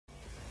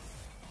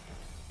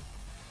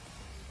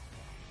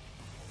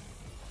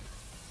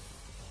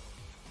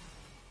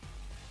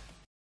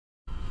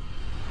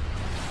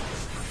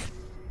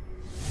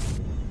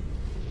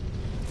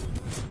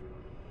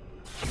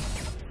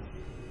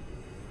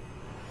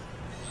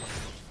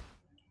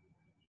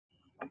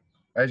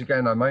How's it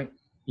going though, mate?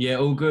 Yeah,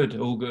 all good,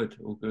 all good,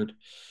 all good.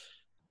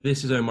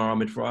 This is Omar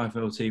Ahmed for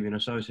IFL TV in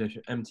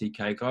association with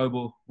MTK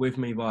Global. With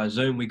me via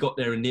Zoom. We got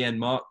there in the end,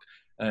 Mark.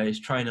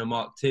 It's trainer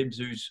Mark TIBBS,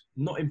 who's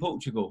not in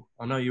Portugal.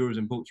 I know you were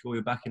in Portugal.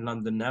 You're back in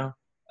London now.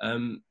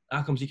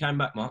 How comes you came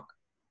back, Mark?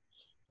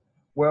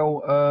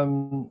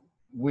 Well,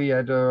 we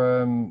had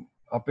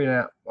I've been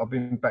out. I've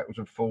been backwards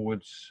and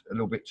forwards a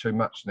little bit too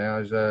much now.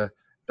 As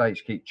dates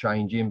keep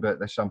changing,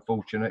 but that's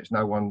unfortunate. It's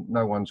no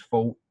one's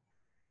fault.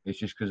 It's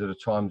just because of the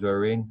times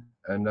we're in.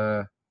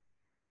 And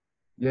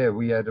yeah,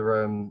 we had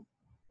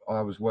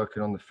I was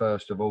working on the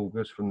 1st of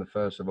August, from the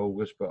 1st of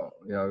August, but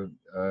I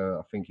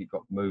think it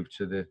got moved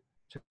to the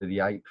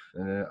 8th,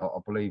 and I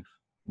believe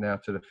now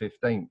to the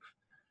 15th.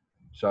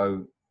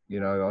 So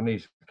I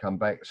need to come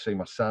back to see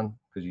my son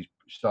because he's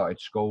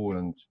started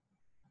school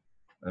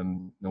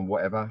and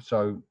whatever.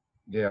 So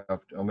yeah,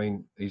 I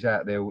mean, he's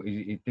out there.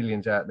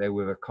 Dillian's out there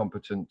with a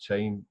competent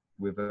team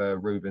with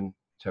Ruben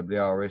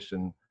Tabliaris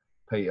and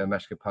Peter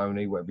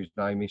Mascarpone, whatever his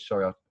name is.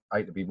 Sorry, I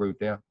hate to be rude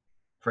there.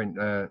 French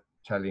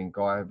Italian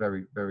guy,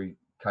 very very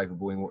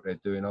capable in what they're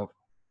doing of.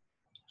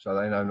 So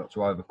they know not to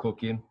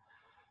overcook him.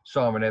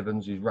 Simon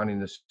Evans is running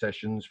the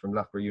sessions from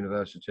Loughborough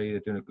University.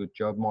 They're doing a good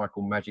job.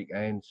 Michael Magic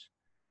Hands.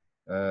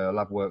 I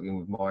love working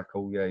with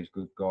Michael. Yeah, he's a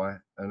good guy.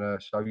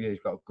 And so yeah,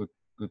 he's got a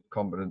good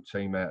competent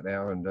team out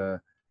there.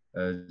 And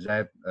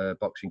Zab,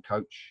 boxing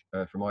coach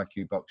from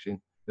IQ Boxing,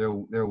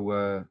 they're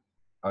all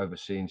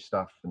overseeing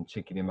stuff and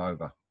ticking him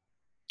over.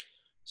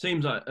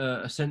 Seems like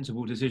a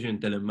sensible decision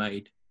Dylan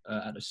made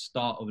at the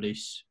start of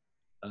this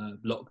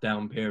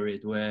lockdown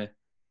period, where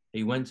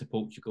he went to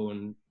Portugal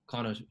and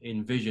kind of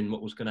envisioned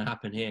what was going to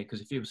happen here.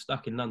 Because if he was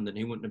stuck in London,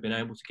 he wouldn't have been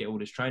able to get all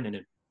this training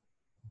in.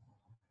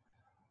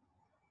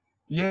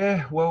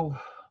 Yeah, well,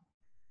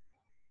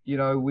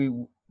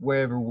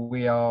 wherever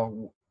we are,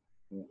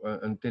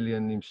 and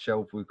Dillian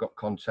himself, we've got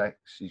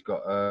contacts. He's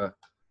got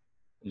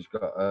he's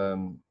got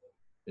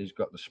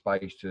the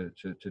space to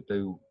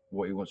do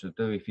what he wants to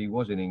do. If he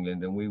was in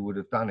England, and we would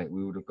have done it,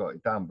 we would have got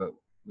it done. But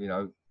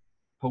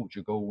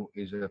Portugal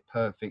is a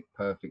perfect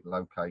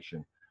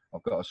location,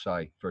 I've got to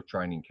say, for a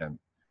training camp.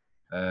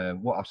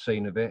 What I've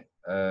seen of it,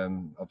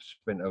 I've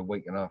spent a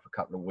week and a half, a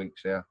couple of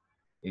weeks there,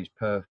 is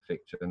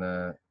perfect, and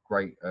a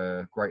great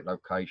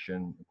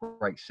location,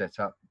 great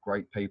setup,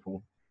 great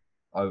people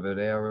over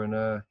there, and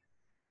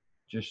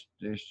this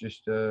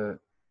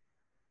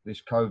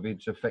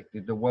COVID's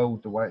affected the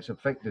world the way it's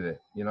affected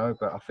it,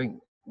 but I think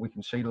we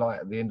can see light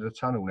at the end of the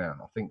tunnel now.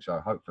 I think so,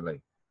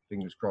 hopefully.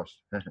 Fingers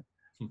crossed.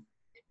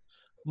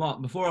 Mark,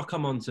 before I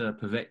come on to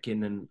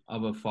Povetkin and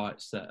other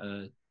fights that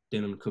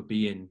Dylan could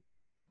be in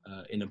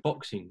a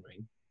boxing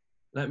ring,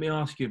 let me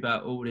ask you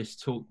about all this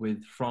talk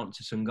with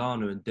Francis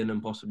Ngannou and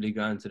Dylan possibly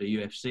going to the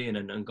UFC, and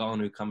then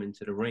Ngannou coming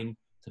to the ring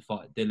to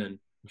fight Dylan.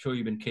 I'm sure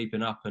you've been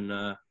keeping up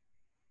and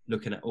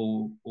looking at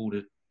all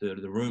the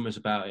rumours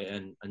about it,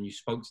 and you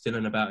spoke to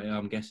Dylan about it,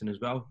 I'm guessing, as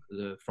well,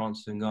 the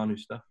Francis Ngannou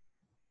stuff.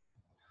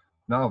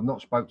 No, I've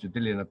not spoke to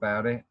Dylan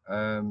about it.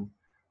 I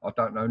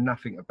don't know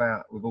nothing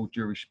about, with all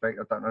due respect,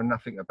 I don't know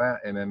nothing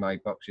about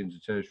MMA boxing, to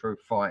tell you the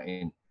truth,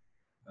 fighting.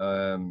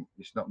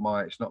 It's not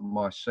my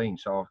scene,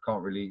 so I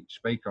can't really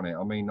speak on it.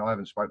 I mean, I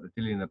haven't spoken to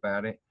Dillian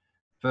about it.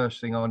 First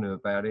thing I knew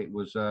about it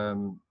was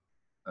Dillian's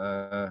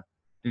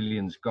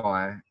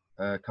guy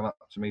come up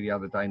to me the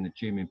other day in the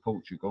gym in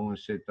Portugal and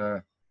said,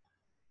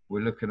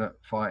 we're looking at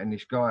fighting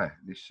this guy,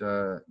 this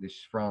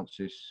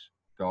Francis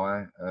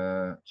guy,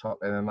 top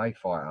MMA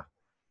fighter.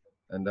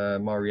 And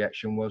my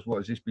reaction was,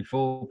 what is this,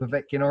 before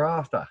Povetkin or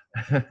after?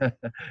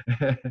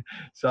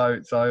 So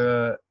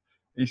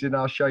he said,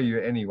 I'll show you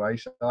it anyway.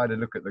 So I had a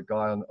look at the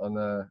guy on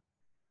the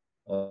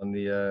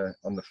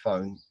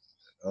phone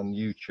on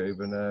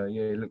YouTube, and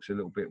yeah, it looks a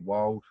little bit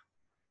wild.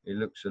 It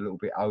looks a little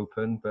bit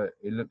open, but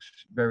it looks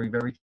very,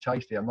 very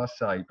tasty, I must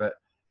say. But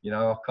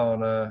I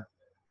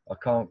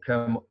can't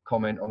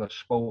comment on a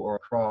sport or a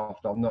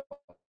craft. I'm not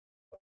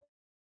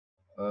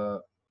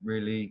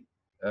really.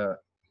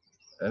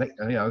 And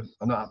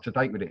I'm not up to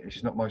date with it.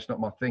 It's not my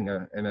thing.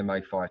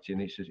 MMA fighting.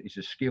 It's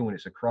a skill and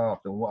it's a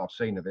craft. And what I've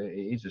seen of it,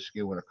 it is a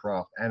skill and a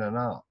craft and an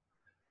art.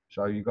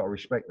 So you've got to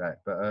respect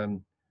that. But I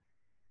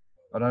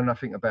know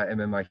nothing about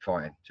MMA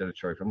fighting, to tell the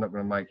truth. I'm not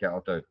going to make it.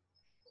 I'll do.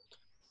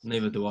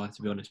 Neither do I,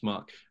 to be honest,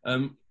 Mark.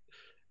 In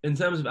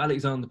terms of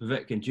Alexander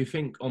Povetkin, do you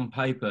think on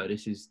paper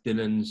this is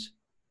Dylan's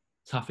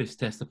toughest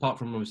test, apart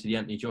from obviously the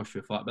Anthony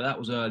Joshua fight, but that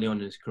was early on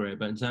in his career?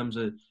 But in terms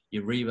of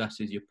your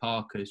Rivas's, your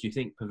Parkers, do you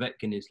think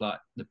Povetkin is like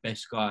the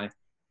best guy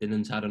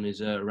Dylan's had on his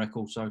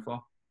record so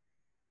far?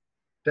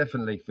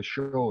 Definitely, for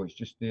sure. It's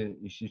just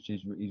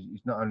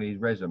he's not only his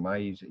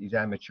resume, his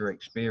amateur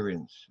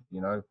experience,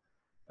 and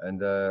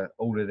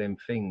all of them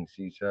things.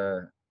 He's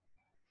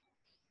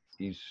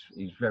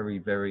very,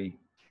 very,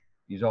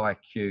 his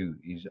IQ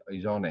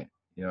is on it.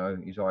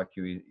 His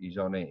IQ is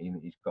on it.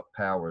 He's got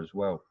power as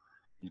well.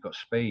 He's got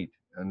speed,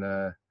 and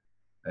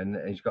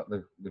he's got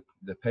the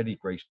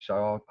pedigree.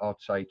 So I'd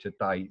say to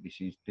date, this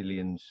is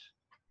Dillian's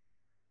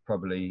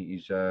probably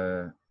his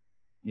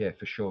yeah,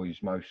 for sure,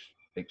 his most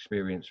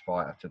experienced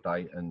fighter to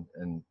date, and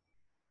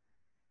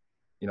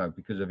you know,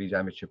 because of his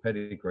amateur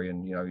pedigree,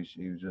 and you know,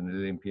 he was an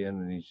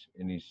Olympian,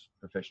 and his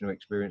professional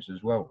experience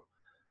as well.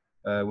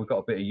 We've got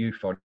a bit of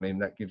youth on him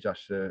that gives us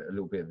a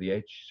little bit of the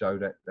edge, so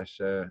that's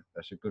a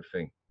good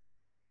thing.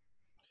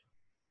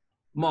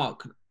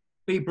 Mark,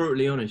 be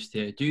brutally honest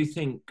here. Do you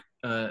think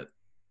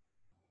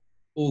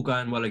all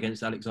going well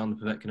against Alexander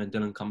Povetkin and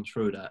Dylan comes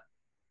through that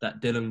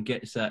Dylan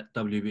gets that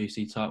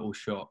WBC title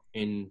shot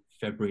in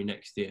February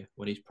next year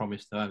when he's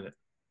promised to have it?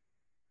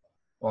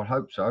 I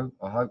hope so.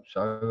 I hope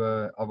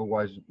so.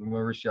 Otherwise,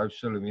 Mauricio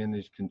Sulaiman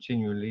is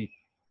continually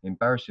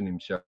embarrassing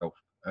himself,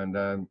 and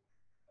I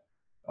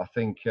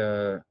think,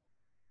 yeah,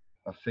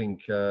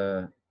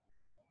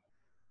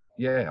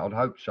 I'd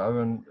hope so.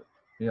 And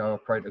you know, I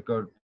pray to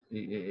God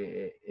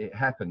it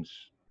happens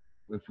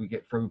if we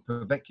get through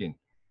Povetkin,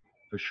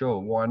 for sure.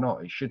 Why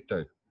not? It should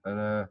do. And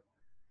I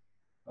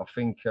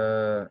think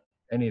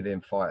any of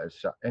them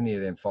fights up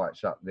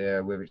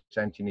there, whether it's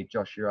Anthony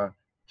Joshua,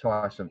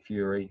 Tyson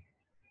Fury,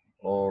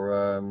 or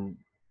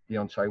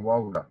Deontay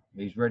Wilder,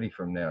 he's ready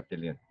for him now,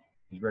 Dillian.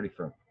 He's ready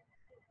for him.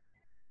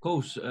 Of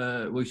course,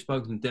 we've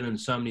spoken to Dylan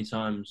so many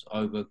times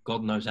over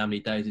God knows how many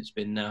days it's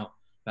been now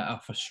about how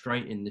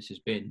frustrating this has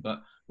been,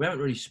 but we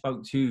haven't really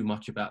spoke too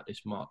much about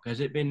this, Mark.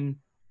 Has it been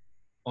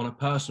on a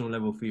personal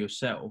level for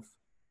yourself,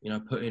 you know,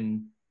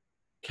 putting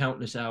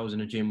countless hours in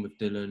the gym with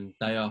Dylan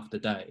day after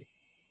day,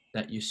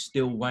 that you're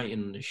still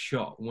waiting on this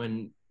shot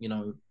when, you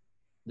know,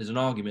 there's an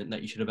argument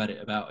that you should have had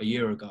it about a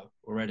year ago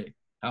already?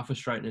 How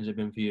frustrating has it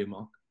been for you,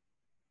 Mark?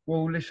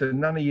 Well, listen,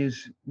 none of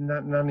yous,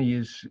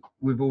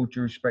 with all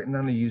due respect,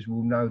 none of yous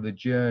will know the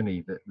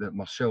journey that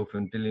myself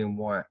and Dillian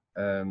Whyte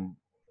and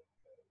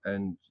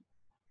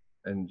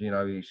you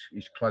know,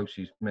 his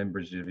closest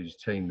members of his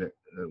team that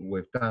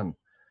we've done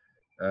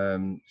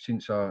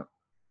since I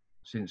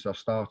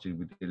started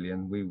with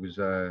Dillian.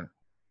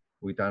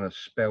 We done a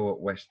spell at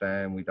West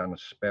Ham, we done a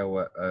spell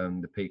at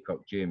the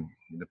Peacock Gym,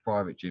 the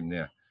private gym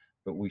there,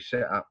 but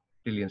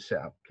Dillian set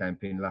up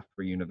camp in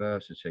Loughborough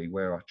University,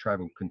 where I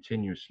travelled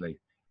continuously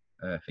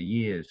for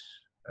years.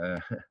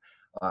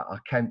 I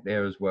camped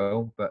there as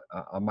well, but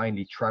I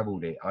mainly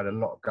travelled it. I had a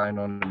lot going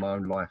on in my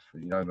own life.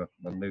 You know,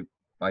 my new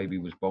baby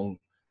was born,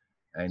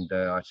 and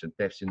I had some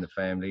deaths in the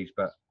families,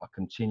 but I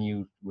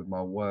continued with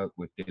my work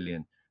with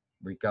Dillian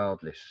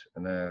regardless,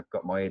 and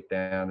got my head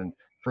down. And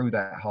through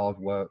that hard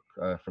work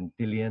from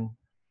Dillian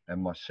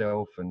and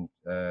myself and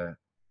the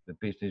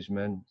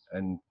businessmen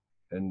and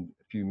a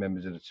few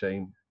members of the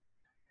team,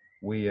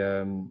 we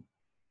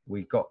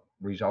got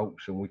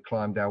results, and we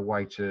climbed our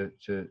way to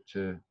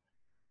the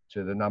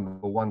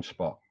 #1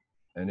 spot,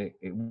 and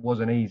it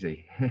wasn't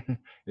easy.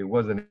 It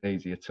wasn't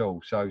easy at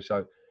all. So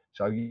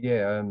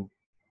yeah.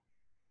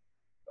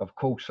 Of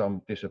course,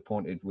 I'm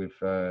disappointed with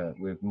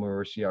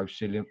Mauricio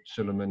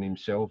Sulaiman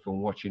himself,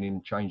 and watching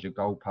him change the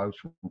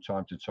goalposts from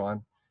time to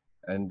time,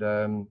 and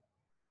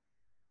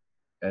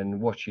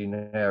watching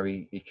how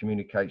he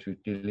communicates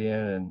with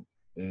Dillian,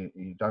 and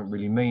he don't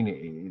really mean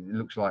it. It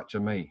looks like to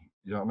me.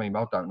 You know what I mean?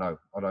 I don't know,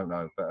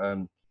 but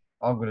I'm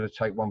going to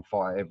take one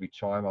fight every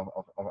time.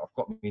 I've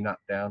got my nut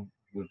down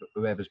with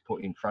whoever's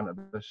put in front of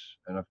us,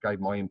 and I've gave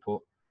my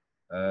input,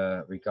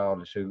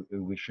 regardless who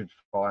we should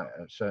fight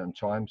at certain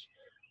times.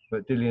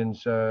 But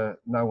Dillian's,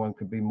 no one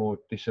could be more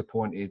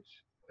disappointed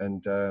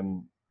than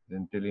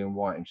Dillian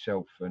Whyte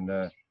himself,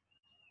 and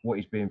what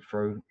he's been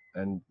through.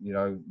 And you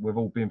know, we've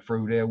all been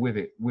through there with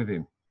him.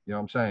 You know what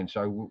I'm saying?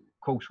 So of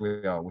course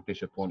we're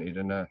disappointed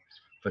and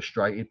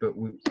frustrated, but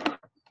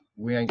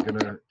we ain't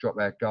gonna drop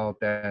our guard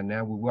down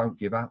now. We won't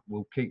give up.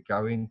 We'll keep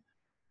going,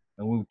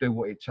 and we'll do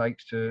what it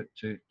takes to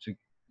you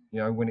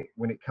know,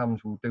 when it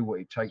comes, we'll do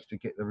what it takes to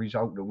get the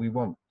result that we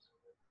want.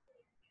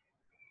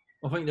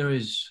 I think there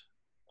is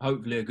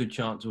hopefully a good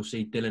chance we'll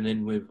see Dylan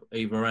in with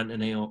either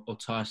Anthony or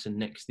Tyson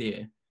next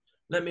year.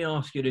 Let me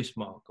ask you this,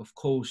 Mark. Of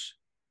course,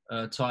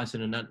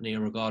 Tyson and Anthony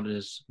are regarded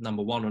as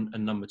 #1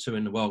 and #2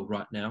 in the world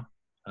right now.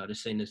 They're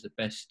seen as the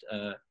best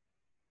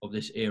of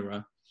this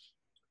era.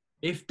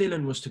 If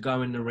Dylan was to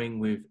go in the ring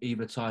with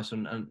either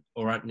Tyson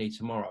or Anthony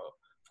tomorrow,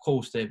 of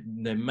course they're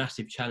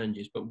massive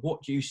challenges, but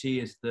what do you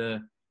see as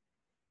the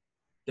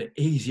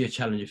easier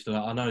challenges?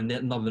 I know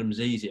none of them is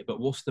easier,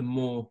 but what's the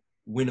more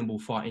winnable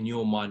fight in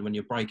your mind when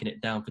you're breaking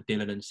it down for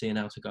Dylan and seeing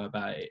how to go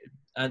about it,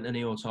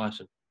 Anthony or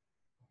Tyson?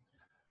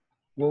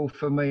 Well,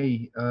 for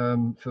me, they're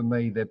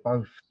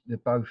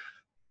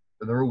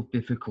all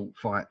difficult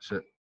fights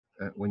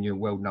when you're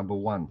world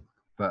 #1.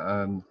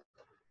 But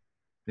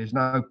there's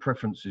no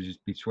preferences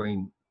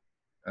between.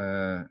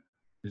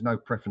 There's no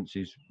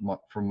preferences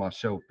from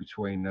myself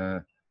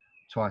between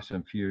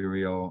Tyson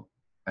Fury or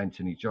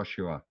Anthony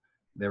Joshua.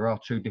 There are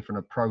two different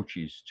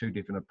approaches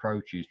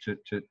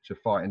to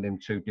fighting them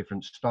two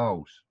different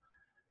styles,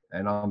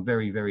 and I'm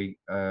very, very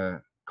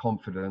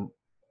confident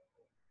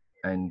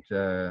and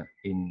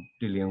in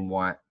Dillian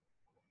Whyte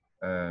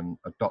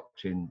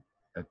adopting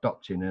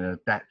and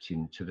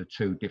adapting to the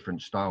two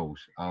different styles.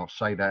 I'll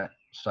say that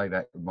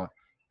with my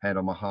hand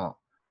on my heart.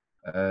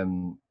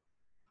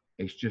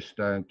 It's just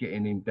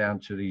getting him down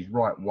to his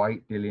right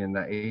weight, Dillian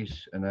that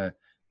is, and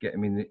get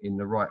him in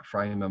the right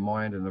frame of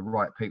mind and the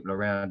right people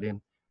around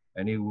him,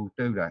 and he will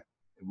do that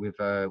with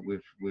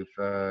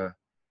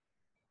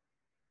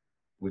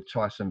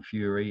Tyson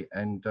Fury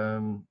and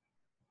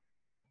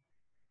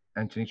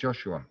Anthony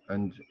Joshua.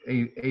 And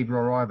either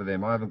or either of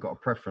them, I haven't got a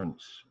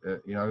preference.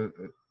 You know,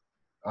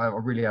 I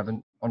really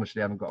haven't,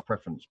 honestly haven't got a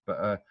preference.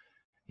 But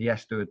he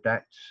has to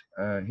adapt.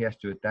 He has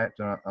to adapt,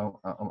 and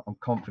I'm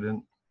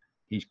confident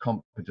he's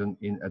competent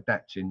in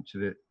adapting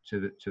to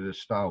the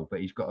style. But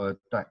he's got to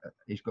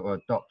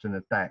adopt and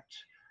adapt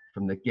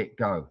from the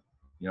get-go.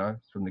 You know,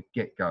 from the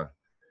get-go.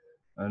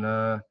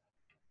 And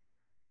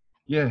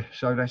yeah,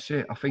 so that's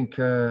it. I think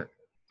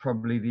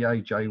probably the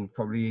AJ would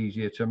probably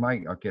easier to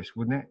make, I guess,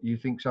 wouldn't it? You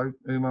think so,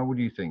 Umar? What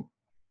do you think?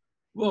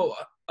 Well,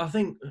 I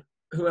think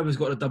whoever's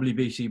got a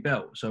WBC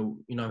belt, so,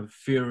 you know,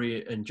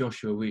 Fury and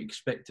Joshua, we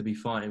expect to be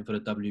fighting for the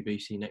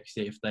WBC next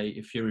year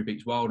if Fury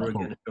beats Wilder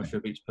again, if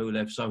Joshua beats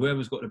Pulev. So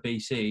whoever's got the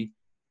BC,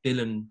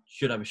 Dylan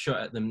should have a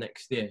shot at them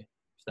next year,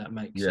 if that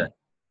makes sense.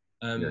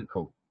 Yeah,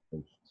 cool.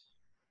 In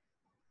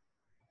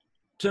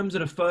terms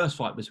of the first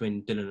fight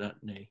between Dylan and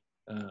Anthony,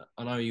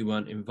 I know you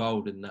weren't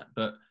involved in that,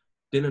 but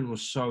Dylan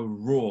was so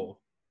raw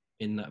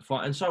in that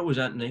fight, and so was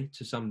Anthony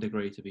to some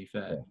degree, to be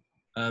fair.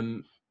 Yeah.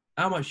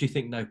 How much do you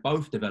think they've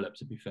both developed,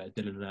 to be fair,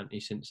 Dylan and Anthony,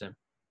 since then?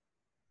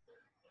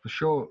 For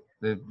sure,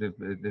 they've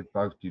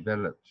both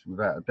developed,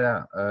 without a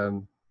doubt.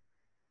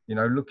 You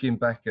know, looking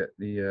back at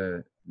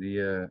the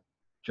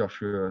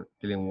Joshua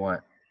Dillian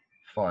Whyte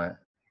fight,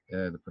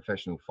 the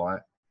professional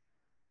fight,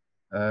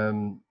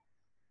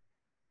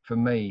 for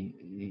me,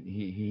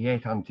 he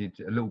headhunted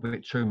a little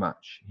bit too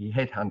much. He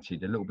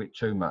headhunted a little bit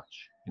too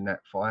much in that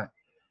fight,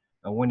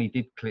 and when he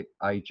did clip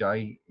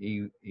AJ,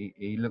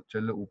 he looked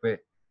a little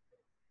bit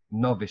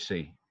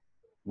novice-y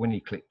when he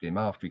clipped him,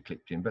 after he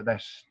clipped him. But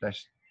that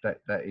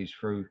is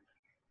through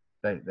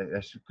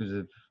that's because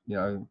of, you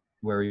know,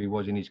 where he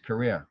was in his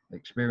career,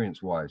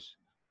 experience-wise.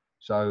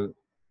 So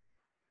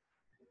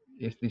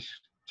if this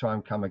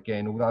time come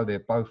again, although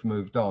they've both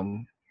moved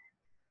on,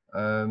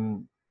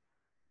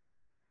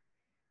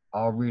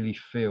 I really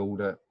feel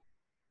that,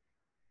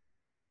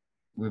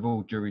 with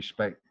all due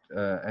respect,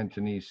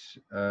 Anthony's,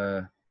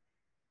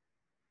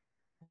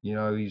 you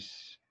know,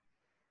 he's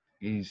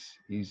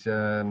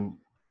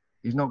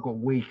not got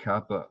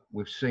weaker, but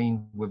we've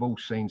all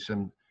seen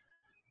some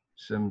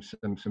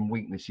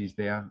weaknesses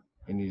there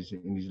in his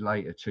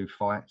later two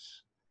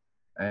fights,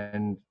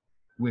 and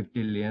with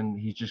Dillian,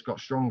 he's just got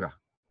stronger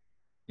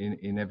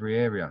in every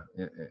area,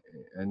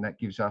 and that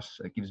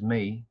gives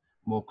me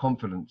more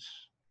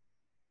confidence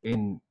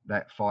in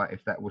that fight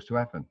if that was to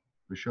happen,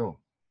 for sure.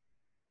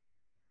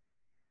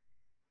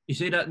 You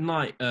see that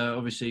night,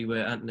 obviously,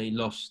 where Anthony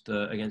lost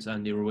against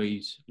Andy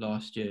Ruiz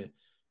last year. Do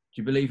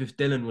you believe if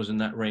Dylan was in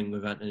that ring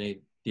with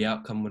Anthony, the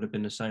outcome would have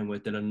been the same, where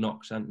Dylan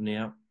knocks Anthony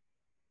out?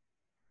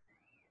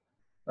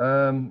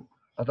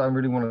 I don't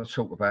really want to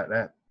talk about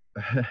that.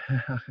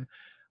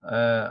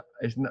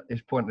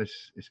 It's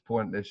pointless. It's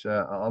pointless.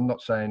 I'm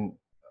not saying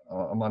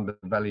I'm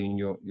undervaluing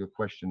your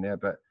question there,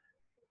 but,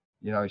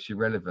 you know, it's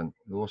irrelevant.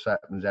 What's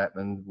happened.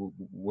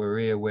 We're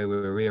here where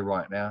we're here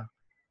right now,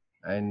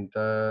 and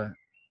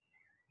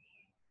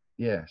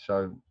yeah.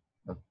 So,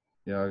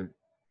 you know,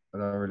 I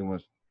don't really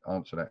want to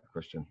answer that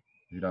question,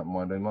 if you don't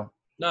mind, Umar.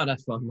 No,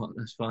 that's fine, Mark.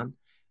 That's fine.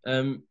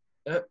 Out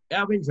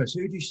of interest,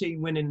 who do you see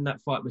winning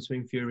that fight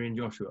between Fury and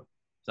Joshua,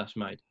 if that's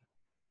made?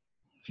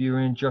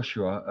 Fury and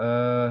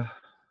Joshua.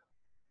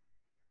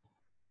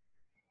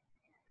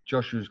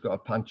 Joshua's got a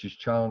puncher's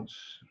chance,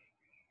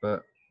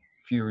 but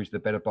Fury's the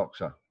better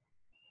boxer.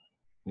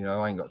 You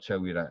know, I ain't got to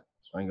tell you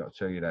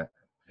that.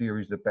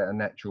 Fury's the better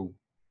natural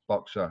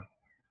boxer.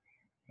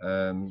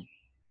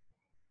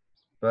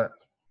 But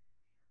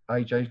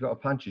AJ's got a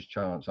puncher's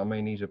chance. I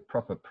mean, he's a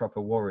proper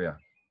warrior,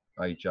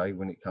 AJ,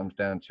 when it comes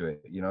down to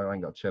it. You know, I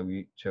ain't got to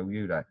tell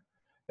you that.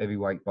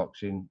 Heavyweight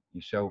boxing,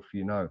 yourself,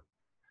 you know.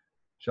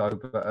 So,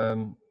 but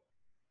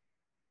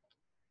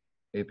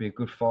it'd be a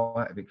good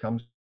fight if it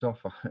comes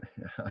off.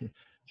 You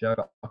know,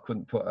 I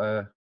couldn't put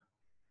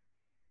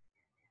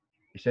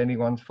it's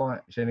anyone's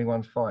fight. It's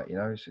anyone's fight. You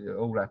know, it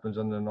all happens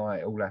on the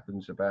night. It all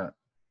happens about.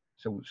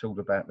 It's all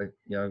about the,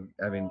 you know,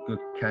 having good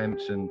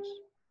camps and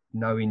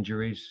no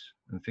injuries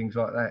and things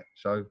like that.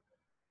 So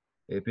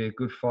it'd be a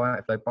good fight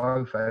if they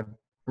both have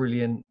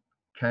brilliant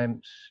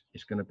camps.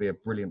 It's going to be a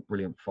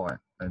brilliant fight,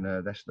 and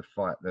that's the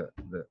fight that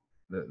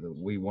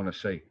we want to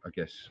see, I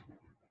guess.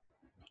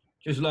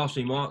 Just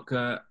lastly, Mark,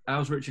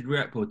 how's Richard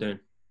Riakporhe doing?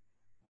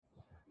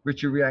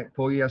 Richard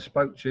Riakporhe, yeah, I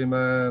spoke to him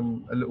a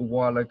little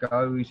while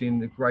ago. He's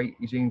in a great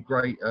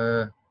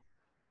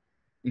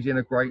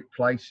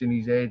place in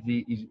his head.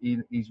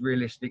 He's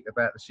realistic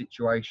about the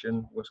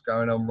situation, what's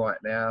going on right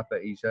now,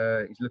 but he's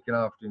looking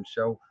after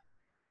himself.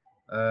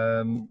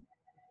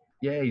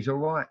 Yeah, he's all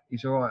right.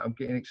 I'm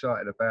getting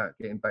excited about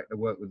getting back to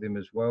work with him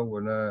as well,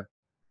 and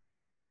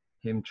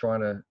him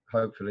trying to,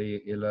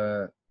 hopefully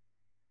he'll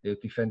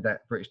defend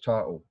that British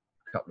title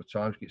a couple of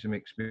times, get some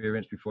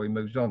experience before he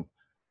moves on.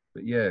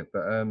 But yeah,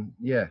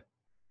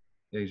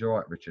 he's all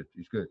right, Richard.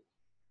 He's good.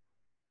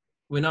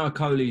 We know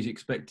Coley's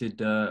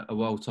expected a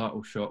world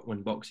title shot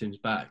when boxing's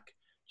back.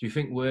 Do you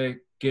think we're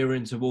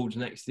gearing towards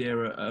next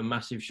year a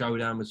massive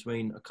showdown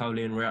between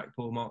Coley and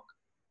Riakporhe, Mark?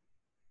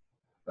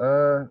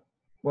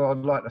 Well,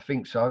 I'd like to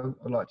think so.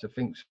 I'd like to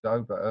think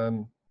so, but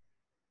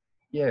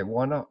yeah,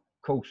 why not?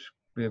 Of course,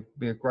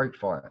 be a great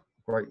fight,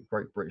 great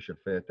British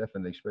affair,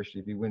 definitely.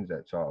 Especially if he wins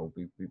that title,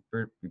 be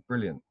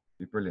brilliant,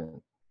 be brilliant.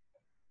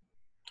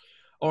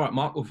 All right,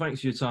 Mark. Well,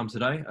 thanks for your time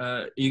today.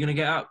 Are you going to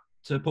get out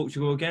to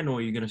Portugal again, or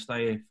are you going to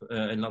stay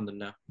in London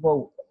now?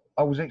 Well,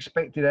 I was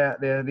expected out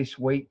there this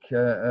week.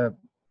 You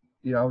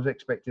know, I was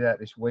expected out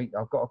this week.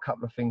 I've got a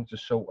couple of things to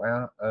sort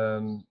out. I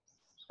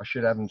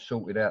should have them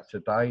sorted out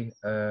today.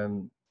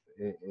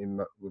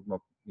 With my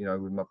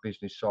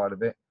business side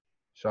of it.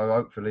 So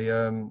hopefully,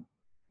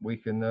 we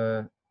can.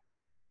 I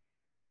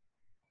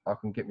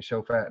can get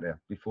myself out there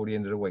before the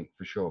end of the week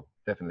for sure.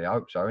 Definitely, I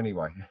hope so.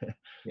 Anyway,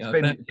 Yeah,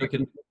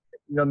 depending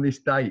on this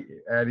date,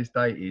 how this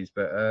date is,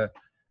 but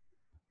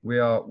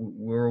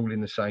we're all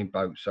in the same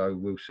boat. So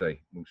we'll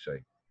see. We'll see.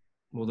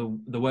 Well,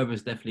 the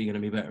weather's definitely going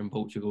to be better in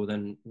Portugal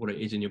than what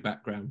it is in your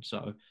background.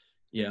 So,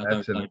 yeah, I don't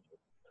Absolutely. know.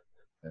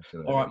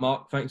 Absolutely. All right,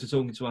 Mark. Thanks for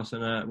talking to us,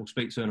 and we'll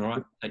speak soon. All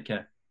right. Take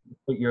care.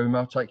 Thank you,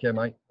 Umar. Take care,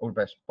 mate. All the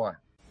best. Bye.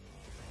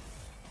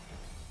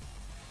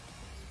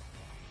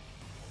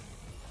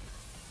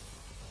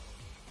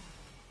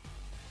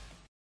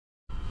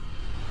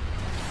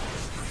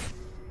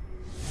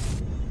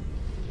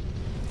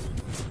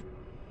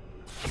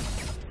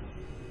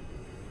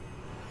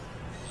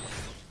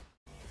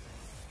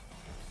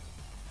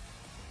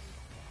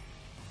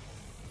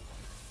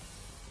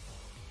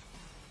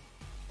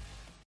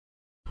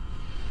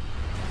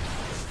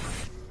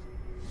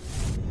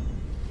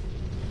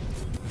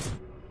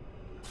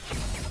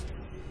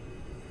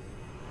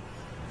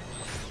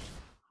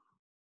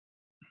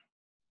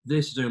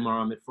 This is Umar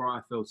Ahmed for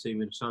IFL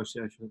TV in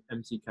association with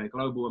MTK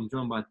Global. I'm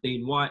joined by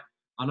Dean White.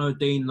 I know,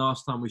 Dean,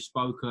 last time we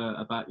spoke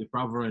about your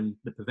brother and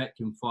the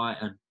Povetkin fight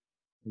and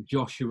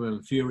Joshua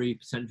and Fury,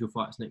 potential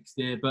fights next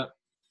year, but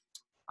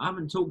I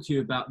haven't talked to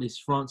you about this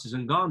Francis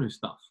Ngannou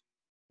stuff.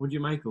 What do you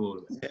make of all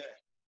of it? Yeah.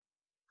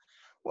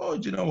 Well,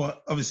 do you know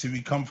what? Obviously,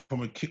 we come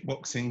from a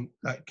kickboxing,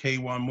 like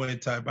K1 Muay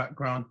Thai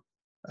background.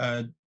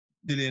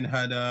 Dillian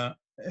had a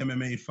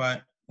MMA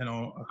fight. You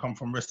know, I come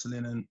from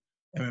wrestling and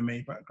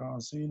MMA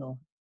background. So, you know,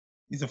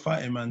 he's a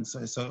fighting man.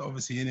 So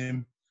obviously in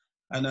him.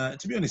 And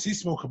to be honest, he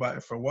spoke about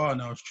it for a while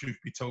now, if truth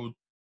be told.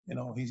 You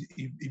know,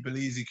 he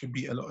believes he can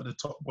beat a lot of the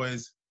top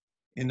boys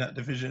in that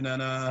division.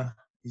 And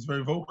he's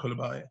very vocal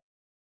about it.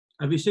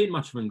 Have you seen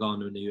much of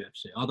Ngannou in the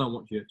UFC? I don't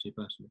watch UFC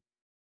personally.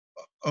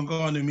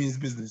 Ngannou means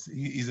business.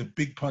 He's a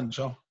big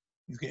puncher.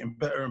 He's getting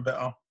better and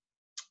better.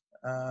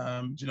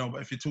 You know,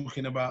 but if you're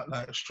talking about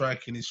like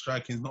striking, his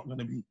striking is not going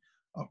to be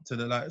up to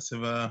the likes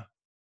of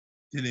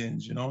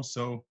Dillian's, you know.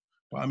 So,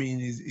 but I mean,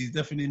 he's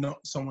definitely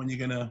not someone you're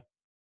gonna,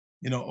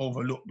 you know,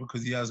 overlook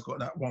because he has got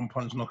that one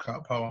punch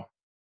knockout power.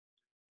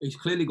 He's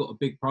clearly got a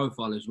big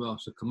profile as well.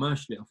 So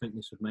commercially, I think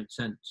this would make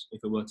sense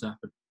if it were to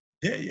happen.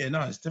 Yeah,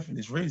 no, it's definitely,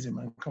 it's raising,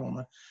 man. Come on,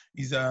 man.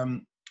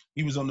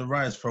 He was on the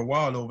rise for a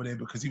while over there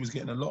because he was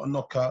getting a lot of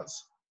knockouts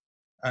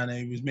and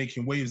he was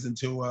making waves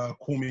until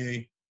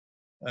Cormier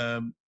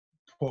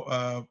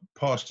put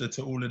pasture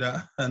to all of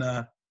that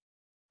and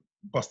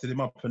busted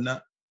him up and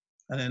that.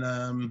 And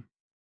then,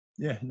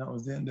 yeah, that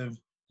was the end of,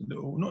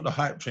 not the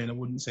hype train, I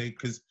wouldn't say,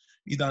 because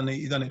he done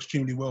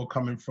extremely well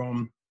coming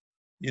from,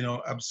 you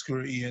know,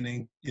 obscurity and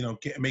then, you know,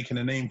 making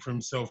a name for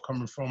himself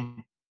coming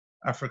from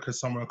Africa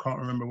somewhere. I can't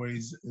remember where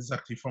he's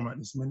exactly from at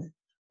this minute,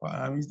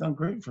 but he's done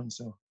great for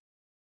himself.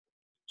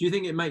 Do you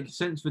think it makes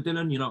sense for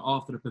Dylan, you know,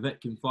 after the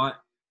Povetkin fight,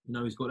 you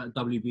know, he's got that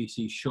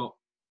WBC shot,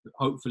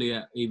 hopefully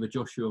at either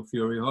Joshua or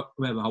Fury, or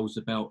whoever holds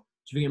the belt.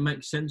 Do you think it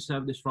makes sense to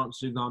have this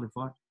Francis Ngannou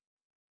fight?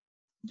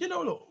 You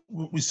know, look,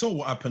 we saw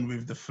what happened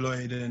with the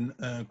Floyd and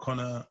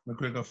Conor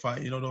McGregor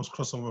fight. You know, those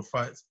crossover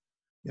fights,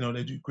 you know,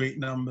 they do great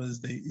numbers.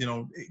 They, you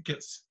know, it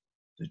gets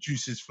the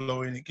juices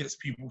flowing. It gets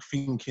people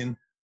thinking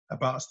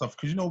about stuff.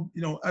 Because,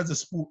 you know, as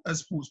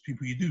sports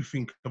people, you do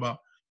think about,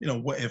 you know,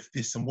 what if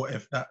this and what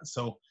if that.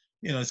 So,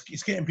 you know,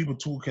 it's getting people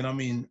talking. I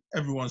mean,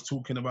 everyone's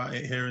talking about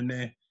it here and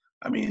there.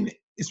 I mean,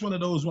 it's one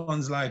of those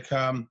ones like,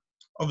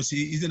 obviously,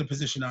 he's in a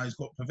position now. He's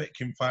got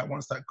Povetkin fight.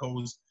 Once that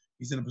goes,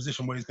 he's in a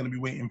position where he's going to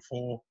be waiting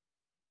for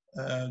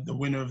the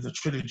winner of the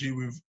trilogy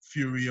with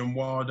Fury and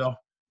Wilder.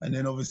 And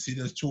then obviously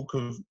there's talk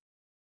of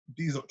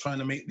these are trying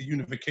to make the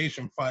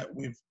unification fight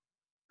with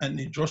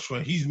Anthony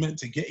Joshua. He's meant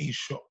to get his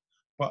shot,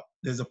 but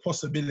there's a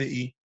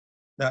possibility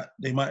that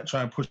they might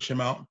try and push him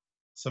out.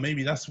 So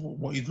maybe that's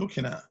what he's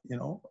looking at, you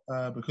know,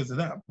 because of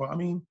that. But I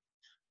mean,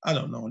 I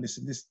don't know.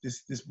 Listen,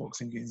 this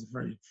boxing game is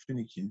very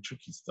finicky and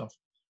tricky stuff.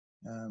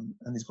 And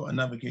he's got to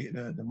navigate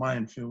the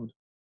minefield.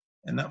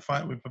 And that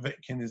fight with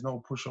Povetkin is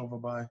no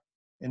pushover by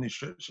any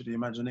stretch of the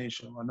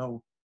imagination. I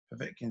know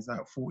Povetkin's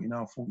like 40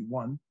 now,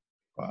 41.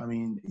 But I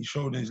mean, he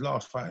showed in his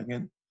last fight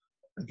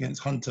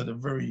against Hunter, the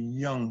very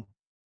young,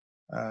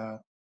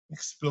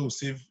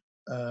 explosive,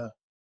 the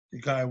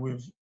guy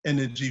with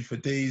energy for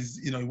days.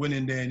 You know, he went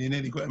in there and he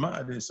nearly got him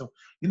out of there. So,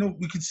 you know,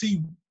 we could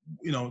see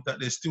you know, that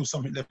there's still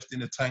something left in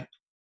the tank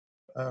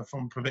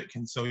from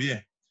Povetkin. So yeah,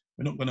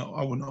 I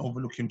wouldn't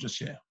overlook him just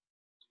yet.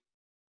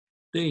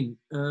 Dean,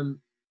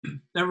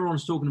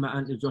 everyone's talking about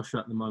Anthony Joshua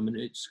at the moment.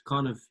 It's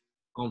kind of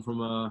gone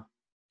from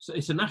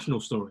it's a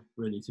national story,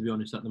 really, to be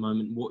honest, at the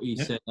moment. What he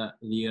said at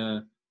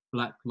the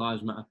Black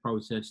Lives Matter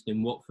protest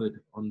in Watford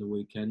on the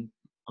weekend.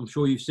 I'm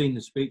sure you've seen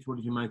the speech. What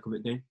did you make of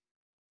it, Dean?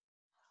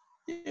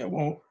 Yeah,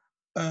 well,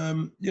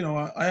 you know,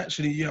 I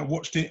actually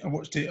watched it. I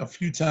watched it a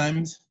few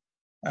times.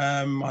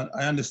 I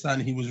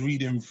understand he was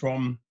reading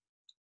from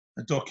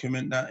a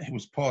document that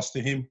was passed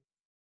to him.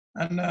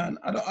 And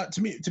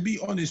to be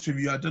honest with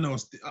you, I don't know.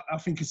 I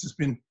think it's just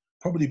been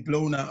probably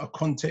blown out of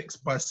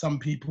context by some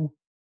people.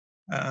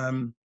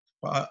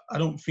 But I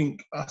don't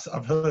think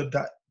I've heard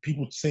that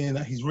people saying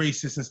that he's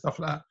racist and stuff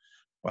like that.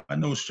 But I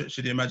no stretch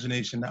of the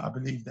imagination that I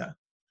believe that.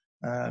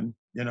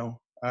 You know,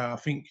 I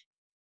think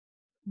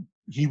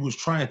he was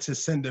trying to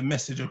send a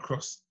message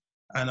across.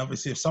 And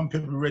obviously, if some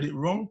people read it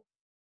wrong,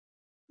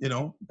 you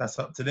know, that's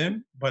up to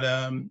them. But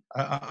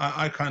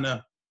I kind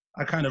of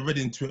read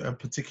into it a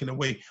particular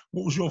way.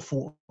 What was your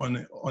thought on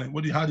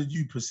it? How did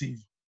you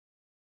perceive?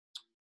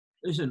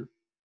 Listen,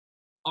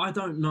 I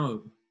don't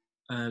know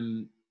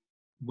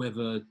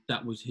whether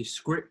that was his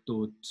script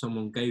or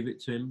someone gave it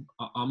to him.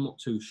 I'm not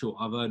too sure.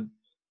 I've heard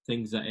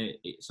things that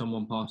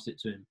someone passed it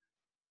to him.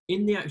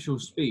 In the actual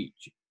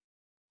speech,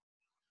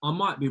 I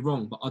might be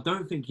wrong, but I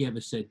don't think he ever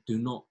said, do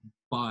not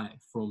buy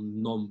from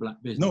non-black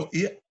business. No,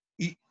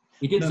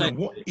 he didn't say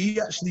what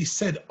he actually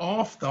said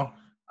after.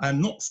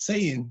 I'm not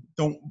saying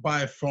don't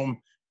buy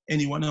from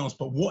anyone else,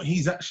 but what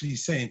he's actually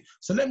saying.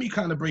 So let me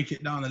kind of break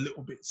it down a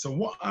little bit. So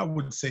what I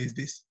would say is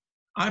this.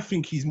 I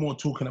think he's more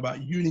talking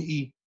about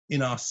unity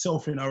in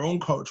ourselves, in our own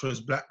culture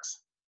as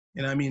blacks.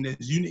 You know what I mean?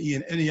 There's unity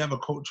in any other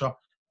culture,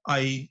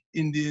 i.e.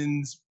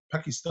 Indians,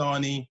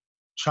 Pakistani,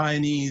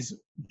 Chinese,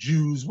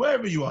 Jews,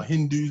 wherever you are,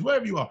 Hindus,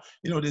 wherever you are,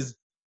 you know,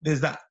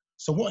 there's that.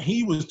 So what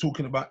he was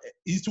talking about,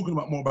 he's talking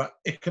about more about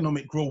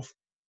economic growth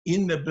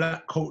in the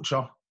black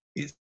culture.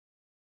 It's,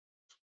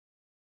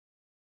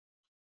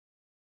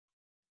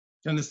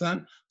 you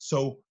understand?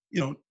 So,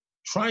 you know,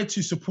 try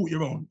to support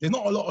your own. There's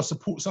not a lot of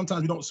support.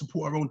 Sometimes we don't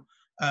support our own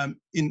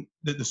in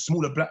the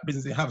smaller black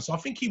business they have. So I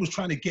think he was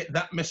trying to get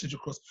that message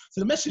across.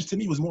 So the message to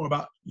me was more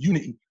about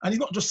unity. And he's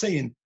not just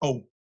saying,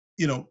 oh,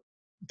 you know,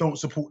 don't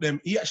support them.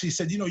 He actually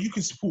said, you know, you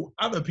can support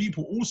other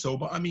people also,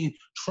 but I mean,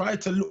 try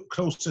to look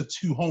closer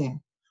to home.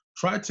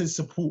 Try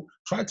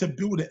to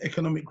build an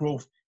economic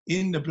growth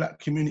in the black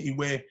community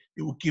where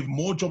it will give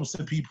more jobs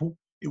to people.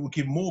 It will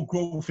give more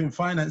growth in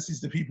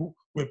finances to people,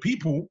 where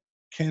people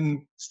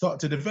can start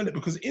to develop.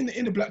 Because in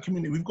the black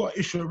community, we've got an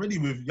issue already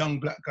with young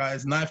black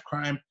guys, knife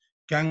crime,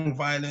 gang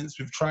violence,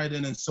 with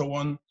Trident and so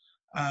on,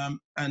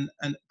 and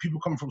people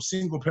coming from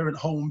single parent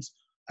homes.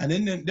 And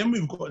then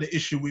we've got the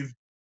issue with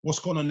what's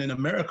going on in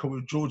America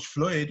with George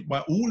Floyd,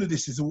 why all of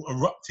this is all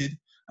erupted.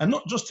 And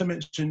not just to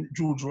mention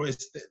George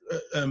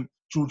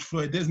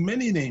Floyd, there's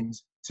many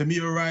names,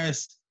 Tamir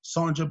Rice,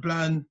 Sandra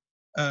Bland,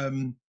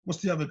 what's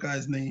the other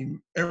guy's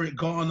name? Eric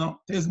Garner.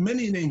 There's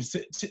many names,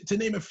 to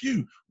name a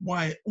few,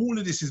 why all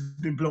of this has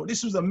been blown.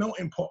 This was a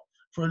melting pot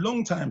for a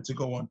long time to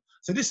go on.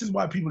 So this is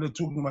why people are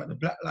talking about the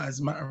Black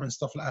Lives Matter and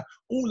stuff like that.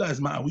 All lives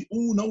matter, we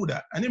all know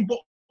that. And in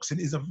boxing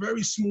is a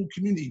very small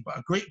community, but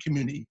a great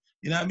community,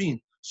 you know what I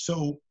mean?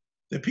 So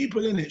the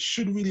people in it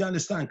should really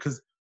understand,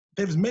 because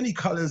there's many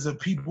colors of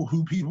people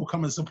who people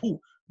come and support.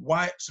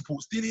 White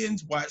supports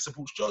Dillians, white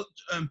supports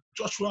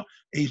Joshua,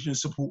 Asian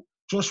support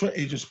Joshua,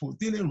 Asian support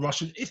Dillian,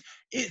 Russian.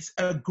 It's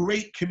a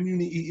great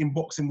community in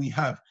boxing we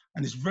have,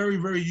 and it's very,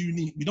 very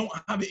unique. We don't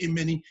have it in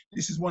many.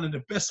 This is one of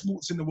the best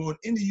sports in the world.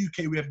 In the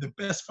UK, we have the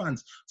best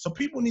fans. So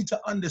people need to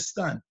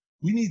understand,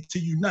 we need to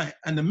unite.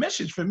 And the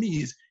message for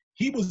me is,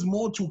 he was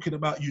more talking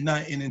about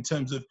uniting in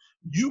terms of,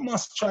 you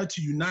must try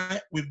to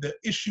unite with the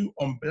issue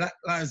on Black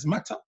Lives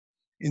Matter,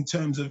 in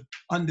terms of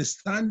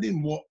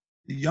understanding what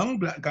the young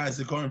black guys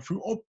are going through,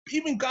 or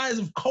even guys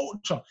of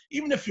culture.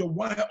 Even if you're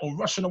white or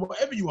Russian or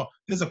whatever you are,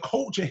 there's a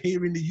culture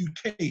here in the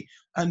UK.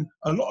 And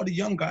a lot of the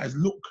young guys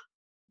look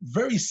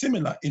very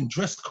similar in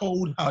dress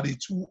code, how they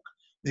talk,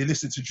 they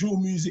listen to drill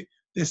music.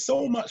 There's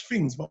so much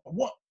things, but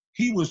what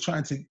he was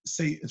trying to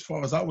say, as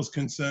far as I was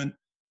concerned,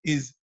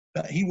 is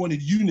that he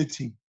wanted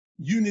unity,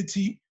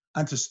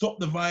 and to stop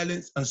the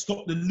violence and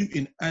stop the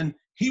looting. And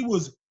he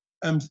was,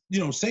 you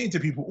know, saying to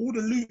people, all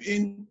the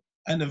looting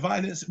and the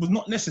violence was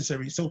not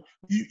necessary. So,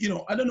 you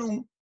know, I don't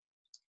know.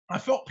 I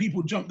felt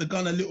people jumped the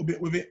gun a little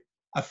bit with it.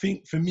 I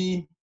think for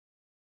me,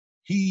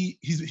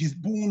 he's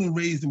born and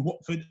raised in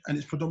Watford, and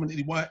it's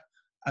predominantly white.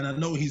 And I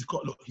know he's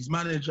got, look, his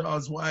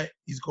manager's white.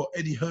 He's got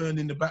Eddie Hearn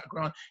in the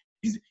background.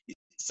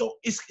 So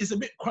it's a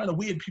bit kind of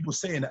weird people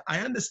saying that. I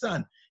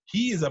understand.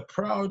 He is a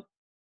proud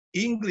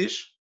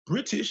English,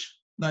 British,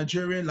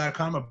 Nigerian, like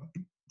I'm a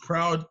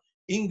proud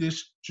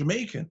English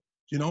Jamaican,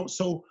 you know?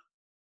 So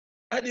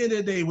at the end of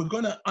the day, we're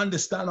gonna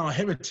understand our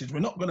heritage.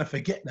 We're not gonna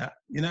forget that,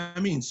 you know what I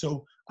mean?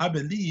 So I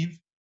believe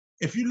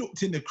if you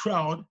looked in the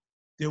crowd,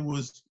 there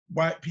was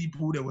white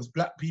people, there was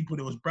black people,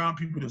 there was brown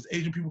people, there was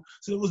Asian people.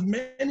 So there was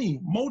many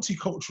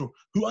multicultural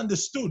who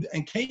understood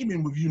and came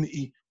in with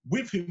unity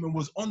with him and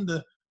was on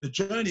the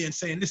journey and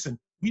saying, listen,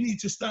 we need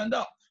to stand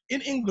up.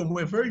 In England,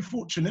 we're very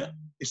fortunate.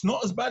 It's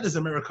not as bad as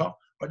America,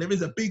 but there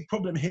is a big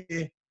problem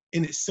here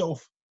in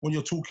itself when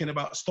you're talking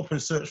about stop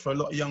and search for a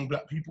lot of young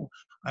black people.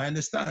 I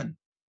understand,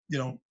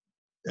 a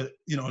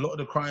lot of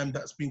the crime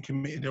that's been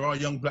committed, there are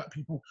young black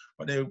people,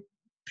 but there are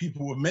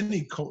people with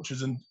many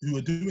cultures and who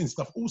are doing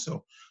stuff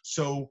also.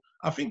 So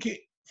I think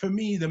for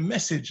me, the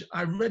message,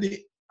 I read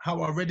it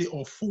how I read it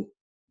or thought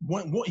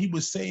what he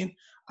was saying,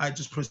 I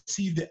just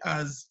perceived it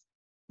as,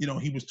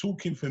 he was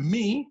talking for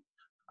me.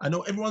 I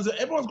know everyone's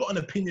got an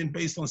opinion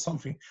based on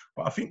something,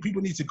 but I think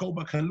people need to go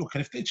back and look.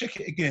 And if they check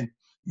it again,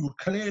 you will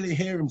clearly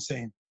hear him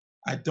saying,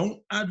 I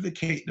don't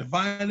advocate the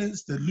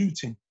violence, the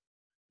looting.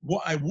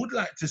 What I would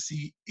like to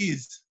see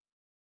is,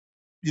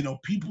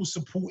 people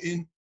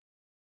supporting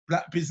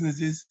black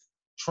businesses,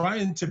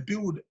 trying to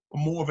build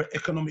more of an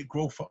economic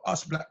growth for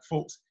us black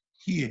folks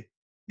here.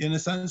 You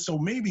understand? So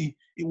maybe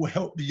it will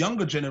help the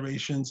younger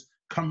generations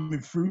coming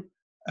through,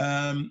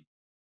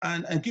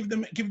 and give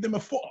them a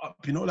foot up.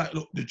 Like,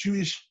 look, the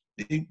Jewish,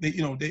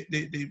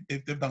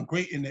 they've done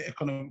great in their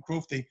economic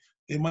growth.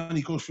 Their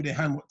money goes through their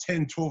hand,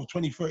 10, 12,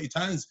 20, 30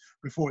 times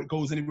before it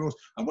goes anywhere else.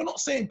 And we're not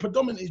saying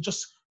predominantly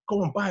just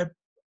go and buy a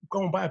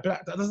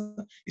black.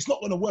 It's not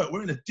going to work.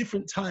 We're in a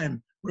different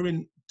time. We're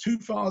in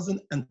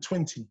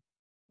 2020.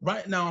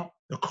 Right now,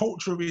 the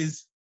culture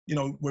is,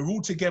 we're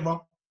all together.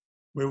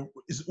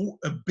 It's all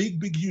a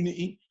big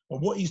unity. But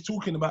what he's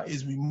talking about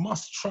is we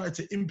must try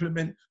to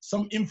implement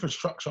some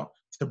infrastructure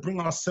to bring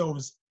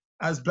ourselves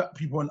as black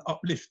people and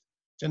uplift.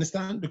 Do you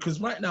understand? Because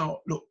right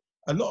now, look,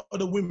 a lot of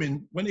the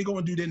women, when they go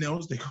and do their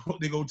nails, they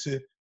go to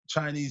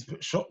Chinese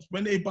shops.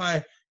 When they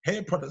buy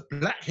hair products,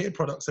 black hair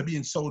products are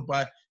being sold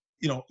by,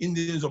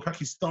 Indians or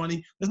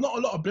Pakistani. There's not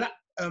a lot of black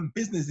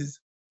businesses,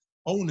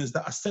 owners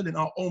that are selling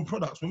our own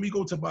products. When we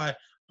go to buy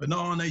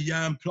banana,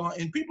 yam,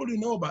 plantain, people who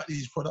know about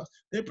these products,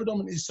 they're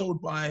predominantly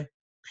sold by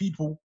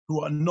people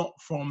who are not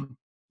from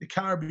the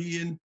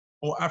Caribbean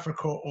or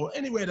Africa or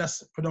anywhere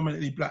that's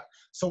predominantly black.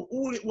 So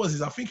all it was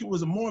is, I think it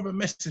was more of a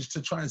message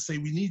to try and say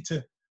we need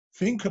to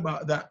think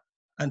about that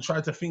and try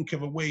to think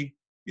of a way,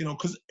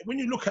 because when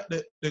you look at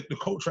the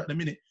culture at the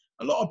minute,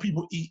 a lot of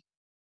people eat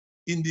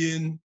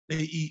Indian,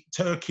 they eat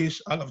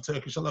Turkish. I love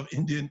Turkish, I love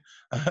Indian,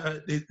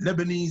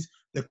 Lebanese.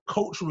 The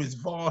culture is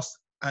vast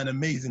and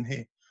amazing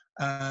here.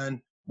 And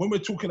when we're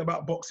talking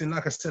about boxing,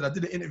 like I said, I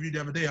did an interview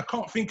the other day. I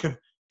can't think of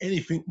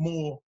anything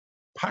more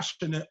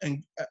passionate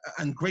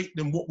and great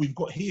than what we've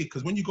got here.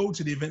 Because when you go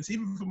to the events,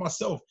 even for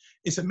myself,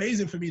 it's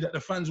amazing for me that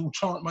the fans will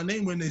chant my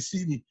name when they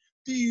see me.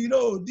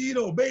 Dino,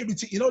 baby,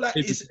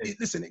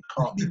 listen, it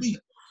can't be beat.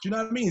 Do you know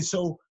what I mean?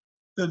 So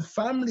the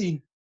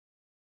family,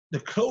 the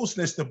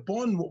closeness, the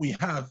bond, what we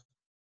have,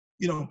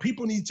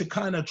 people need to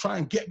kind of try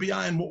and get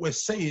behind what we're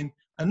saying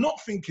and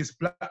not think it's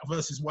black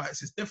versus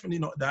whites. It's definitely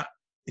not that.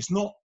 It's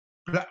not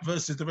black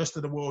versus the rest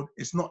of the world.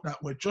 It's not that.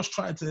 We're just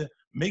trying to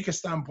make a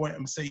standpoint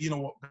and say,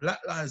 what, Black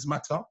lives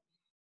matter.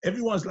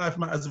 Everyone's life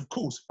matters, of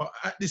course. But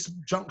at this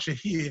juncture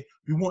here,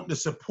 we want the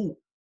support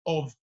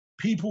of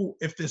people.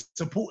 If they're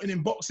supporting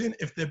in boxing,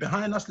 if they're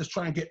behind us, let's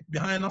try and get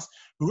behind us.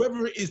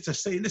 Whoever it is, to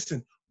say,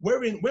 listen,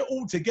 we're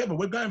all together.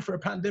 We're going through a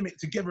pandemic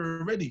together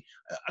already.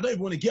 I don't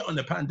even want to get on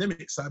the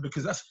pandemic side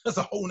because that's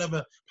a whole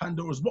other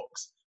Pandora's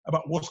box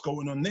about what's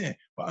going on there.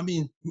 But I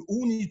mean, we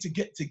all need to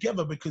get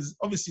together because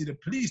obviously the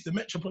police, the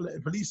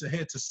Metropolitan Police, are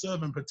here to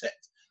serve and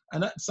protect.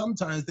 And that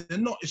sometimes they're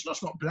not, it's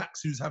just not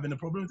blacks who's having a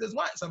problem, there's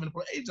whites having a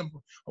problem, Asian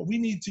problem. But we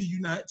need to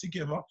unite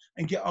together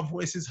and get our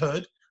voices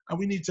heard. And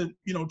we need to,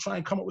 try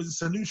and come up with a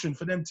solution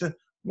for them to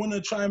want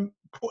to try and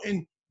put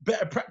in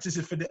better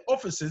practices for the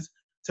officers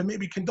to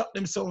maybe conduct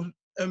themselves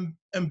and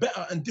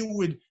better and deal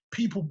with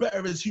people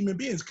better as human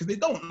beings. Because they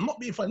don't, I'm not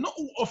being funny, not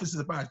all officers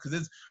are bad,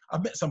 because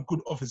I've met some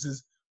good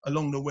officers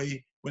along the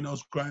way when I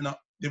was growing up.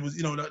 There was,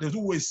 there was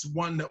always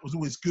one that was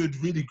always good,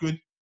 really good.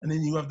 And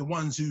then you have the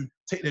ones who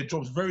take their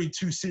jobs very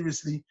too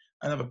seriously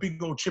and have a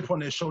big old chip on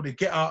their shoulder,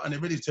 get out and they're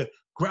ready to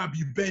grab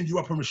you, bend you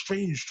up and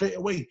restrain you straight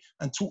away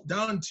and talk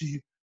down to you.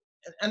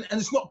 And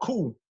it's not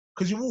cool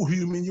because you're all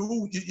human,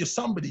 you're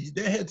somebody,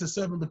 they're here to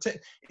serve and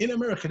protect. In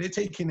America, they're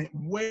taking it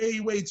way,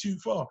 way too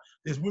far.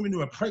 There's women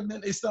who are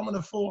pregnant, they stomach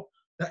the floor.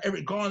 That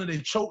Eric Garner, they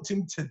choked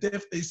him to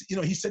death. He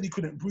said he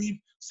couldn't breathe.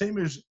 Same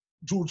as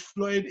George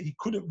Floyd, he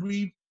couldn't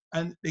breathe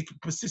and they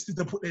persisted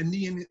to put their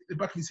knee in the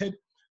back of his head.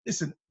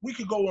 Listen, we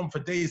could go on for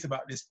days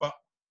about this, but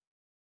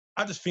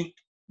I just think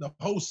the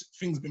whole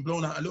thing's been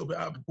blown out a little bit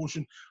out of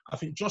proportion. I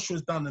think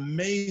Joshua's done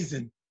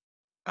amazing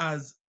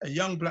as a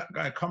young black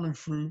guy coming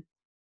through,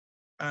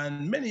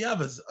 and many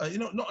others, I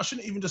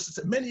shouldn't even just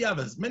say many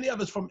others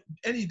from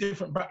any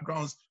different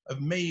backgrounds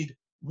have made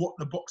what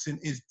the boxing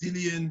is.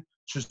 Dillian,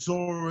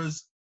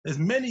 Trezoras, there's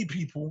many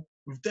people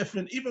with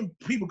different, even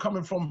people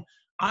coming from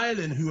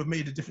Ireland who have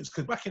made a difference.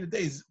 Because back in the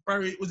days,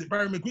 Barry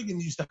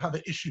McGuigan used to have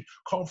an issue.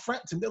 Carl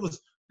Frampton, there was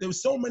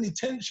so many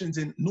tensions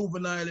in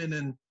Northern Ireland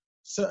and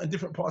certain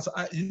different parts of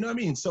Ireland, you know what I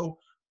mean? So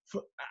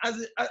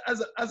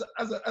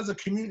as a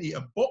community,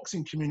 a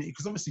boxing community,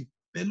 because obviously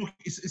they look,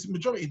 it's a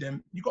majority of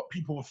them. You got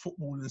people with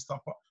football and stuff,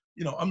 but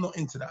you know, I'm not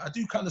into that. I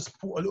do kind of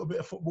support a little bit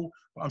of football,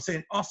 but I'm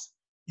saying us,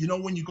 you know,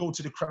 when you go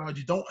to the crowd,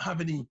 you don't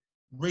have any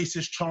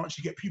racist chants.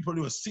 You get people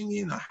who are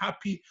singing, are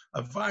happy,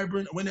 are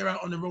vibrant. When they're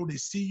out on the road, they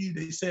see you,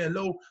 they say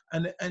hello,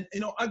 and you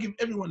know, I give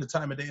everyone the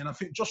time of day, and I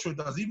think Joshua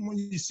does. Even when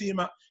you see him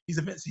at his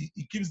events, he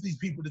gives these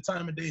people the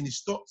time of day, and he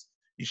stops,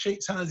 he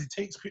shakes hands, he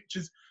takes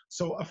pictures.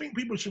 So I think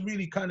people should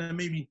really kind of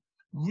maybe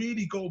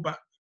really go back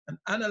and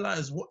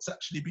analyze what's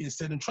actually being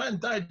said and try and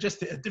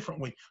digest it a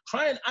different way.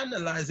 Try and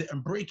analyze it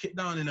and break it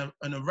down in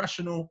a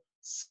rational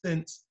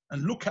sense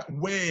and look at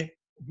why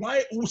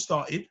it all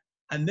started,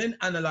 and then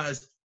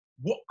analyze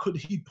what could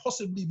he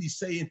possibly be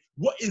saying,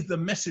 what is the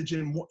message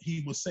in what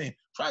he was saying.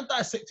 Try and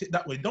dissect it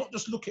that way. Don't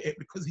just look at it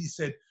because he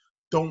said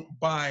don't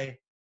buy,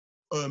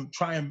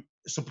 try and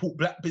support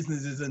black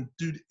businesses and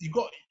do.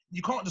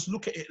 You can't just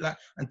look at it like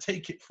and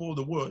take it for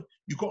the word.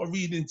 You've got to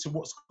read into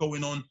what's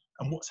going on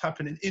and what's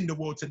happening in the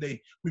world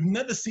today. We've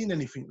never seen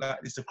anything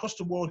like this across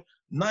the world.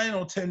 9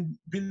 or 10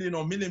 billion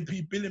or billion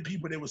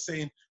people, they were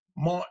saying,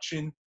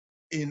 marching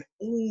in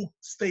all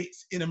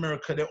states in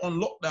America. They're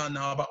on lockdown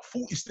now. About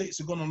 40 states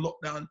have gone on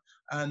lockdown.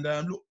 And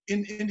look,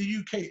 in the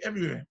UK,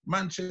 everywhere,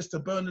 Manchester,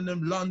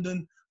 Birmingham,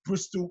 London,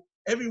 Bristol,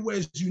 everywhere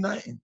is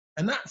uniting.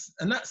 And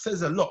that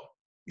says a lot.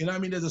 You know what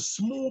I mean? There's a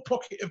small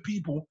pocket of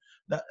people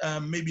that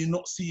maybe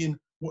not seeing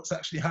what's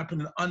actually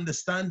happening,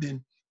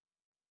 understanding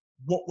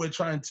what we're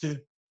trying to,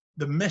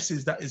 the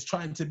message that is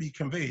trying to be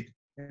conveyed.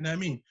 You know what I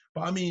mean?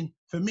 But I mean,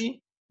 for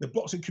me, the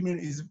boxing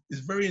community is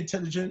very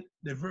intelligent.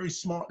 They're very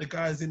smart, the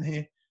guys in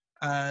here.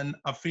 And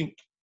I think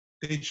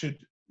they should,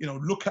 you know,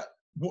 look at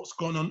what's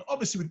gone on.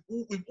 Obviously,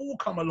 we've all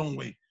come a long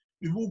way.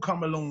 We've all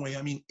come a long way.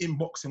 I mean, in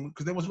boxing,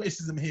 because there was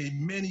racism here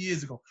many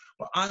years ago.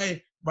 But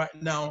right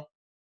now,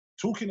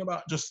 talking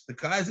about just the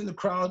guys in the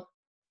crowd,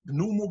 the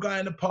normal guy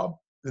in the pub,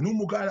 the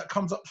normal guy that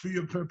comes up for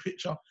you per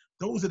picture,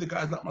 those are the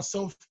guys like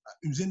myself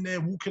who's in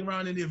there walking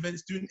around in the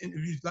events, doing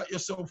interviews like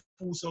yourself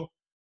also.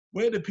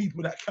 We're the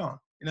people that count,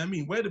 you know what I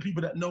mean? We're the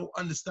people that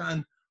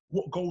understand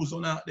what goes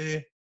on out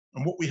there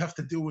and what we have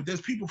to deal with.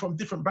 There's people from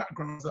different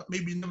backgrounds that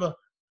maybe never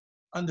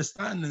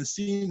understand and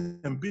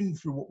seen and been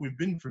through what we've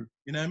been through,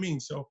 you know what I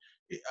mean? So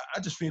I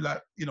just feel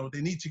like, you know,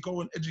 they need to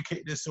go and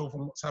educate themselves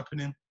on what's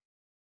happening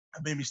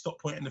and maybe stop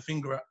pointing the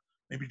finger at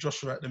maybe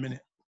Joshua at the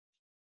minute.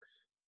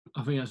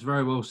 I think that's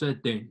very well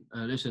said, Dean.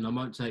 Listen, I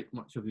won't take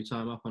much of your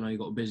time up. I know you've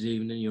got a busy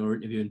evening. You're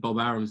interviewing Bob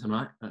Arum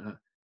tonight,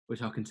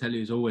 which I can tell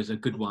you is always a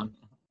good one.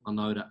 I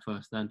know that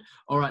firsthand.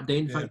 All right,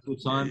 Dean, thanks for your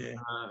time. Yeah.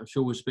 I'm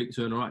sure we'll speak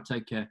soon. All right,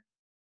 take care.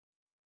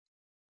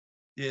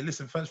 Yeah,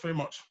 listen, thanks very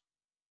much.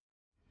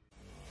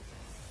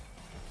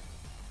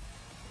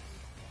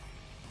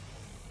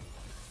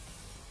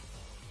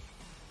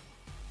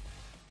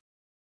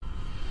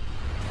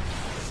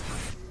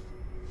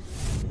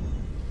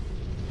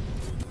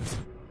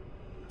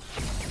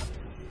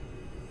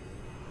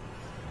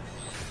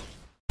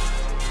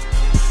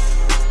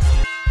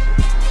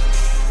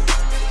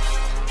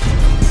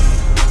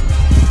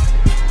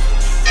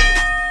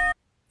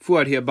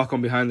 Floyd here, back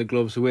on Behind the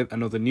Gloves with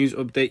another news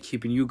update,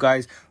 keeping you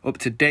guys up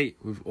to date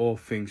with all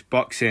things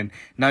boxing.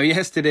 Now,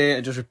 yesterday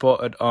I just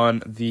reported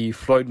on the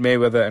Floyd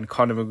Mayweather and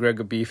Conor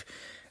McGregor beef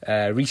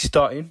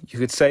restarting, you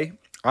could say.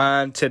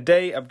 And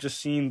today I've just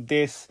seen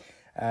this,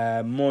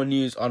 more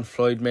news on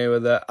Floyd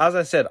Mayweather. As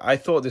I said, I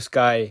thought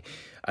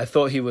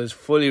he was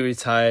fully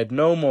retired,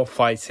 no more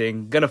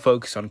fighting, gonna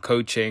focus on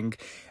coaching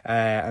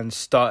and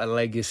start a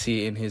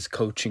legacy in his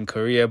coaching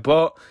career.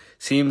 But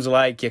seems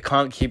like you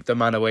can't keep the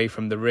man away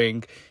from the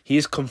ring.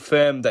 He's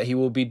confirmed that he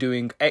will be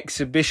doing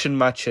exhibition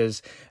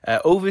matches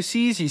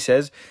overseas, he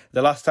says.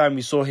 The last time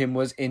we saw him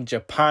was in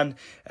Japan,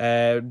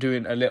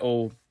 doing a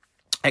little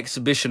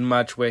exhibition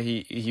match where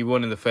he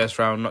won in the first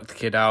round, knocked the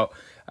kid out,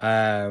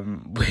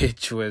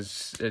 which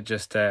was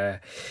just a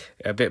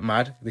bit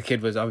mad. The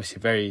kid was obviously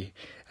very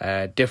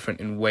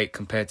different in weight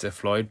compared to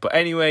Floyd. But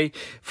anyway,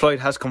 Floyd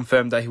has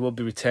confirmed that he will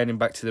be returning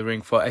back to the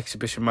ring for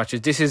exhibition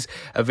matches. This is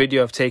a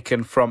video I've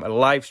taken from a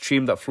live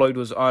stream that Floyd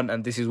was on,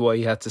 and this is what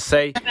he had to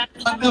say.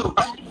 That's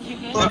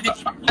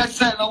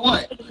saying or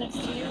what?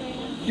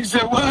 You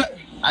said what?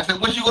 I said,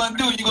 what you gonna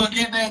do? You gonna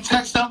get in there and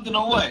touch something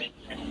or what?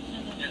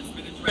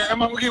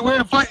 Am I gonna get where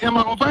and fight? Am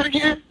I gonna fight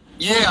again?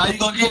 Yeah, are you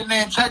gonna get in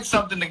there and touch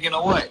something again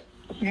or what?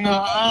 No,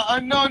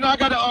 I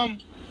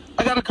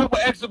got a couple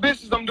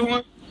exhibitions I'm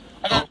doing.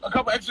 I got a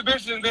couple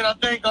exhibitions that I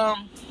think I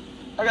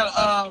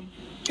got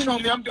you know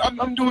me, I'm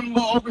doing a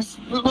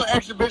little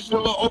exhibition, a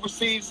little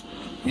overseas.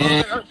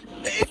 Yeah.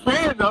 It's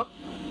paying though.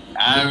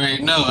 I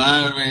already know.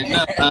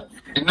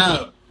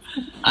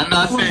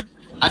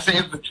 I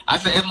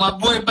said if my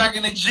boy back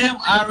in the gym,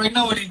 I already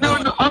know what he's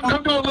doing. No,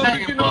 I'm doing a little,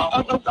 you know,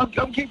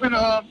 I'm keeping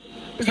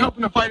it's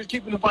helping the fighters,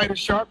 keeping the fighters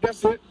sharp.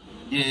 That's it.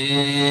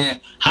 Yeah.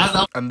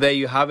 And there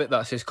you have it.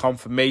 That's his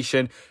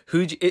confirmation.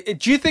 Do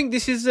you think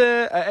this is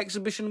an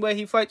exhibition where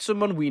he fights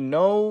someone we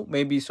know,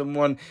 maybe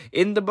someone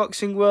in the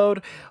boxing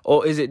world,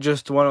 or is it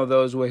just one of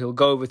those where he'll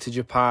go over to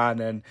Japan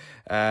and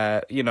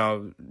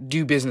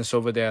do business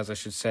over there, as I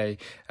should say?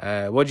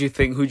 What do you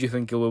think? Who do you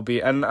think it will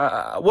be? And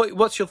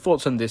what's your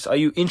thoughts on this? Are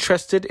you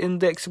interested in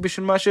the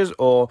exhibition matches,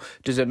 or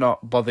does it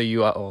not bother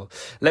you at all?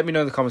 Let me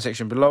know in the comment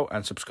section below,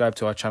 and subscribe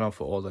to our channel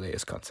for all the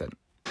latest content.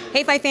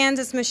 Hey Fight fans,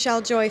 it's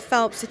Michelle Joy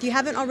Phelps. If you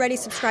haven't already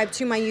subscribed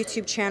to my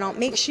YouTube channel,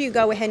 make sure you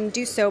go ahead and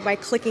do so by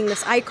clicking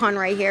this icon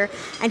right here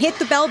and hit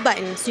the bell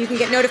button so you can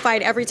get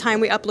notified every time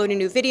we upload a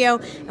new video.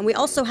 And we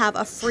also have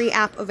a free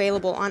app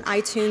available on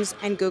iTunes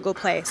and Google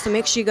Play, so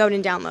make sure you go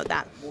and download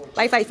that.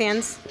 Bye Fight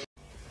fans.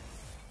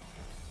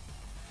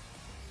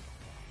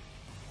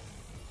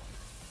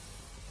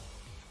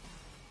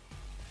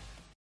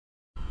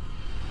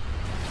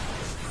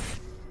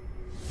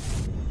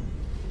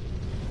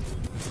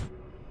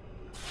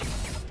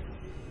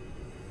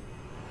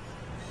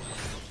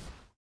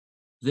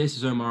 This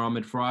is Omar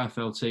Ahmed for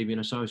IFL TV in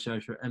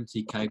association with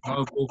MTK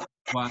Global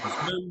via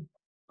Zoom.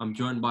 I'm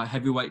joined by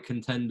heavyweight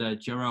contender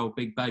JARRELL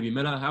Big Baby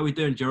Miller. How are we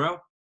doing, JARRELL?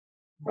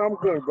 I'm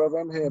good, brother.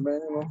 I'm here,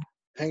 man.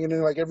 Hanging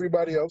in like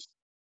everybody else.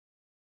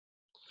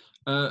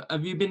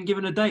 Have you been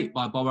given a date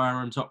by Bob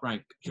Arum Top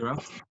Rank,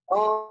 JARRELL?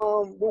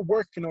 We're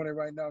working on it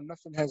right now.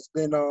 Nothing has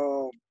been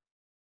 100%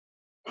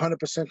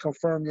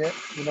 confirmed yet.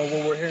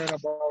 What we're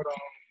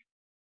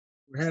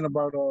hearing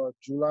about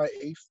July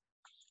 8th.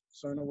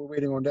 So we're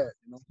waiting on that.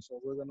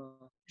 So we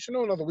should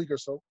know another week or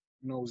so.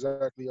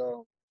 Exactly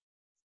the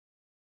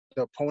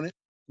opponent.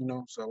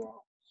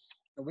 So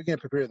we're getting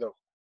prepared though.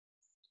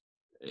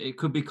 It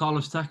could be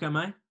Carlos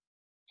TAKAM, eh?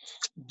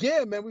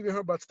 Yeah, man. We've been hearing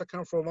about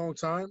TAKAM for a long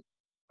time.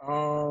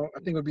 I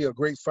think it'll be a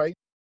great fight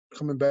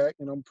coming back.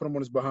 Put him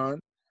on his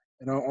behind,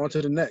 and on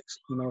to the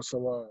next.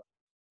 So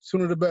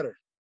sooner the better.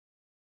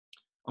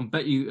 I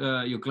bet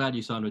you're glad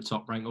you signed with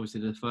Top Rank. Obviously,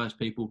 the first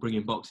people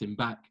bringing boxing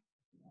back.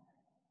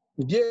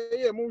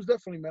 Yeah, most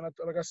definitely, man.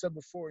 Like I said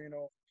before,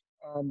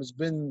 it's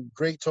been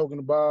great talking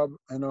to Bob,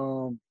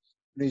 and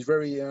he's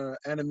very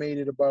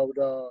animated about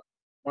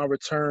my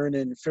return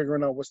and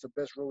figuring out what's the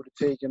best road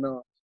to take, and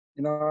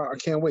I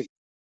can't wait.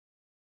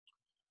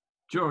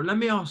 JARRELL, let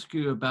me ask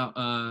you about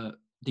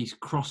these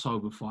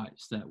crossover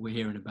fights that we're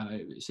hearing about.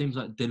 It seems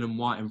like Dillian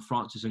Whyte and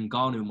Francis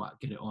Ngannou might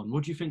get it on.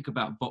 What do you think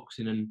about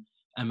boxing and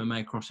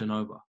MMA crossing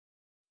over?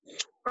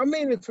 I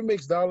mean, if it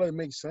makes dollar, it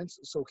makes sense.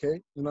 It's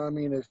okay.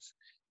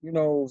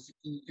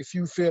 If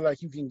you feel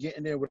like you can get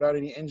in there without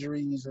any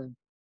injuries and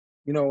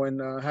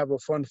have a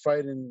fun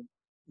fight and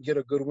get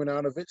a good win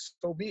out of it,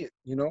 so be it.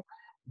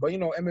 But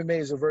MMA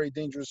is a very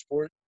dangerous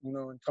sport.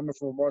 And coming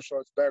from a martial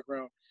arts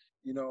background,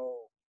 a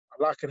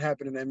lot can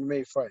happen in an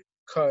MMA fight.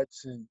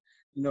 Cuts and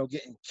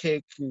getting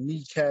kicked and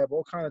kneecap,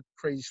 all kind of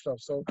crazy stuff.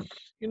 So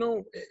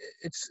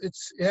it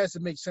has to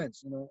make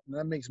sense. And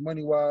that makes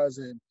money wise,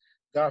 and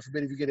God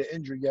forbid if you get an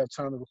injury, you have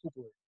time to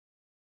recuperate.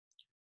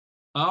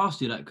 I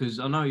asked you that because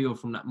I know you're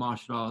from that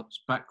martial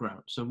arts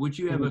background. So would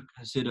you ever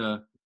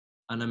consider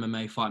an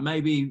MMA fight,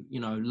 maybe,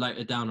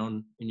 later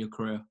down in your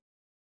career?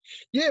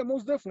 Yeah,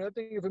 most definitely. I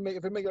think if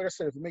it make like I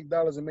said, if it make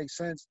dollars, it makes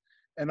sense,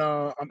 and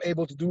I'm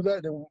able to do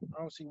that, then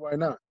I don't see why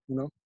not.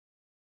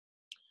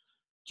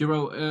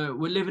 JARRELL,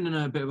 we're living in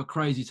a bit of a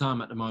crazy time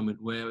at the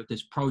moment where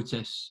there's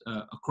protests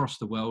across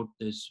the world.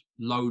 There's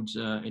loads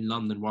in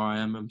London where I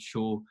am. I'm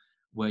sure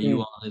where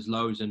you are, there's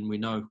loads, and we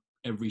know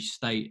every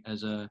state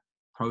has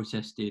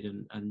protested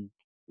and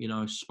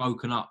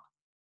spoken up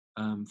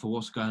for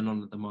what's going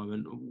on at the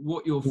moment.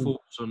 What are your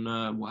thoughts on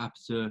what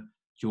happened to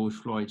George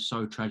Floyd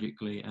so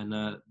tragically and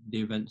the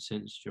events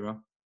since,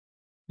 JARRELL?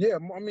 Yeah,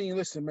 I mean,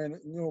 listen, man.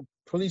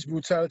 Police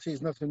brutality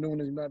is nothing new in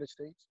the United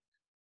States.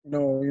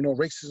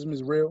 Racism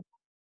is real.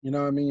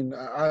 I mean,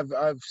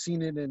 I've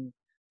seen it and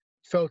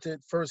felt it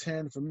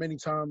firsthand for many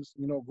times.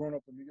 Growing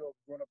up in New York,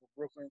 growing up in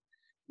Brooklyn.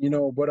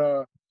 But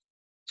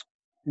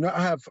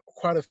I have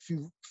quite a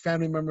few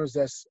family members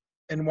that's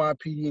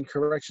NYPD and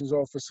corrections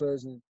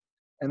officers,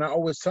 and I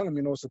always tell them,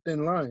 it's a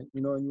thin line,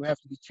 and you have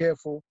to be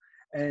careful.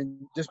 And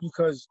just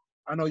because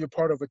I know you're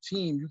part of a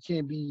team, you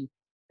can't be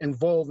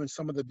involved in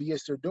some of the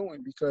BS they're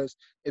doing, because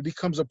it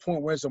becomes a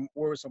point where it's a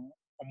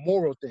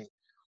moral thing.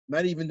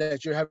 Not even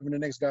that you're having the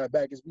next guy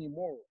back, it's being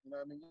moral. You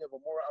have a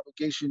moral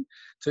obligation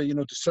to,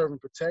 to serve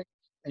and protect,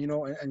 and,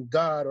 and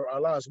God or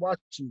Allah is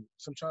watching you.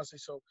 So I'm trying to say,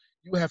 so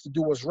you have to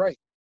do what's right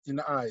in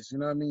the eyes.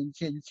 You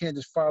can't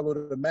just follow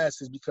the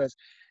masses because,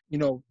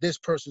 this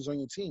person's on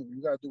your team.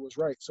 You got to do what's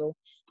right. So,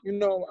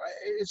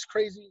 it's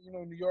crazy.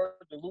 New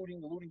York, the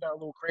looting got a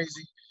little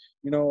crazy.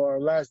 Our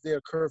last day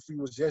of curfew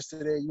was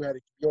yesterday. You had to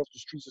be off the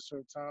streets at a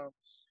certain time.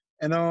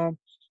 And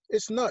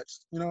it's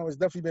nuts. It's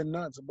definitely been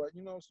nuts. But,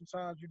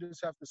 sometimes you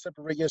just have to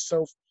separate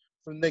yourself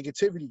from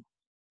negativity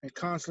and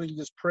constantly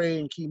just pray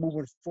and keep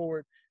moving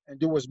forward and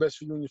do what's best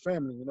for you and your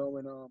family,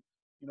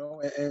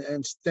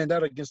 and stand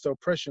out against the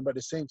oppression. But at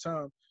the same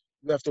time,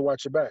 you have to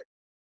watch your back.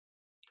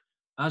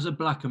 As a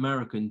Black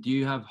American, do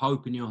you have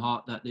hope in your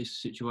heart that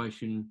this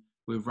situation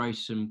with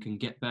racism can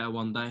get better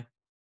one day?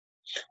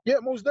 Yeah,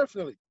 most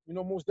definitely.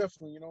 Most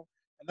definitely.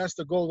 And that's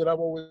the goal that I've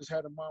always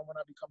had in mind when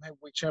I become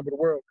heavyweight champion of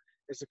the world,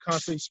 is to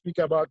constantly speak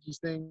about these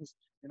things.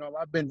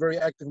 I've been very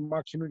active in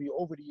my community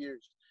over the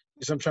years.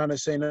 I'm trying to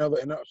say, and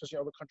especially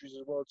other countries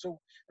as well too.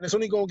 And it's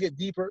only going to get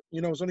deeper.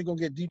 It's only going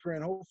to get deeper,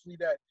 and hopefully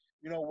that,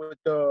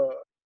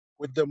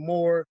 with the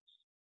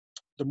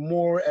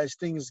more as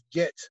things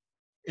get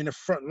in the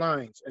front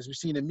lines, as we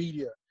see in the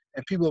media,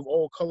 and people of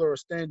all color are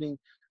standing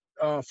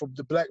for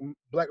the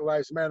Black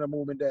Lives Matter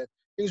movement, that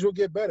things will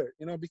get better.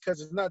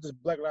 Because it's not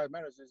just Black Lives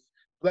Matter. It's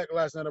Black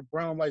Lives Matter,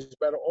 Brown Lives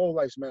Matter, all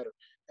lives matter.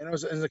 And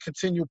it's a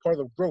continual part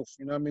of growth.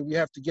 We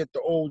have to get the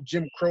old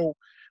Jim Crow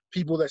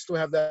people that still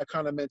have that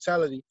kind of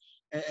mentality,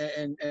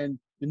 and the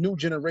new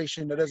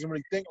generation that doesn't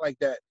really think like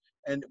that.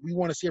 And we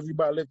want to see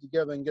everybody live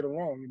together and get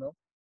along.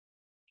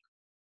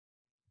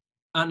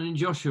 And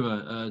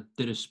Joshua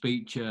did a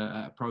speech at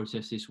a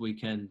protest this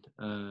weekend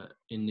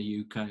in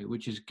the UK,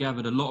 which has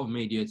gathered a lot of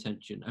media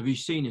attention. Have you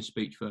seen his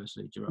speech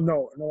firstly, Jarrell?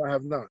 No, I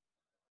have not.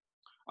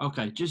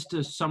 Okay, just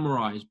to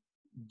summarise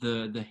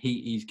the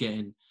heat he's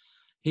getting,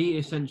 he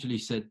essentially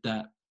said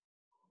that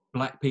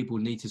black people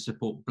need to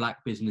support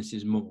black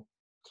businesses more.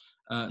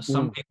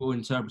 Some people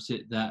interpret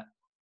it that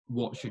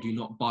what should you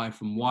not buy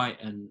from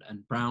white and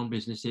brown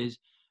businesses.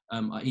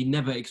 He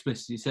never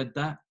explicitly said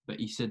that, but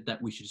he said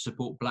that we should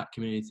support black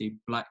community,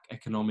 black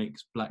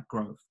economics, black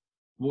growth.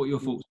 What are your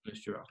thoughts on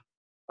this, Jarrell?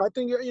 I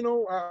think,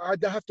 I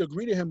have to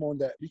agree to him on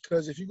that,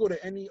 because if you go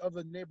to any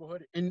other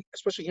neighborhood,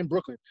 especially in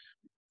Brooklyn,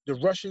 the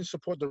Russians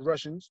support the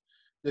Russians,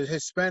 the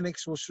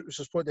Hispanics will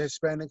support the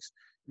Hispanics,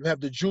 you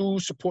have the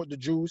Jews support the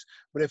Jews.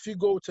 But if you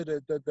go to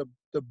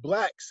the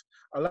blacks,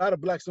 a lot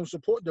of blacks don't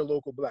support their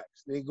local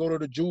blacks. They go to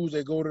the Jews,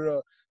 they go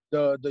to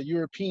the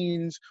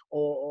Europeans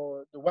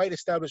or the white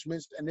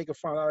establishments, and they can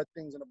find a lot of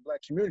things in the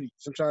black community.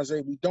 So I'm trying to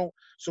say, we don't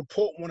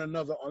support one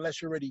another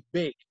unless you're already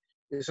big.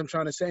 Is I'm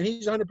trying to say, and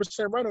he's 100%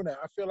 right on that.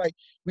 I feel like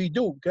we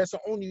do. That's the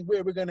only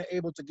way we're gonna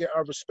able to get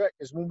our respect,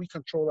 is when we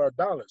control our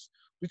dollars.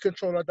 We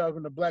control our dollars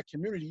in the black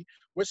community.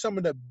 We're some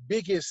of the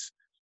biggest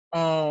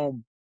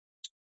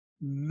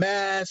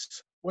mass.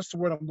 What's the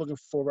word I'm looking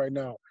for right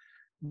now?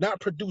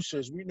 Not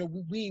producers. We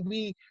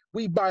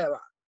buy a lot.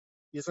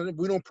 Yes,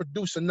 we don't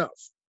produce enough.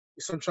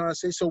 Is I'm trying to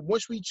say. So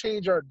once we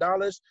change our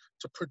dollars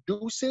to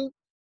producing,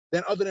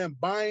 then other than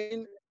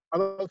buying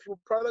other people's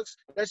products,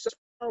 that's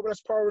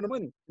power of the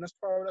money. And that's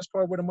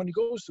power where the money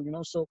goes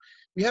to, So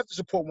we have to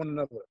support one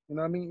another. You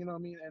know what I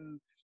mean? And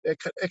the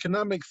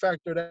economic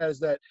factor that is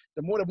that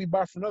the more that we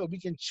buy from another, we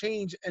can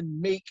change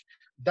and make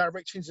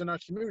direct changes in our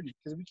community.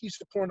 Because if we keep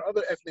supporting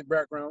other ethnic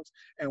backgrounds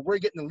and we're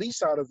getting the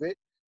least out of it,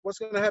 what's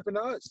going to happen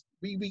to us?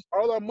 We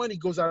all our money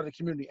goes out of the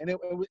community. And it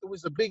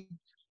was a big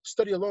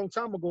study a long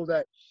time ago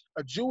that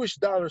a Jewish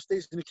dollar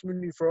stays in the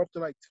community for up to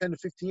like 10 to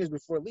 15 years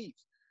before it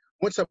leaves.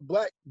 Once a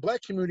black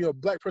community or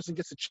black person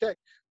gets a check,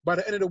 by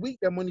the end of the week,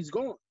 that money's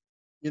gone.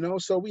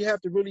 So we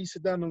have to really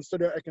sit down and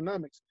study our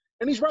economics.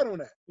 And he's right on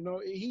that.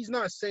 He's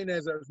not saying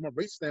that from a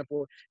race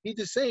standpoint. He's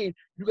just saying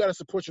you got to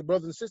support your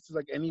brothers and sisters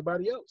like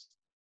anybody else.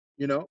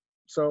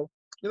 So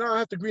I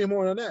have to agree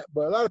more on that.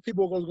 But a lot of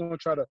people are going to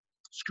try to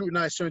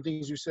scrutinize certain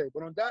things you say.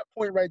 But on that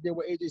point right there,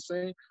 what AJ's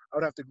saying, I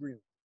would have to agree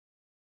with.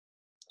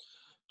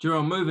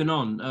 Jarrell, moving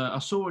on, I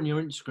saw on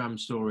your Instagram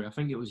story, I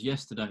think it was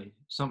yesterday,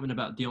 something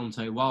about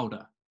Deontay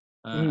Wilder,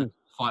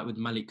 fight with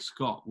Malik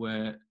Scott,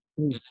 where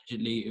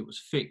allegedly it was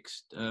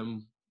fixed.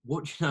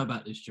 What do you know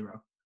about this, Jarrell?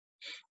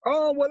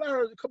 Well, I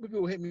heard a couple of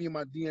people hit me in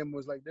my DM,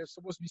 was like, there's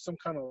supposed to be some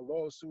kind of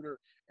lawsuit or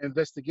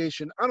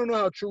investigation. I don't know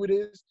how true it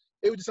is.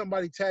 It was just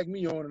somebody tagged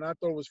me on, and I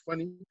thought it was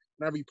funny,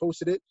 and I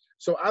reposted it.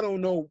 So I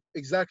don't know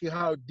exactly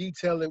how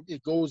detailed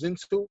it goes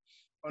into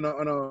on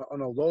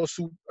a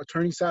lawsuit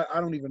attorney side.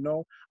 I don't even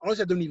know.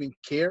 Honestly, I don't even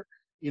care,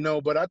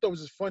 But I thought it was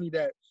just funny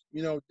that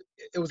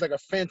it was like a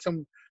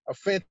phantom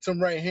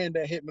right hand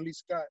that hit Malik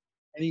Scott,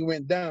 and he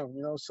went down.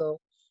 So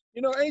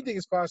anything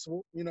is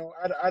possible.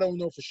 I don't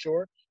know for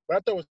sure, but I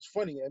thought it was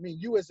funny. I mean,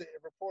 you as a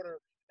reporter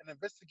and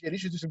investigator, you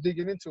should do some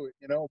digging into it.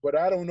 But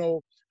I don't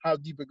know how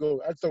deep it goes.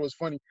 I thought it was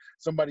funny.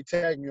 Somebody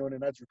tagged me on it,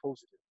 and I just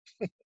reposted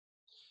it.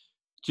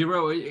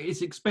 Jarrell,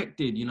 it's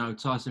expected,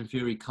 Tyson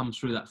Fury comes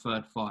through that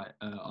third fight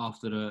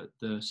after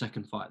the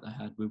second fight they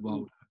had with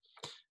Wilder.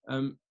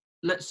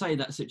 Let's say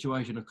that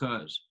situation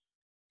occurs.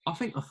 I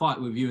think a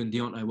fight with you and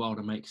Deontay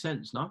Wilder makes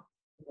sense, no?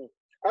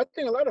 I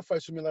think a lot of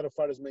fights for me, a lot of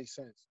fighters make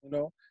sense,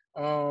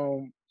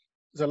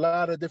 There's a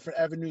lot of different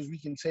avenues we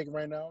can take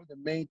right now. The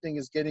main thing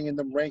is getting in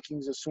them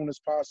rankings as soon as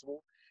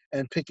possible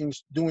and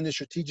doing this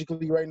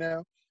strategically right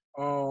now.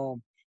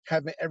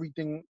 Having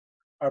everything,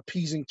 our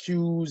P's and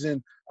Q's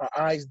and our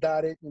I's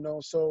dotted,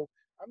 So,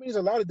 I mean, there's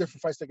a lot of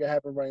different fights that can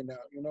happen right now.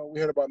 We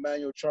heard about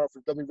Manuel Charr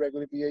for the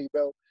WBA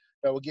belt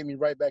that will get me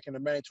right back in the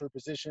mandatory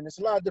position. It's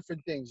a lot of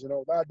different things, a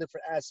lot of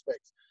different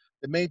aspects.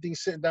 The main thing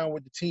is sitting down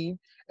with the team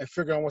and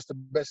figuring out what's the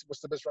best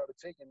route to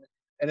take.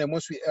 And then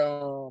once we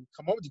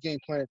come up with the game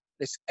plan,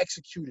 let's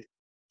execute it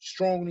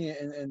strongly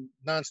and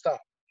nonstop.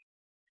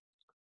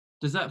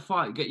 Does that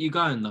fight get you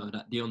going, though,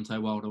 that Deontay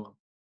Wilder one?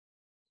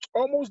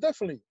 Almost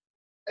definitely.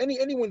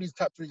 Any one of these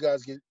top three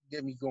guys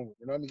get me going.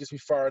 You know what I mean? Gets me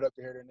fired up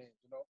to hear their names,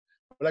 you know?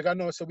 But like I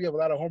know, so we have a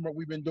lot of homework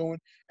we've been doing,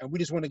 and we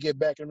just want to get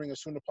back and ring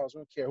as soon as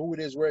possible. We don't care who it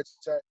is, where it's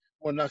at.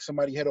 We want to knock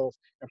somebody's head off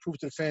and prove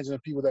to the fans and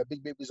the people that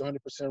Big Baby's 100%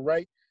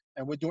 right,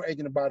 and we're doing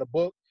everything about a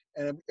book.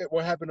 And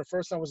what happened the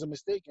first time was a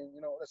mistake, and,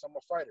 you know, I'm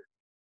a fighter.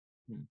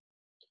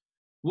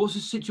 What's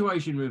the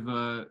situation with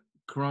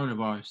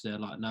coronavirus there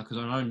like now? Because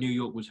I know New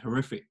York was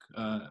horrific.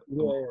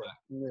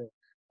 Yeah.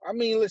 I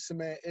mean, listen,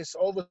 man, it's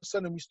all of a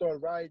sudden we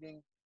start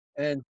rioting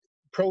and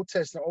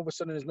protesting. All of a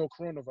sudden there's no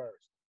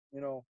coronavirus.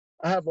 You know,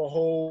 I have a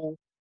whole,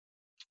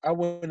 I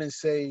wouldn't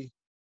say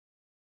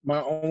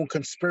my own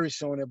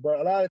conspiracy on it, but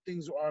a lot of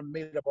things are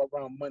made up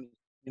around money.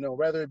 You know,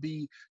 rather it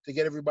be to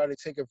get everybody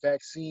to take a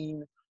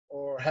vaccine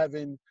or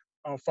having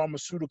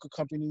pharmaceutical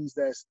companies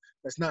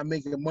that's not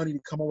making money to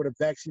come up with a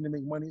vaccine to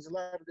make money. There's a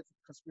lot of different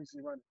conspiracies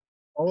around it.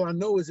 All I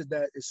know is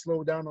that it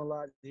slowed down a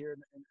lot here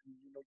in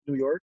New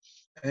York.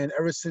 And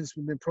ever since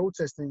we've been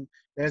protesting,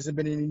 there hasn't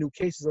been any new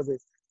cases of it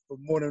for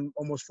more than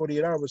almost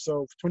 48 hours.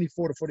 So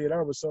 24 to 48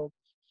 hours. So,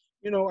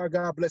 you know,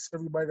 God bless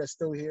everybody that's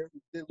still here.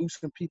 We did lose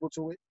some people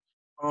to it.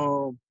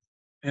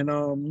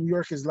 New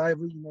York is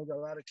lively. You know, got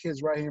a lot of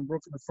kids right here in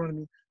Brooklyn in front of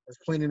me that's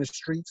playing in the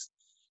streets.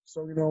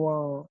 So, you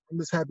know, I'm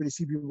just happy to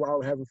see people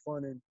out having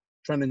fun and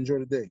trying to enjoy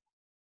the day.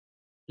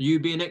 Are you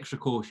being extra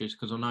cautious?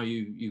 Because I know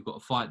you've got a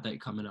fight date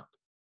coming up.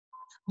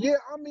 Yeah,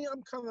 I mean,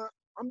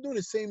 I'm doing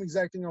the same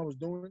exact thing I was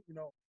doing, you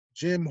know,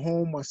 gym,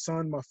 home, my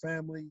son, my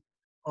family,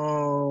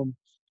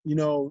 you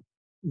know,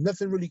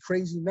 nothing really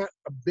crazy, not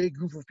a big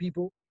group of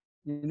people,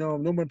 you know,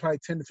 no more than probably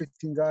 10 to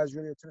 15 guys,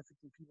 really, or 10 to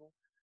 15 people.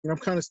 You know, I'm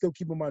kind of still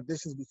keeping my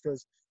distance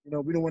because, you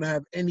know, we don't want to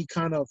have any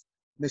kind of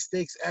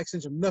mistakes,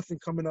 accidents, or nothing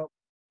coming up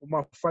with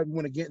my fight. We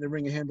want to get in the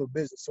ring and handle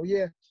business. So,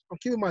 yeah, I'm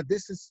keeping my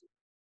distance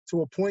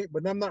to a point,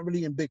 but I'm not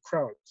really in big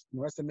crowds. You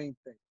know, that's the main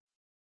thing.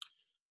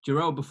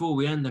 Jarrell, before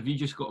we end, have you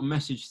just got a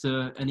message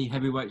to any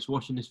heavyweights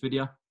watching this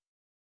video?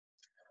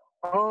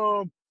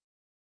 I'm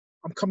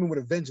coming with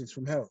a vengeance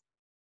from hell.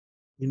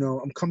 You know,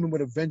 I'm coming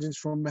with a vengeance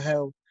from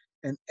hell,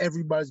 and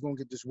everybody's going to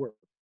get this work.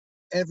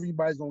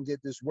 Everybody's going to get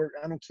this work.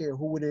 I don't care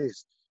who it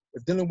is.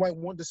 If Dillian Whyte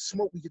want the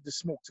smoke, we get the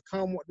smoke.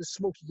 TAKAM want the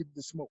smoke, he get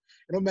the smoke.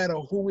 It don't matter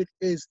who it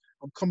is,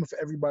 I'm coming for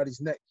everybody's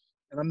neck,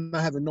 and I'm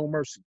not having no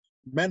mercy.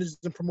 Managers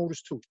and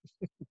promoters, too.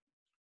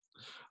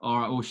 All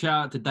right, well,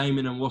 shout out to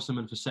Damon and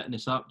Wasserman for setting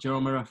this up.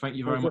 Jarrell Mirror, thank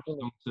you very much for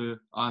coming to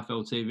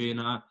IFL TV,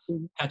 and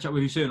catch up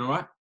with you soon, all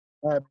right?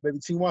 All right, baby.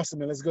 Team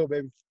Wasserman, let's go,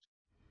 baby.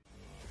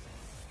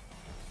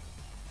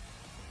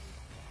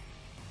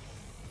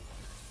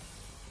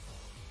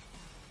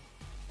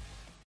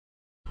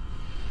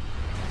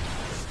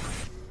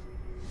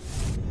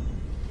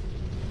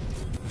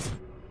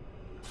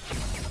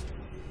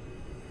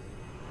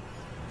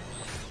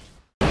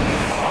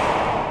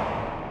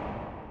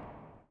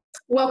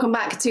 Welcome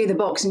back to The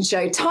Boxing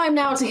Show. Time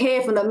now to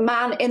hear from the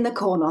man in the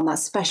corner on that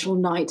special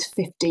night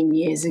 15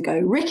 years ago.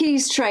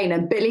 Ricky's trainer,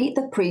 Billy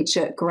the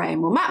Preacher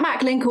Graham. Well, Matt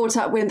Macklin caught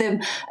up with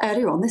him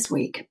earlier on this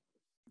week.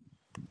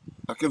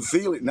 I can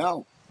feel it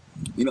now.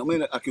 You know what I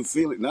mean? I can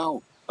feel it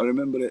now. I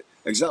remember it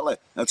exactly.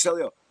 I tell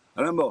you,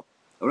 I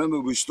remember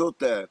we stood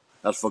there.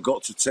 I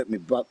forgot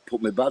to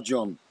put my badge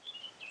on.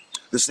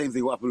 The same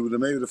thing happened with the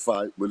Mayweather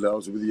fight when I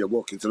was with you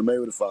walking to the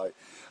Mayweather fight.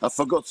 I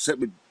forgot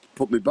to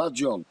put my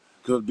badge on,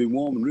 because I'd been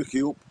warming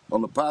Ricky up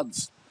on the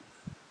pads.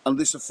 And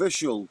this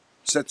official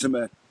said to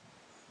me,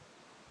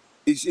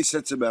 he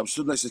said to me, I'm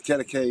stood next to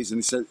Kerry Case, and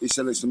he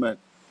said next to me,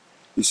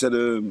 he said,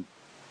 do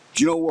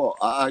you know what,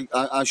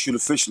 I should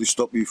officially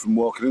stop you from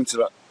walking into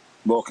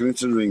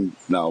the ring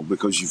now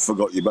because you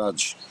forgot your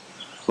badge.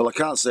 Well, I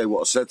can't say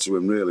what I said to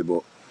him really,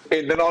 but...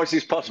 In the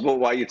nicest possible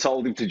way, you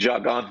told him to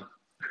jog on.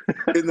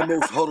 In the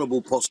most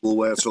horrible possible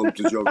way, I told him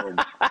to jog on.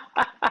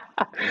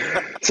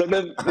 So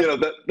then, you know,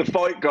 the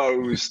fight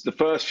goes, the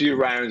first few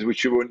rounds,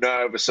 which you were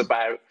nervous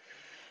about,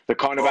 they're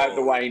kind of out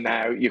the way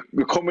now.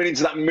 You're coming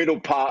into that middle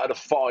part of the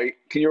fight.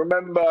 Can you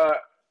remember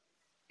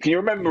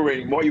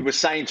what you were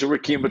saying to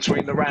Ricky in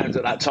between the rounds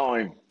at that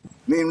time?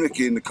 Me and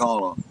Ricky in the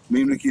corner,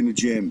 me and Ricky in the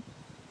gym.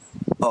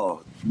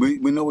 Oh, we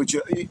know each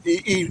other.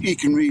 He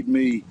can read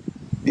me.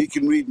 He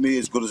can read me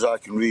as good as I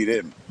can read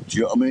him. Do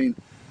you know what I mean?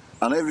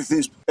 And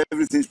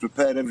everything's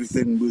prepared.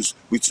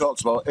 We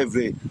talked about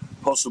every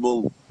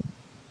possible,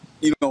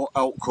 you know,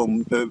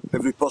 outcome,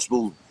 every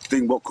possible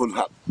thing what could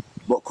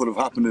have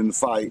happened in the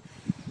fight.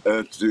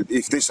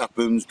 If this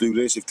happens, do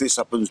this. If this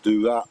happens,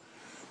 do that.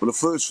 But the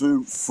first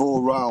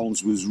 4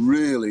 rounds was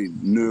really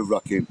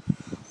nerve-wracking.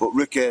 But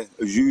Ricky,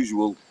 as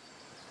usual,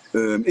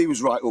 he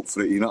was right up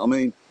for it. You know what I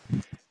mean?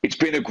 It's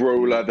been a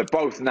grueler. They're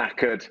both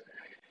knackered.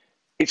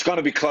 It's going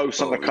to be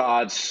close on the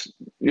cards.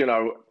 You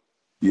know,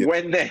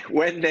 when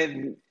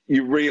then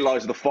you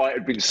realise the fight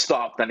had been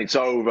stopped and it's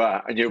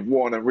over and you've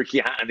won, and Ricky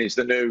Hatton is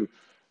the new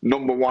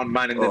 #1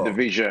 man in the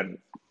division.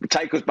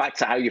 Take us back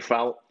to how you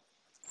felt.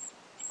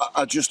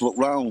 I just looked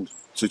round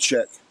to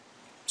check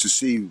to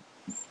see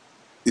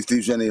if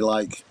there's any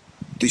like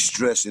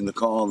distress in the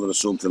corner or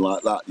something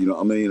like that. You know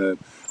what I mean?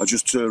 I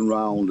just turned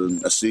round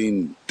and I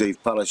seen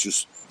Dave Parrish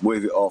just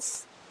wave it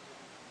off.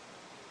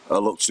 I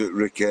looked at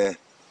Ricky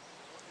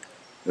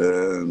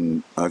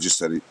I just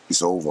said,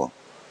 it's over.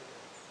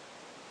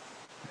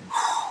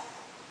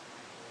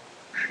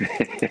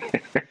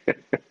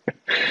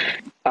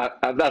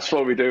 And that's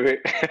why we do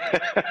it.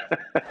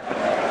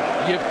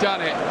 You've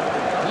done it.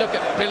 Look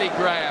at Billy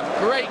Graham.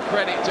 Great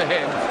credit to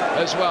him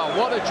as well.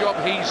 What a job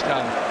he's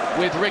done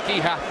with Ricky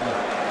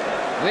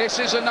Hatton. This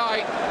is a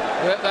night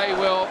that they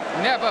will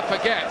never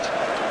forget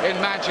in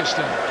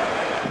Manchester.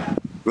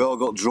 We all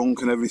got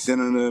drunk and everything,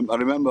 and I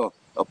remember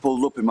I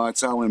pulled up in my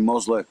town in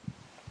Mosley,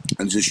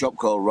 and there's a shop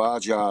called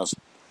Rajar's,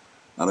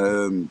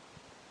 and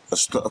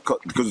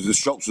because the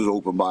shops was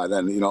open by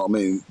then, you know what I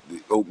mean,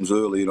 it opens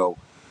early, you know,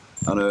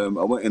 and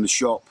I went in the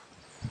shop,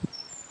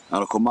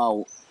 and I come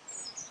out,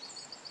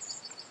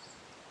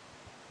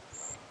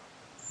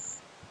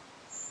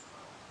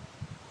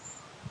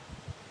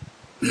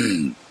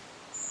 and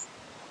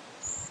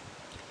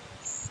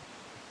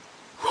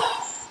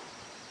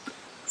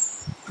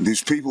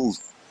these people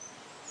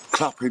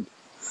clapping.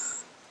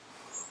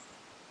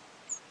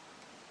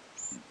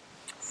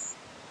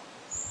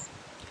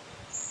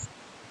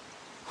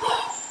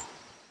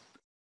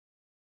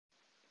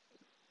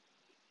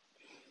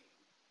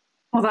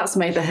 Well, that's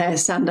made the hair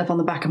stand up on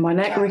the back of my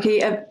neck,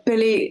 Ricky.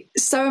 Billy,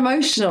 so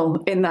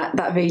emotional in that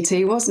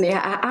VT, wasn't he?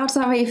 How does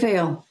that make you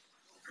feel?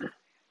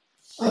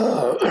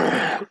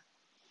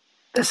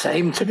 The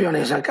same, to be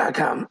honest. I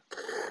can't.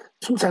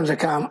 Sometimes I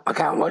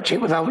can't watch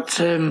it without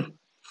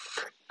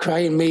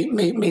crying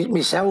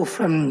myself.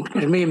 And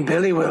because me and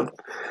Billy we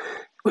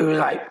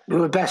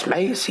were best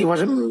mates. He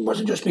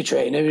wasn't just my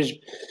trainer. He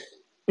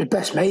was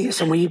best mates,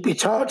 and we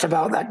talked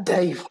about that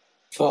day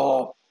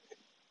for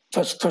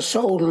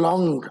so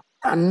long,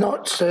 and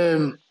not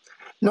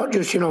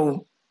just, you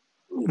know,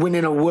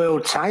 winning a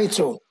world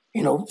title,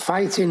 you know,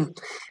 fighting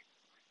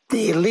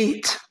the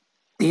elite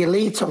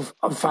of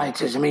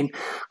fighters. I mean,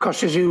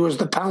 Kostya was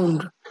the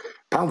pound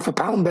for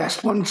pound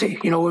best, wasn't he?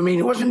 You know what I mean?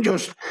 It wasn't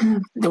just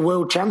the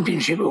world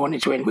championship we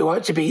wanted to win. We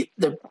wanted to be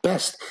the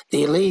best,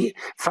 the elite,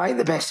 fight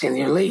the best in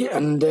the elite.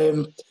 And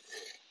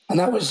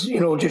that was, you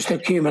know, just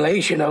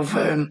accumulation of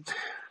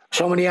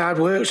so many hard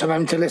works of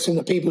having to listen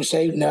to people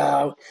say,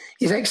 no,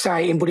 he's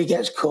exciting, but he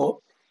gets cut.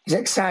 He's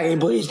exciting,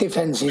 but his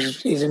defence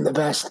isn't the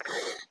best.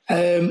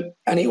 And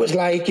it was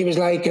like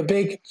a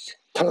big,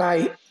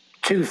 polite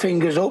 2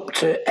 fingers up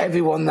to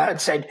everyone that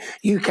had said,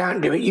 you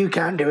can't do it, you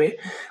can't do it.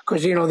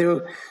 Because, you know, they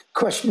were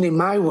questioning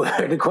my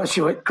word and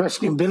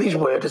questioning Billy's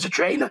word as a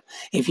trainer,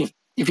 if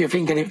you're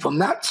thinking it from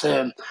that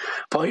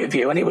point of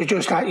view. And it was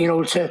just like, you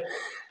know,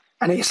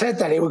 and it said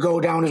that it would go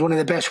down as one of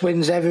the best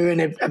wins ever in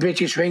a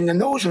British ring. And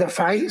those are the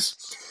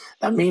fights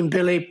that me and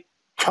Billy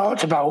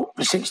talked about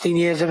for 16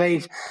 years of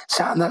age,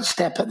 sat on that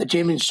step at the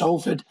gym in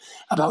Salford,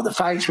 about the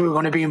fights we were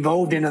going to be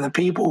involved in and the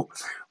people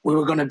we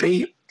were going to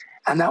beat.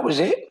 And that was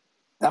it.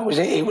 That was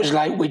it. It was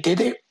like we did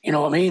it, you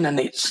know what I mean? And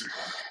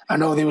I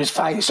know there was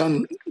fights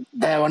on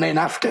there on in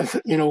after,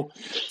 you know,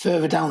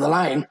 further down the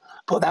line,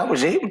 but that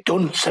was it.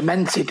 Done,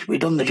 cemented. We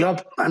done the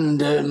job.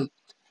 And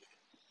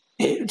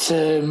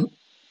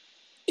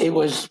it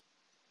was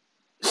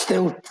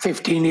still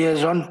 15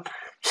 years on,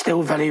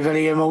 still very,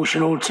 very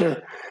emotional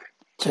to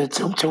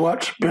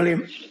watch.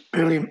 Brilliant.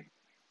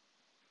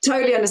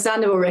 Totally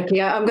understandable,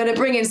 Ricky. I'm going to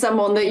bring in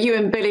someone that you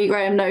and Billy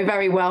Graham know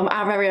very well,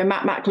 our very own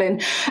Matt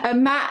Macklin.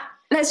 Matt,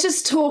 let's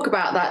just talk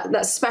about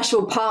that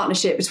special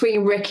partnership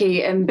between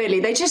Ricky and Billy.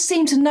 They just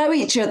seem to know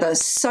each other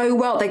so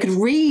well. They could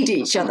read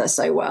each other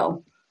so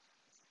well.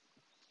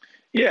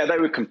 Yeah, they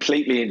were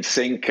completely in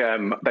sync.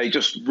 They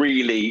just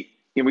really,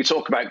 you know, we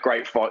talk about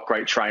great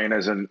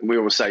trainers, and we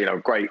always say, you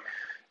know,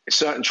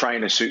 certain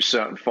trainers suit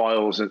certain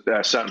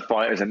certain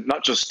fighters, and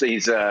not just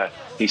his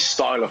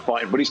style of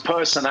fighting, but his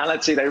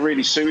personality. They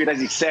really suited. As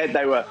he said,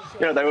 they were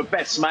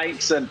best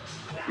mates. And,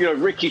 you know,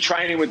 Ricky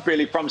training with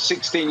Billy from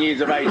 16 years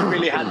of age,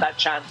 really had that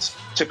chance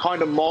to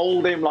kind of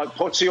mold him like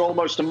putty,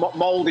 almost to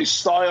mold his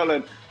style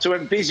and to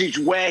envisage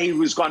where he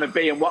was going to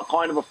be and what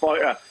kind of a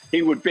fighter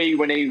he would be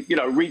when he, you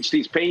know, reached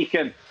his peak.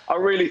 And I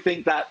really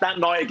think that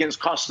night against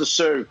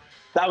Kostya,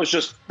 that was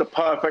just the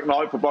perfect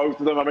night for both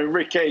of them. I mean,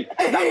 Ricky,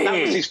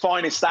 that was his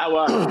finest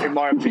hour, in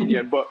my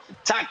opinion. But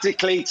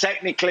tactically,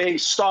 technically,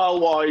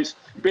 style-wise,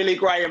 Billy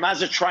Graham,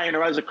 as a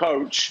trainer, as a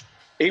coach,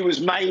 he was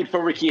made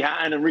for Ricky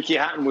Hatton, and Ricky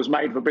Hatton was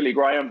made for Billy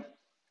Graham.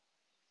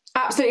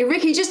 Absolutely.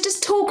 Ricky,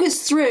 just talk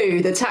us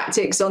through the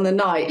tactics on the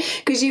night,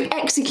 because you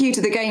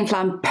executed the game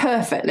plan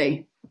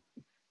perfectly.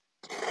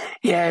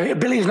 Yeah,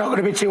 Billy's not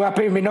going to be too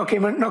happy with me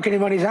knocking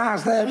him on his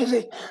ass there, is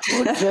he?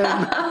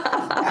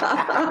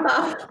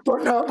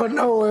 But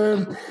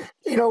no,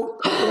 you know,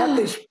 we had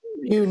this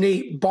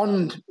unique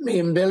bond, me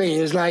and Billy.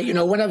 Is like, you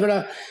know,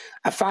 whenever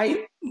a fight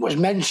was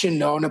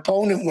mentioned or an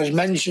opponent was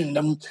mentioned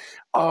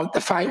or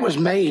the fight was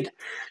made,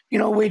 you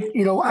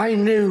know, I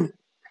knew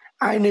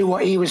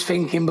what he was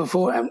thinking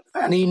before,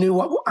 and he knew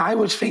what I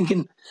was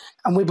thinking,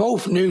 and we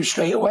both knew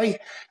straight away.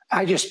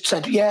 I just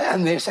said, yeah,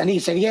 and this, and he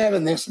said, yeah,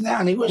 and this, and that,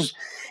 and it was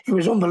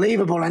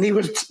unbelievable. And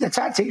the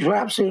tactics were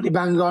absolutely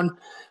bang on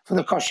for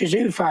the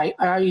Kostya fight.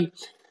 You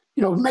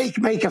know,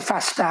 make a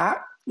fast start,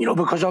 You know,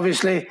 because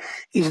obviously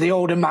he's the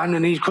older man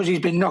and because he's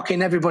been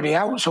knocking everybody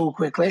out so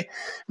quickly,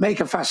 make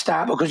a fast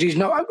start because he's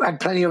not had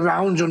plenty of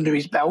rounds under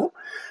his belt.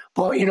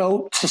 But, you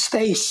know, to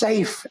stay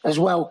safe as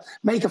well,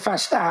 make a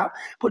fast start,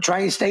 but try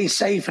and stay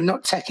safe and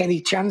not take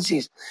any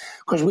chances.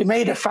 Because we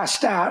made a fast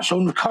start,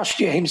 so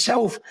Kostya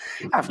himself,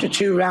 after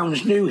 2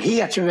 rounds, knew he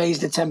had to raise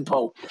the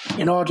tempo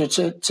in order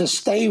to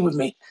stay with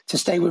me, to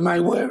stay with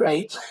my work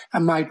rate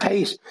and my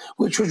pace,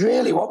 which was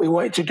really what we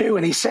wanted to do.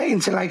 And he set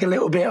into like a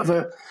little bit of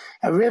a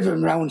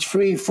rhythm, rounds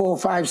 3, 4,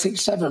 5, 6,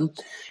 7,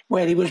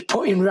 where he was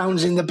putting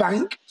rounds in the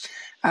bank.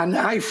 And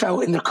I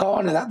felt in the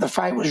corner that the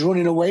fight was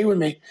running away with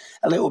me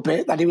a little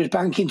bit, that he was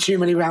banking too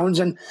many rounds.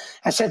 And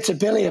I said to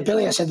Billy,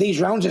 I said, these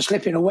rounds are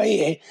slipping away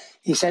here.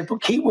 He said,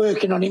 but keep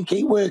working on him,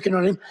 keep working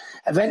on him.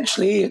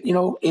 Eventually, you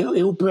know,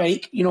 he'll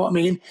break, you know what I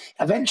mean?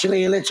 Eventually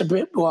he'll hit a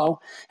brick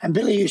wall. And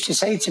Billy used to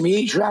say to me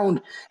each round,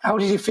 how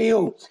does he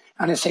feel?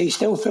 And I say, he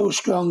still feels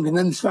strong. And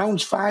then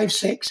rounds 5,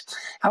 6,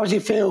 how does he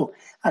feel?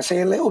 I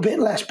say, a little bit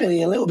less,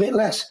 Billy, a little bit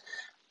less.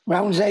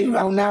 Rounds 8,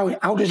 round now,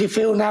 how does he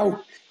feel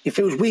now? He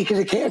feels weak as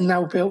a kitten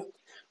now, Bill.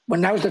 Well,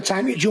 now's the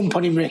time to jump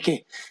on him,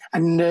 Ricky.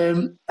 And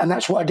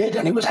that's what I did.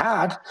 And it was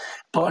hard,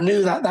 but I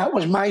knew that that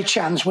was my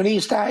chance. When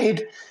he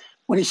started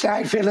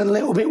feeling a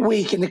little bit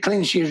weak in the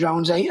clinches,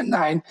 rounds 8 and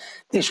 9,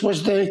 this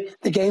was the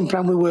game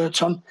plan we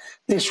worked on.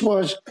 This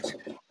was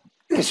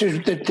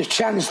the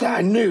chance that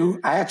I knew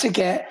I had to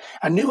get.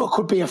 I knew I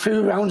could be a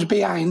few rounds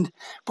behind,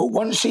 but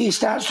once he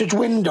starts to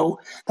dwindle,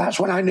 that's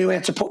when I knew I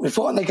had to put my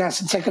foot on the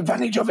gas and take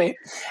advantage of it.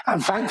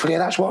 And thankfully,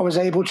 that's what I was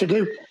able to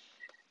do.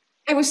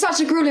 It was such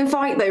a grueling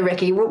fight, though,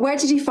 Ricky. Where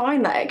did you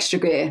find that extra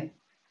gear?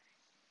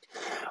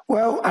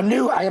 Well, I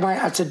knew I might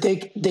have to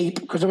dig deep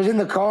because I was in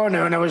the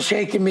corner and I was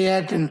shaking my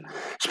head and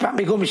spat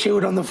my gummy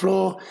shield on the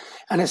floor.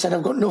 And I said,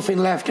 I've got nothing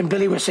left. And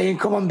Billy was saying,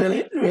 come on,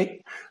 Billy,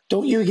 Rick,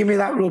 don't you give me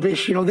that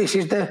rubbish. You know, this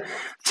is the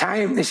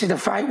time. This is the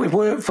fight we've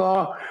worked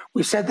for.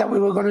 We said that we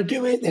were going to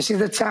do it. This is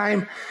the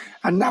time.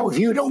 And now if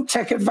you don't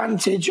take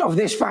advantage of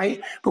this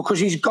fight, because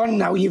he's gone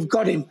now, you've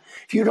got him.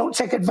 If you don't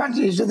take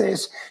advantage of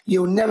this,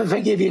 you'll never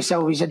forgive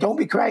yourself. He said, don't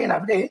be crying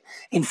about it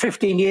in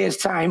 15 years'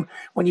 time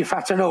when you're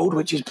fat and old,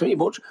 which is pretty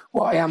much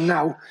what I am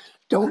now.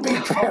 Don't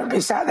be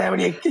sat there on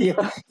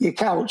your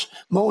couch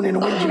moaning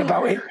and whinging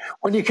about it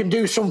when you can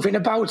do something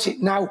about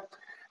it now.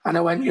 And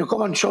I went, you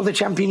come on, show the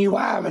champion you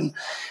are. And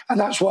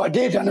that's what I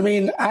did. And I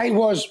mean, I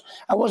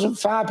wasn't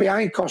far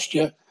behind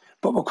Kostya.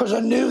 But because I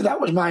knew that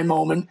was my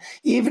moment,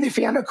 even if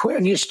he had to quit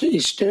on his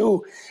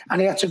stool and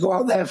he had to go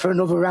out there for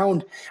another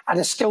round,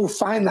 I'd still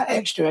find that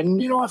extra.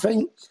 And, you know, I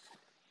think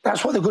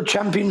that's what the good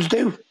champions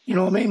do. You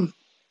know what I mean?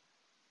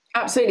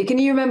 Absolutely. Can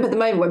you remember the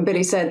moment when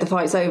Billy said the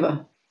fight's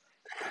over?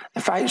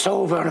 The fight's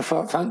over, and I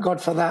thought, thank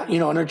God for that, you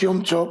know, and I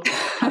jumped up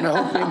and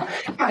I hugged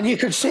him. And you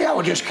could see how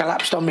I just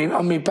collapsed on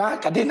me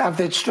back. I didn't have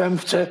the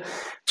strength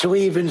to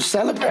even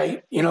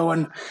celebrate, you know,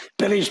 and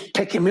Billy's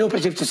picking me up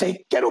as if to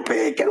say, get up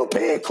here,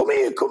 come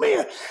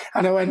here.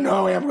 And I went,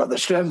 no, I haven't got the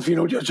strength, you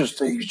know, he was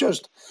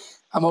just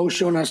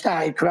emotional. I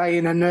started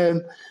crying, and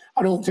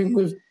I don't think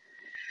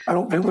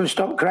we've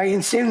stopped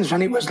crying since.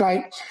 And it was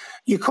like,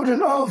 you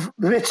couldn't have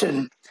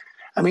written.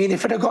 I mean,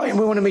 if I'd have got him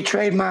with one of my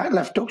trademark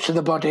left hooks to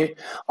the body,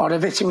 or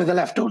I'd hit him with a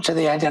left hook to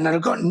the head, and he'd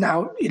have gone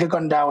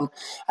down,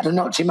 I'd have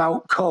knocked him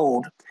out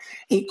cold.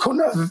 It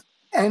couldn't have,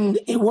 and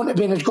it wouldn't have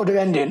been as good an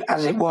ending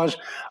as it was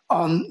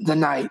on the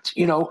night.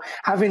 You know,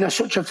 having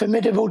such a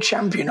formidable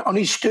champion on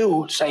his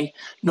stool say,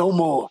 no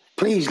more,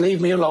 please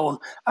leave me alone,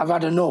 I've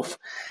had enough.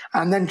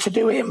 And then to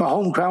do it in my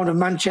home crowd of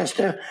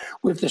Manchester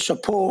with the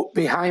support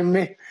behind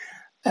me,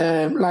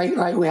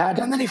 like we had.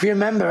 And then if you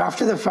remember,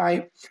 after the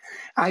fight,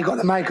 I got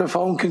the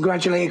microphone,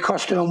 congratulated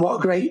Kostya on what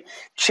a great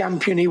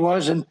champion he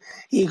was, and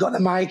he got the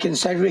mic and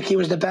said, Ricky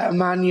was the better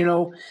man, you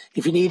know,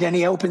 if you need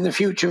any help in the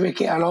future,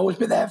 Ricky, I'll always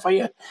be there for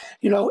you.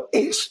 You know,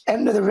 it's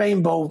end of the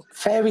rainbow,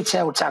 fairy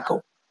tale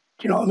tackle.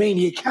 Do you know what I mean?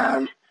 You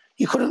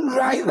couldn't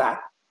write that.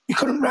 You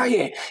couldn't write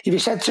it. If you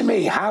said to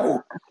me,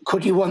 how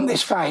could you want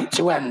this fight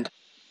to end?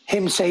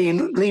 Him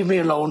saying, leave me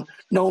alone,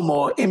 no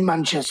more, in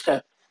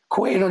Manchester,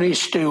 quitting on his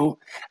stool,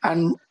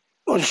 and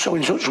us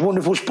showing such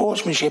wonderful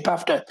sportsmanship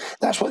after.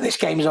 That's what this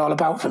game is all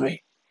about for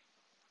me.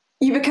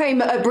 You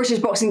became a British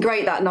boxing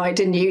great that night,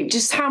 didn't you?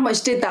 Just how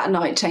much did that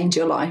night change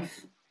your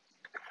life?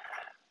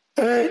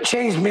 It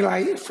changed my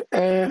life,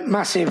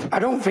 massive. I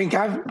don't think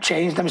I've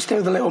changed. I'm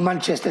still the little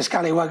Manchester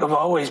scallywag I've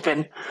always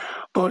been.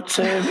 But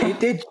it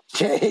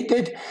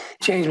did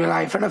change my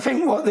life. And I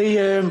think what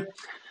the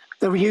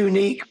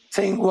unique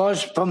thing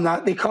was from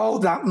that, they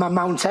called that my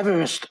Mount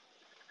Everest.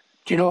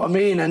 Do you know what I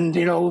mean? And,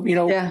 you know,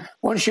 yeah.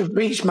 Once you've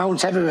reached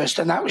Mount Everest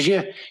and that was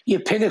your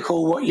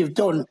pinnacle, what you've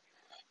done,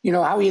 you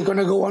know, how are you going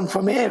to go on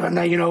from here?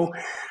 And, you know,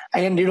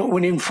 I ended up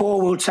winning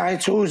 4 world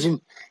titles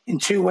in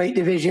 2 weight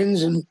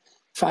divisions and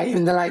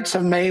fighting the likes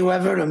of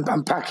Mayweather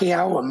and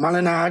Pacquiao and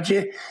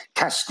Malignaggi,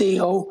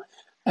 Castillo,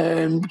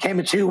 became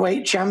a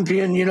 2-weight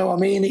champion, you know what I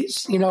mean?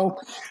 It's, you know,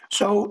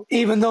 so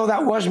even though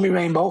that was my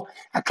rainbow,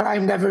 I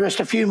climbed Everest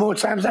a few more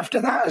times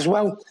after that as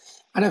well.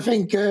 And I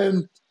think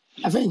I'd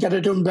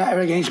have done better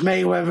against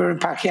Mayweather and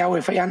Pacquiao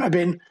if I hadn't have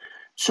been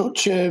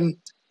such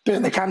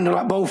burnt the candle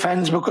at both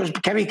ends, because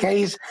Kerry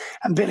Kays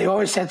and Billy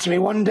always said to me,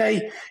 one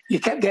day you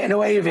kept getting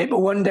away with it, but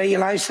one day your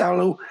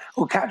lifestyle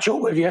will catch up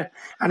with you.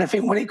 And I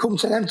think when it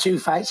comes to them two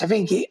fights, I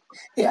think it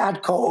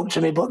had caught up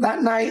to me. But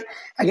that night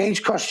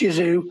against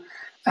Kostya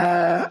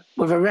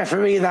with a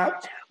referee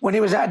that, when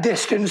he was at a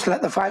distance,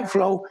 let the fight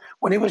flow.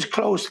 When he was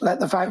close, let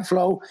the fight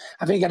flow.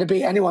 I think I'd have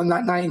beat anyone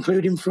that night,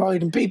 including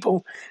Floyd. And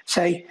people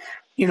say,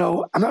 you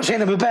know, I'm not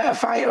saying I'm a better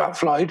fighter at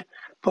Floyd,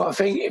 but I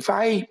think if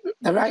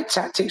the right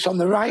tactics on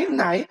the right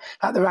night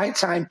at the right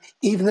time,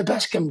 even the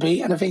best can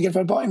beat. And I think if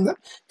I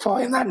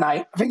fought him that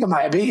night, I think I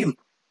might have beat him.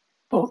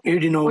 But who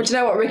do you know? Well, do you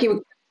know what, Ricky?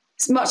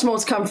 It's much more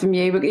to come from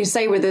you. But you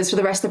stay with us for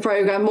the rest of the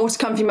programme. More to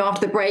come from you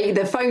after the break.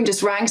 The phone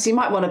just rang, so you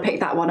might want to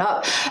pick that one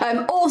up.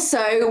 Also,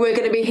 we're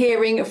going to be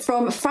hearing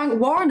from Frank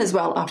Warren as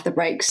well after the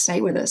break. Stay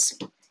with us.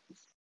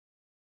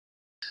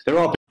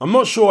 I'm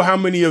not sure how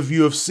many of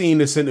you have seen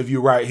this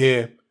interview right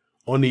here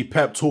on the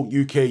Pep Talk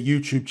UK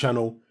YouTube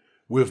channel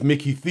with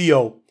Mickey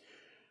Theo,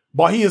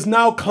 but he is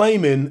now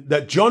claiming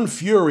that John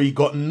Fury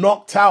got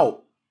knocked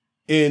out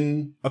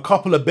in a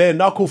couple of bare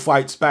knuckle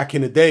fights back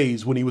in the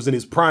days when he was in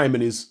his prime,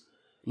 in his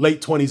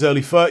late 20s,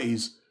 early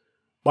 30s,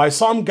 by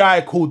some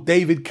guy called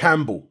David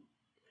Campbell.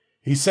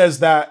 He says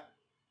that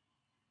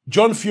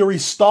John Fury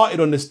started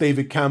on this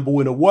David Campbell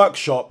in a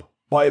workshop,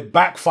 but it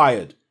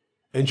backfired,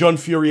 and John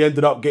Fury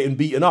ended up getting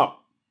beaten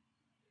up.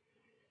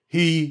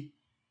 He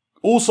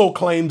also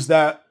claims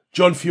that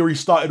John Fury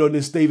started on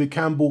this David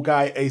Campbell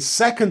guy a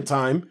second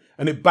time,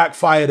 and it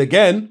backfired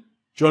again.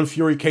 John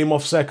Fury came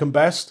off second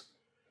best.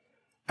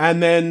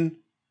 And then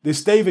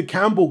this David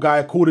Campbell guy,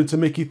 according to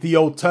Mickey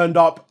Theo, turned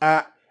up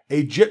at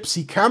a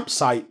gypsy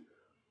campsite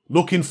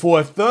looking for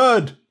a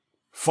third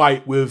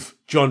fight with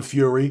John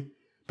Fury,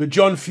 but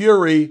John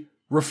Fury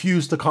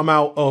refused to come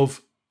out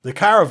of the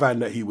caravan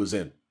that he was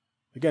in.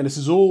 Again, this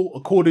is all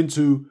according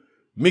to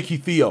Mickey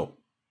Theo.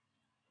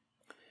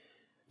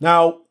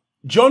 Now,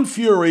 John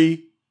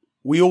Fury,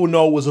 we all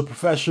know, was a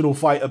professional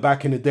fighter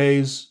back in the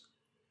days,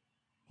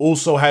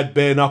 also had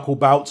bare knuckle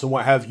bouts and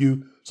what have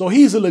you, so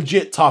he's a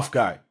legit tough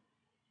guy.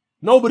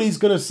 Nobody's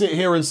going to sit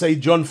here and say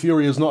John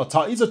Fury is not a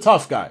tough, he's a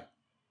tough guy.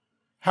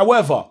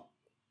 However,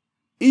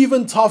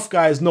 even tough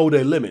guys know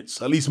their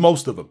limits, at least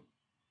most of them.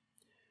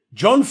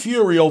 John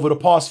Fury, over the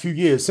past few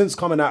years, since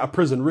coming out of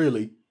prison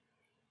really,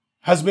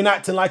 has been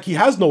acting like he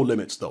has no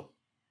limits though,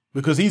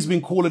 because he's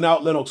been calling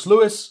out Lennox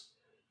Lewis,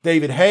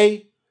 David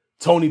Haye,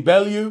 Tony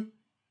Bellew,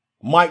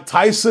 Mike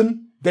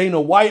Tyson,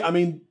 Dana White. I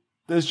mean,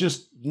 there's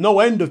just no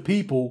end of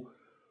people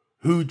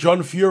who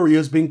John Fury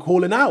has been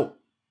calling out.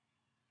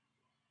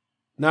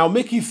 Now,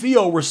 Mickey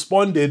Theo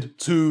responded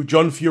to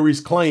John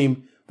Fury's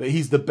claim that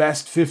he's the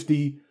best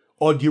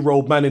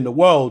 50-odd-year-old man in the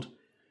world.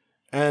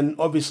 And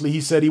obviously,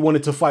 he said he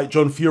wanted to fight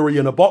John Fury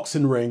in a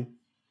boxing ring.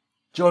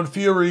 John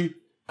Fury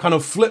kind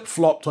of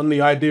flip-flopped on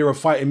the idea of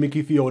fighting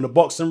Mickey Theo in a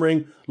boxing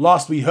ring.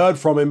 Last we heard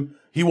from him,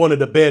 he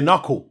wanted a bare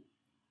knuckle,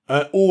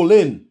 all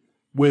in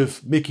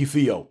with Mickey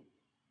Theo.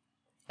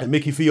 And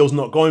Mickey Theo's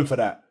not going for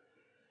that.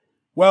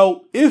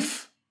 Well,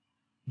 if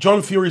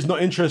John Fury's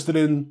not interested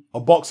in a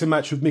boxing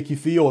match with Mickey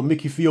Theo, or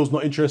Mickey Theo's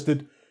not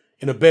interested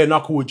in a bare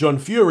knuckle with John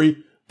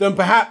Fury, then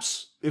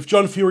perhaps if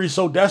John Fury is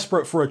so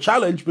desperate for a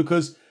challenge,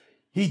 because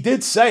he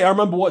did say, I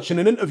remember watching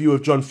an interview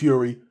with John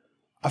Fury,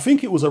 I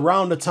think it was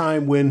around the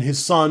time when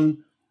his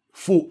son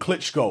fought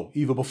Klitschko,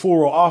 either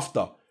before or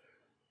after.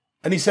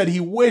 And he said he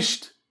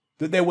wished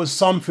that there was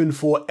something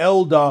for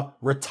elder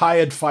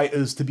retired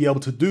fighters to be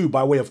able to do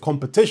by way of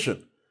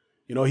competition.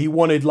 You know, he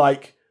wanted,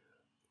 like,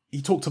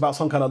 he talked about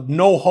some kind of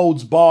no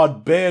holds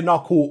barred, bare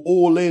knuckle,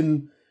 all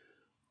in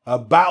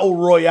battle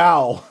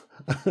royale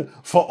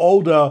for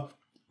older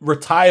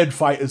retired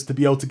fighters to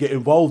be able to get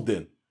involved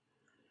in.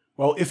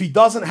 Well, if he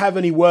doesn't have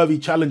any worthy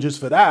challenges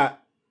for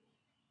that,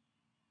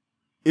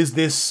 is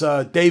this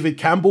David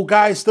Campbell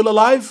guy still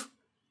alive?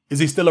 Is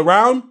he still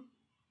around?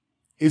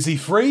 Is he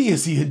free?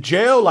 Is he in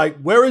jail? Like,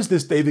 where is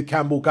this David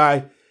Campbell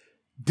guy?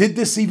 Did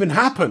this even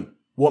happen,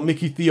 what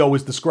Mickey Theo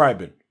is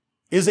describing?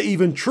 Is it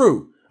even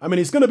true? I mean,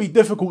 it's going to be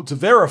difficult to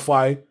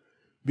verify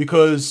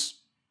because,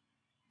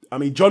 I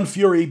mean, John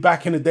Fury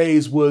back in the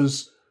days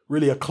was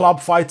really a club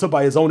fighter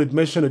by his own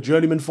admission, a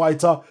journeyman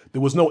fighter.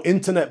 There was no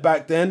internet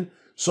back then.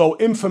 So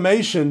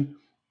information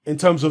in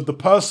terms of the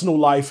personal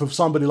life of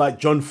somebody like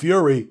John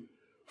Fury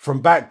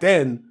from back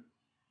then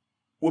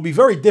would be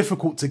very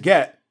difficult to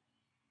get.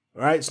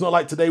 All right, it's not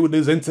like today with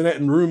there's internet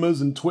and rumors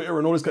and Twitter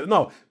and all this.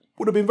 No, it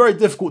would have been very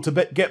difficult to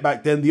get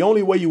back then. The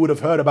only way you would have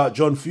heard about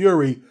John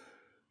Fury,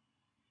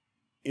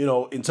 you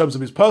know, in terms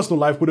of his personal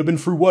life, would have been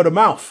through word of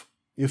mouth.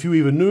 If you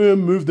even knew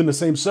him, moved in the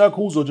same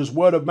circles, or just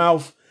word of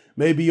mouth,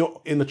 maybe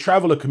in the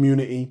traveler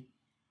community,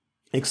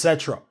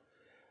 etc.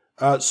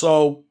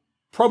 So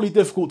probably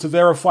difficult to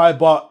verify,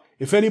 but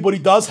if anybody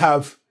does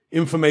have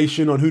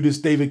information on who this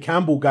David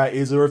Campbell guy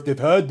is, or if they've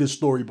heard this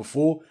story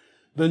before,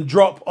 then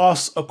drop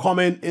us a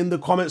comment in the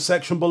comment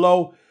section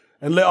below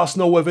and let us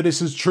know whether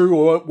this is true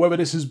or whether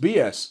this is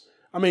BS.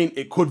 I mean,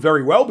 it could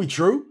very well be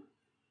true.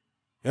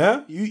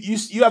 Yeah,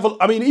 you have,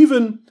 I mean,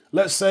 even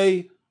let's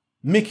say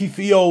Mickey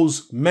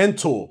Theo's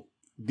mentor,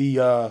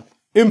 the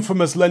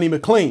infamous Lenny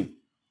McLean.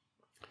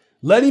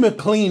 Lenny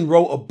McLean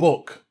wrote a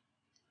book,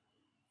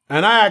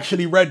 and I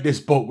actually read this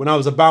book when I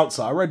was a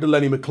bouncer. I read the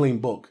Lenny McLean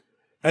book,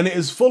 and it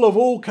is full of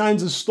all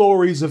kinds of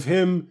stories of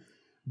him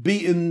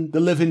beating the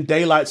living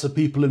daylights of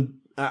people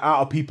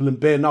out of people in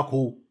bare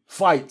knuckle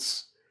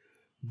fights.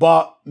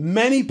 But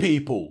many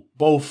people,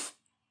 both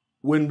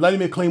when Lenny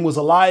McLean was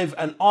alive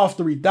and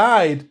after he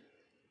died,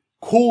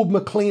 called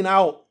McLean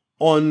out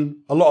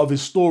on a lot of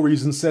his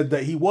stories and said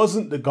that he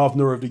wasn't the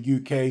governor of the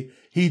UK.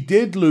 He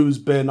did lose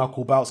bare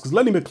knuckle bouts, because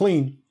Lenny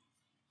McLean,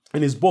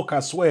 in his book, I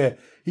swear,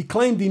 he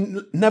claimed he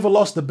never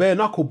lost a bare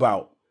knuckle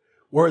bout,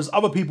 whereas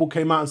other people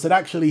came out and said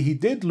actually he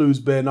did lose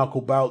bare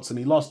knuckle bouts and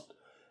he lost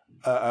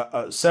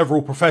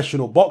several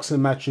professional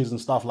boxing matches and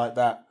stuff like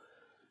that.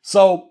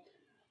 So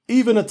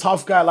even a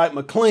tough guy like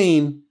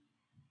McLean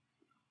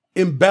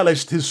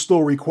embellished his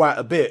story quite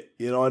a bit,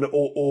 you know,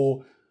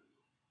 or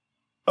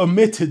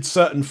omitted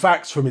certain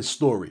facts from his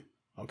story,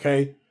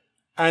 okay?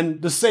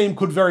 And the same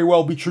could very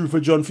well be true for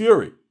John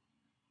Fury.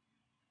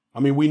 I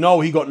mean, we know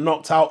he got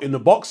knocked out in the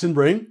boxing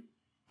ring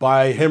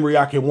by Henry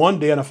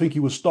Akinwande, and I think he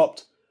was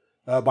stopped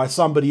by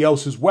somebody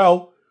else as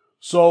well.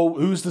 So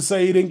who's to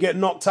say he didn't get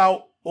knocked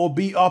out or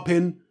beat up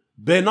in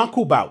bare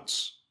knuckle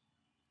bouts?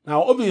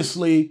 Now,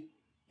 obviously,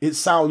 it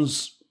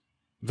sounds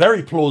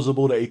very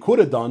plausible that he could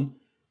have done,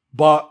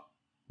 but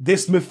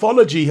this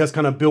mythology has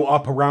kind of built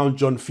up around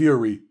John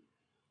Fury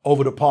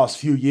over the past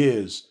few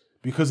years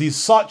because he's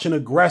such an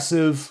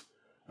aggressive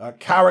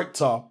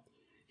character.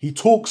 He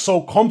talks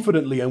so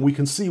confidently, and we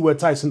can see where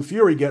Tyson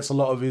Fury gets a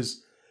lot of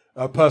his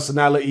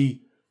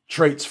personality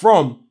traits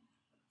from.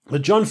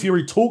 But John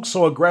Fury talks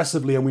so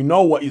aggressively, and we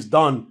know what he's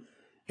done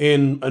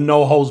in a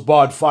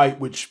no-holds-barred fight,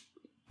 which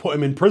put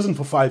him in prison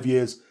for 5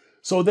 years.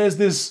 So there's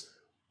this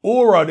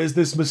aura, there's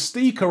this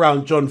mystique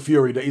around John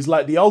Fury that he's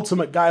like the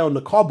ultimate guy on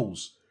the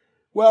cobbles.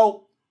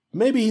 Well,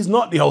 maybe he's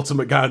not the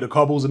ultimate guy on the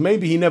cobbles, and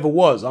maybe he never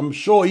was. I'm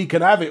sure he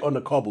can have it on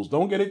the cobbles.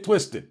 Don't get it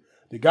twisted.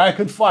 The guy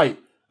can fight.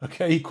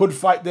 Okay, he could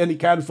fight then, he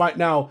can fight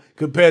now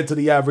compared to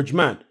the average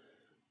man.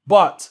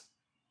 But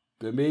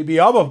there may be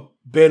other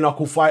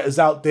bare-knuckle fighters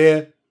out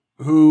there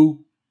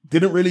who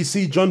didn't really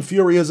see John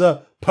Fury as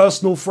a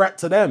personal threat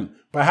to them.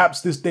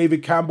 Perhaps this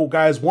David Campbell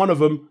guy is one of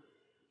them.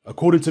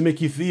 According to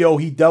Mickey Theo,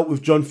 he dealt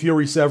with John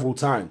Fury several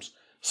times.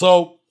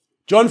 So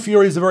John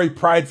Fury is a very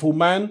prideful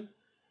man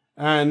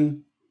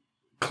and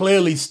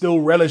clearly still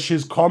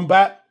relishes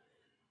combat.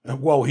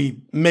 Well,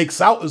 he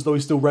makes out as though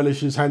he still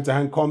relishes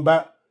hand-to-hand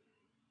combat.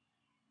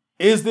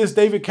 Is this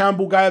David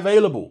Campbell guy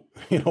available?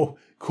 You know,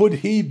 could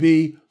he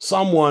be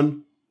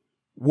someone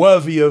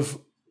worthy of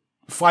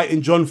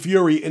fighting John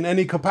Fury in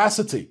any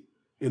capacity?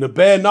 In a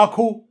bare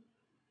knuckle?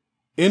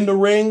 In the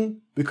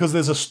ring? Because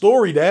there's a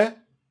story there.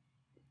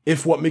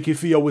 If what Mickey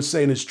Theo was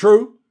saying is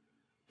true,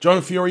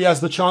 John Fury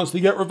has the chance to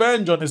get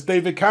revenge on this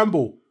David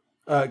Campbell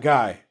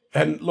guy.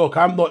 And look,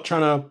 I'm not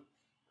trying to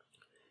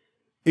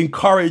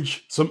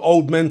encourage some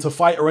old men to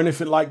fight or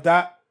anything like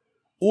that.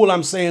 All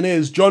I'm saying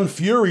is John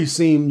Fury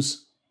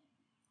seems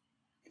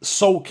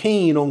so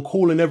keen on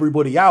calling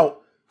everybody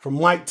out, from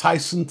Mike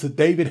Tyson to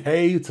David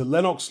Haye to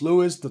Lennox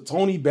Lewis to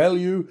Tony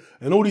Bellew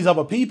and all these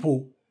other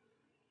people.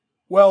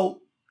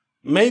 Well,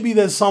 maybe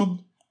there's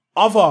some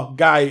other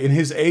guy in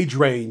his age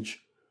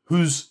range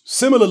who's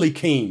similarly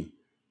keen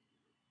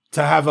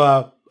to have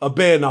a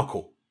bare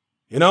knuckle,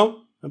 you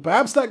know? And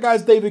perhaps that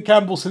guy's David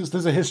Campbell, since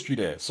there's a history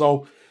there.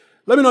 So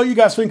let me know what you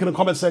guys think in the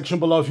comment section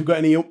below. If you've got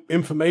any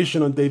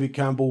information on David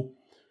Campbell,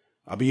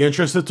 I'll be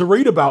interested to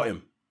read about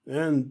him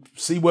and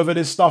see whether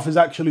this stuff is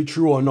actually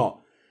true or not.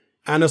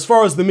 And as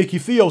far as the Mickey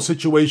Theo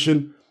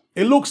situation,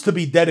 it looks to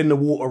be dead in the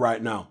water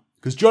right now,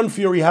 because John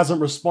Fury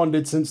hasn't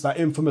responded since that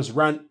infamous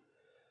rant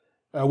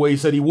where he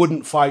said he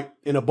wouldn't fight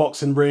in a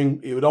boxing ring.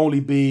 It would only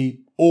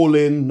be all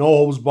in, no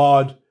holds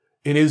barred,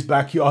 in his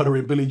backyard or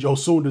in Billy Joe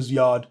Saunders'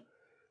 yard.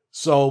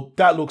 So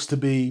that looks to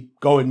be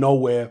going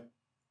nowhere.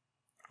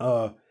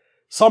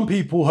 Some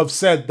people have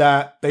said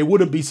that they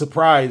wouldn't be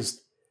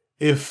surprised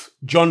if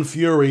John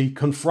Fury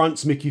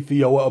confronts Mickey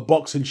Theo at a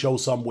boxing show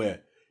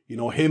somewhere. You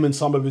know, him and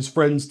some of his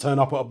friends turn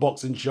up at a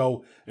boxing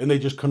show and they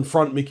just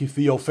confront Mickey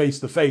Theo face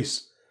to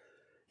face.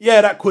 Yeah,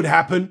 that could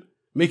happen.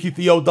 Mickey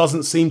Theo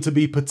doesn't seem to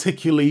be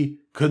particularly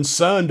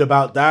concerned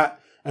about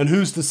that. And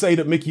who's to say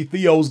that Mickey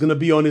Theo's going to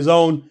be on his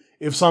own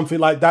if something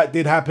like that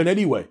did happen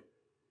anyway?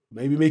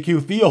 Maybe Mickey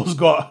Theo's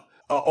got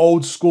an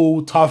old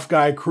school tough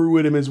guy crew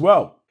with him as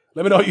well.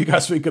 Let me know what you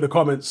guys think in the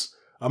comments.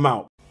 I'm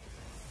out.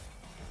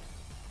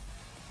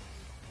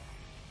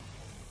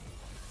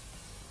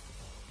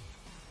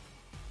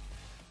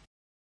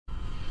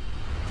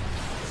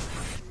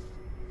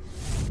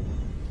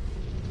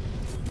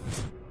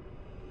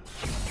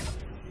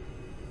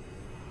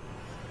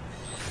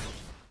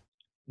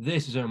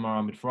 This is Omar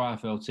Ahmed for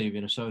IFL TV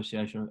in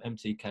association with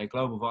MTK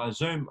Global via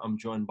Zoom. I'm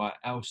joined by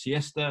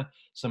SIESTA.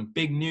 Some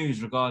big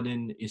news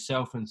regarding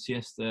yourself and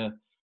SIESTA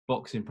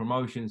boxing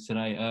promotions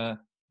today.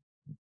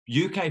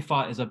 UK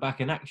fighters are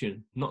back in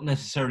action, not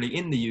necessarily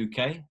in the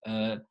UK.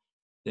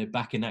 they're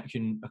back in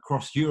action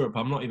across Europe.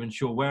 I'm not even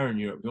sure where in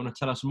Europe. You want to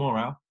tell us more,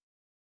 Al?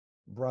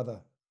 Brother,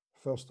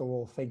 first of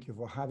all, thank you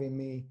for having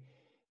me.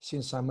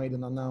 Since I made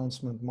an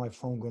announcement, my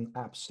phone gone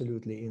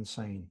absolutely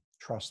insane.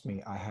 Trust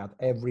me, I had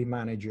every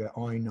manager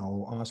I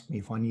know ask me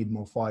if I need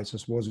more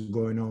fighters, what's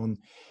going on,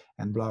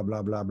 and blah,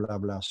 blah, blah, blah,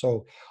 blah.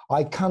 So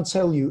I can't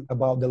tell you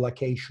about the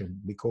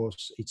location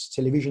because it's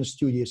television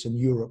studios in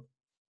Europe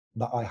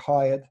that I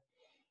hired.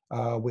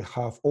 We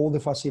have all the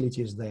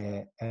facilities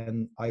there,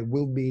 and I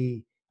will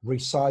be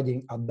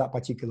residing at that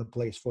particular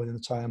place for an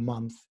entire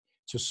month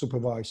to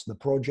supervise the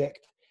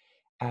project,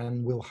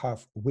 and we'll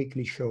have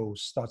weekly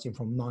shows starting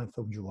from 9th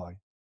of July.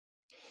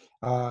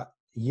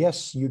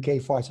 Yes,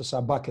 UK fighters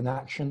are back in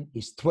action.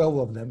 It's 12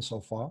 of them so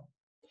far.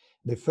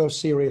 The first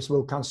series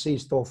will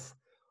consist of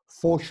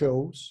 4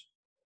 shows.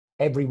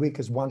 Every week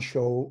is 1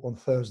 show on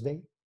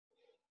Thursday,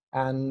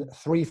 and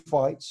 3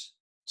 fights,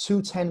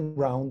 2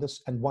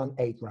 10-rounders and 1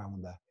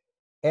 8-rounder.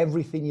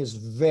 Everything is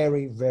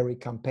very, very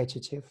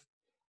competitive,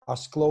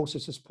 as close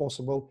as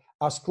possible,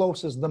 as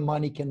close as the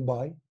money can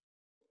buy.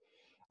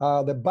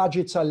 The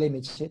budgets are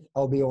limited,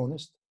 I'll be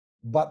honest,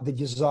 but the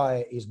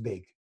desire is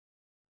big.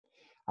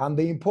 And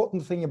the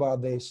important thing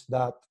about this,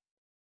 that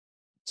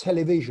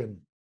television,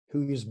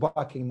 who is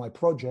backing my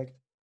project,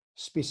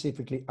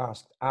 specifically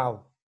asked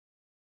how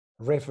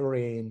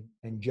refereeing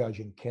and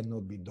judging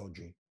cannot be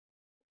dodgy.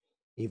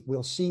 If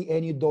we'll see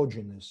any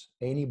dodginess,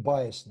 any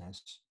biasness,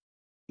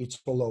 it's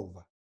all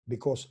over.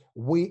 Because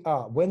we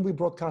are, when we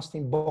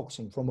broadcasting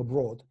boxing from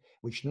abroad,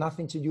 which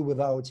nothing to do with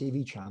our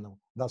TV channel,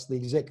 that's the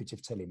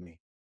executive telling me.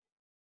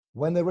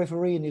 When the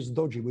refereeing is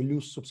dodgy, we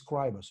lose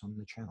subscribers on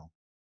the channel.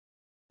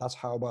 That's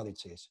how bad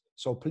it is.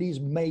 So please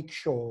make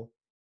sure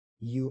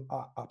you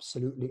are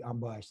absolutely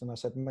unbiased. And I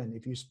said, man,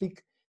 if you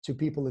speak to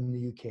people in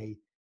the UK,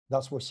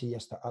 that's what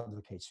SIESTA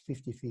advocates,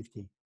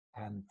 50-50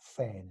 and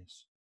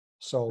fairness.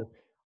 So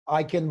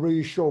I can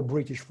reassure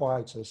British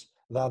fighters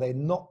that they're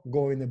not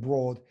going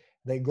abroad.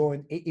 They're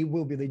going, it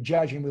will be, the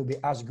judging will be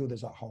as good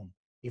as at home,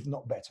 if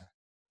not better.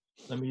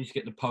 Let me just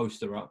get the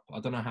poster up. I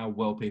don't know how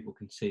well people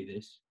can see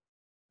this.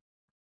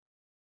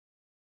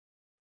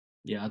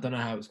 Yeah, I don't know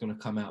how it's going to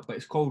come out, but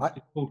it's called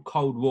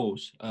Cold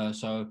Wars.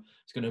 So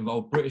it's going to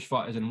involve British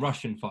fighters and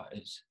Russian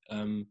fighters.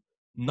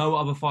 No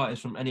other fighters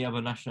from any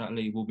other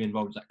nationality will be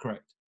involved. Is that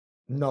correct?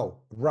 No,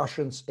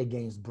 Russians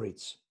against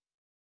Brits.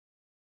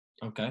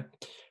 Okay.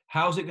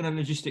 How's it going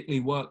to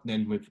logistically work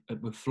then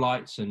with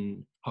flights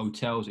and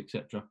hotels,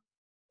 etc.?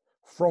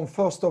 From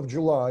 1st of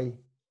July,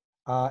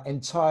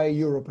 entire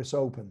Europe is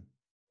open.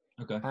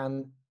 Okay.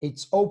 And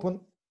it's open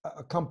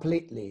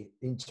completely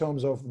in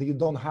terms of you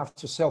don't have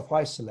to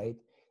self-isolate.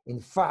 In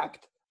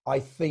fact, I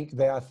think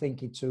they are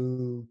thinking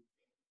to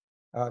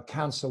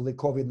cancel the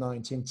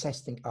COVID-19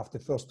 testing after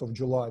 1st of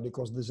July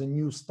because there's a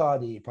new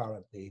study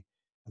apparently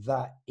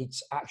that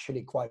it's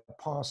actually quite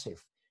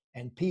passive.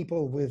 And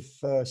people with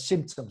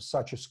symptoms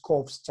such as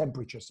coughs,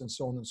 temperatures, and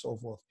so on and so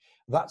forth,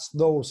 that's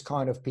those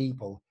kind of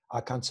people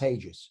are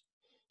contagious.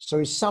 So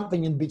it's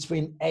something in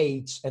between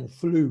AIDS and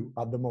flu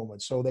at the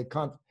moment. So they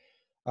can't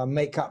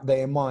make up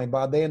their mind.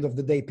 But at the end of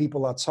the day,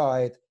 people are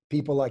tired,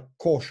 people are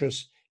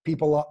cautious,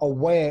 people are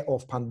aware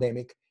of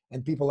pandemic,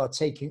 and people are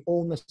taking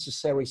all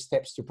necessary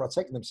steps to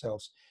protect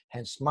themselves,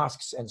 hence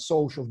masks and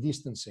social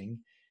distancing.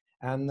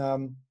 And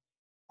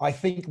I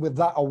think with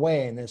that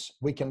awareness,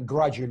 we can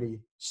gradually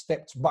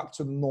step back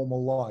to the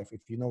normal life,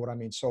 if you know what I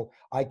mean. So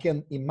I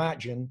can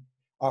imagine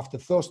after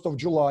 1st of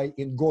July,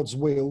 in God's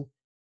will,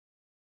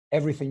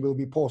 everything will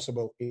be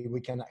possible if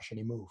we can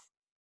actually move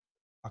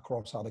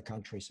across other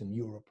countries in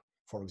Europe,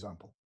 for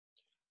example.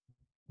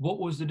 What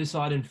was the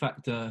deciding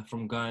factor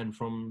from going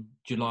from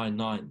July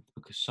 9th?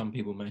 Because some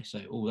people may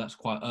say, oh, that's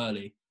quite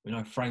early. We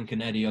know Frank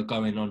and Eddie are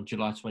going on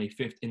July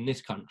 25th in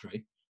this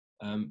country.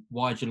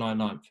 Why July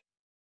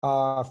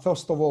 9th?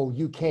 First of all,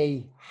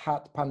 UK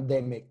had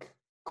pandemic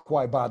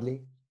quite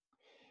badly.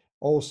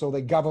 Also,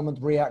 the government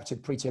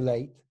reacted pretty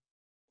late.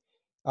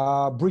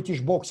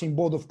 British Boxing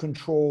Board of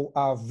Control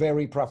are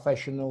very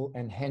professional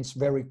and hence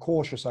very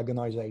cautious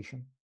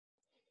organization.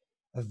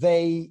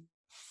 They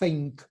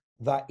think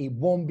that it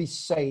won't be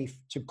safe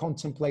to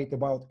contemplate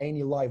about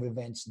any live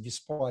events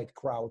despite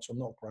crowds or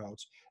no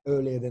crowds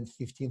earlier than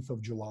 15th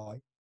of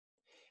July.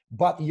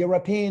 But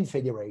European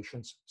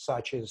federations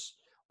such as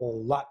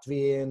all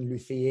Latvian,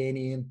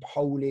 Lithuanian,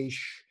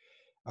 Polish,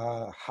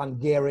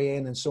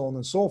 Hungarian, and so on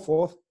and so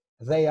forth,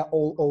 they are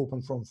all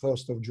open from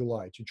 1st of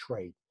July to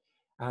trade.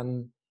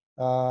 And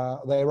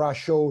there are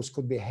shows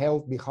could be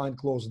held behind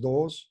closed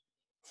doors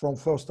from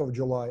 1st of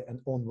July and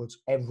onwards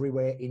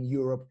everywhere in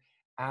Europe,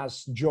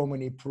 as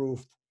Germany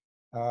proved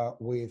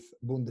with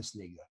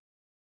Bundesliga.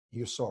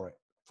 You saw it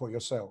for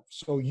yourself.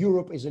 So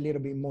Europe is a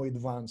little bit more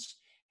advanced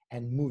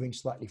and moving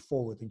slightly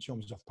forward in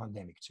terms of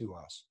pandemic to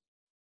us.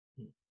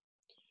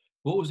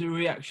 What was the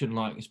reaction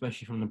like,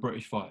 especially from the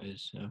British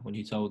fighters, when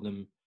you told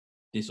them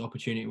this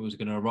opportunity was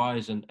going to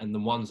arise and the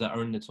ones that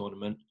are in the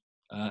tournament,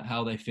 how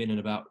are they feeling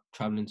about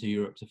traveling to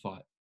Europe to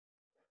fight?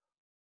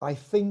 I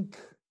think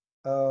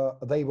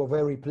they were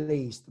very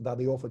pleased that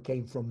the offer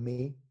came from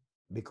me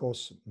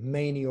because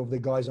many of the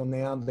guys on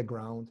the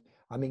underground,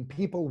 I mean,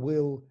 people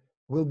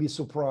will be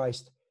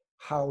surprised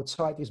how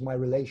tight is my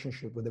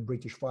relationship with the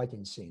British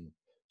fighting scene.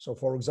 So,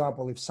 for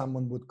example, if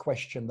someone would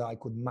question that I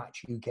could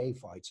match UK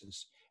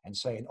fighters and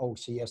saying, oh,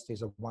 SIESTA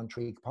is a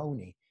one-trick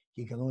pony,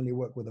 he can only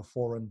work with a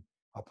foreign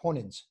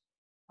opponent.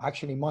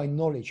 Actually, my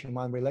knowledge and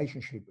my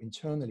relationship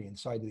internally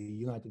inside the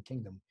United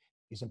Kingdom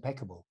is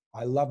impeccable.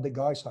 I love the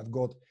guys. I've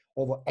got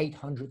over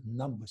 800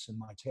 numbers in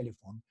my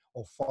telephone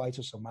of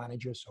fighters or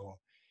managers or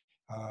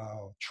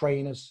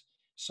trainers,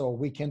 so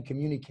we can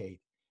communicate.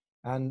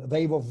 And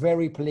they were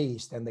very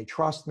pleased and they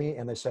trust me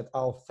and they said,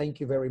 oh, thank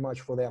you very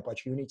much for the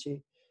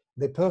opportunity.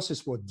 The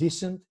purses were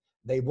decent.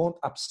 They weren't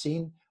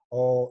obscene,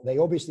 or they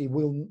obviously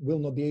will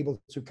not be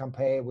able to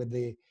compare with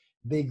the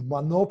big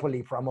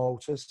monopoly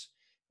promoters.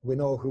 We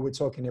know who we're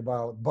talking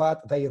about,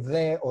 but they're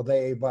there or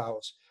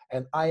thereabouts.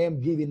 And I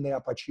am giving the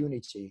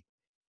opportunity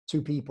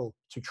to people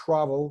to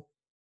travel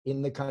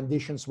in the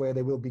conditions where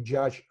they will be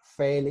judged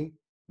fairly.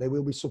 They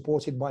will be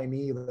supported by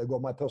me. They've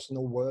got my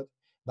personal word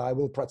that I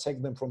will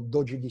protect them from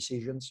dodgy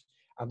decisions,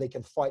 and they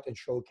can fight and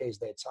showcase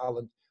their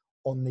talent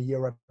on the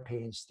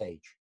European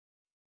stage.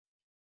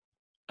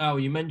 Oh,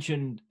 you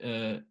mentioned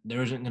there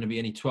isn't going to be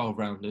any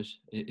 12-rounders.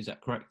 Is that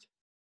correct?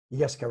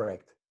 Yes,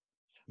 correct.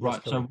 Right.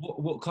 Yes, so correct.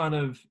 what kind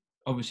of,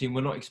 obviously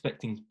we're not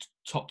expecting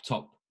top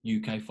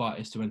UK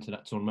fighters to enter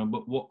that tournament,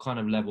 but what kind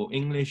of level?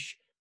 English,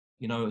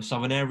 you know,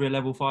 Southern area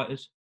level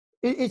fighters?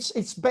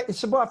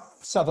 It's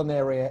about Southern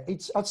area.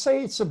 I'd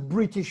say it's a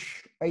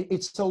British,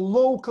 it's a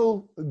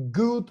local,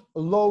 good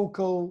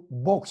local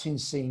boxing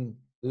scene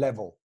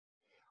level.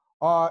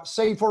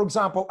 Say, for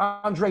example,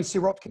 Andrei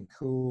Sirotkin,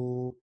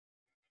 who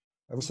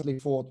recently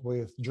fought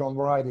with John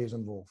Variety, is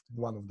involved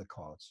in one of the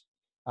cards.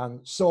 And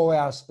so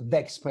as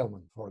Dex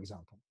Spellman, for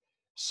example.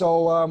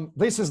 So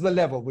this is the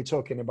level we're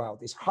talking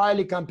about. It's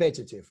highly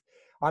competitive.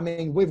 I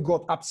mean, we've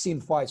got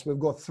obscene fights. We've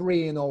got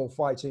 3-0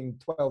 fighting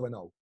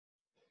 12-0.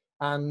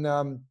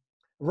 And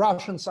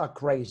Russians are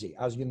crazy,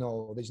 as you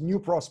know. There's new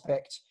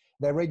prospects.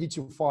 They're ready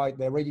to fight.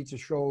 They're ready to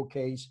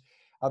showcase.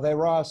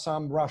 There are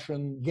some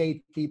Russian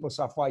gatekeepers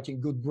are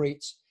fighting good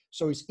Brits.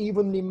 So it's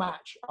evenly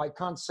matched. I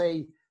can't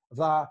say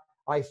that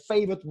I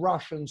favored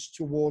Russians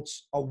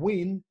towards a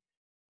win.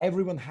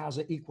 Everyone has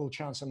an equal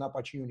chance and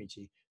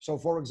opportunity. So,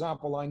 for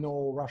example, I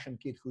know a Russian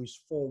kid who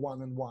is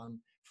 4-1-1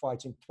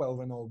 fighting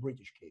 12-0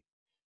 British kid.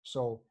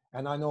 So,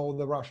 and I know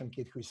the Russian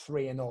kid who is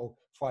 3-0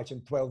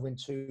 fighting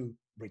 12-2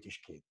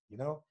 British kid, you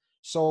know?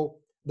 So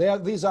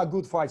these are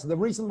good fights. The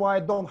reason why I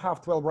don't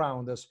have 12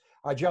 rounders,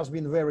 I've just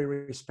been very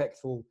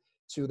respectful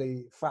to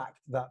the fact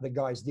that the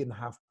guys didn't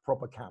have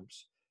proper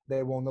camps.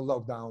 They were on the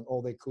lockdown.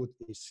 All they could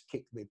is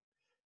kick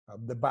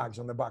the bags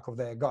on the back of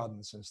their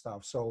gardens and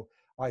stuff. So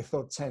I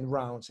thought 10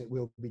 rounds, it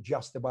will be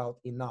just about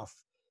enough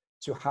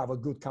to have a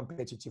good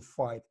competitive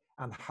fight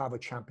and have a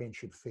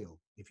championship feel,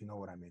 if you know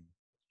what I mean.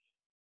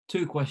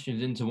 Two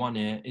questions into one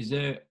here. Is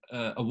there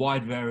a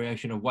wide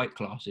variation of weight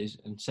classes?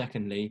 And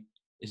secondly,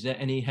 is there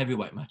any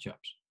heavyweight matchups?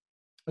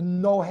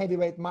 No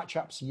heavyweight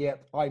matchups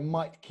yet. I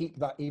might keep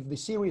that. If the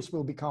series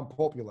will become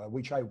popular,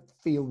 which I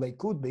feel they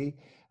could be,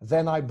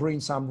 then I bring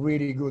some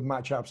really good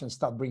matchups and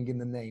start bringing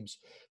the names.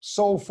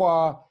 So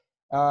far,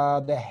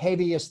 the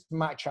heaviest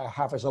match I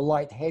have is a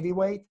light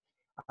heavyweight,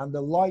 and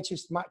the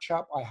lightest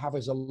matchup I have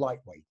is a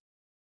lightweight,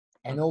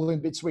 and all in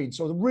between.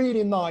 So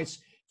really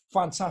nice,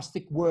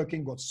 fantastic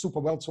working. Got super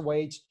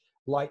welterweights,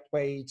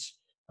 lightweights,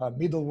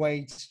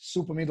 middleweights,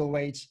 super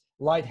middleweights,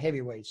 light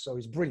heavyweights. So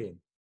it's brilliant.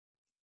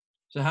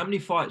 So how many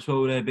fights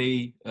will there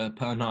be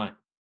per night?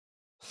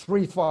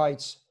 3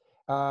 fights,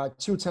 2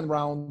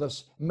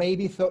 10-rounders,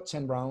 maybe third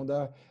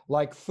 10-rounder.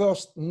 Like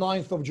first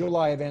 9th of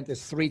July event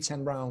is 3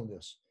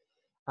 10-rounders.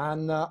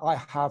 And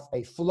I have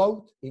a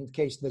float in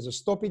case there's a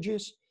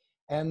stoppages.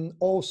 And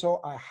also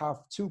I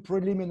have 2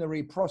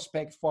 preliminary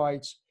prospect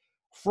fights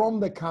from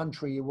the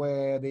country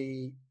where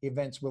the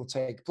events will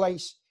take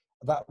place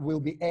that will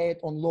be aired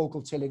on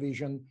local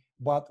television,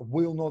 but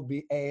will not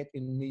be aired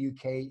in the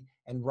UK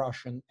and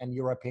Russian and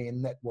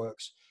European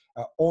networks.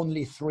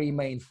 Only 3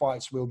 main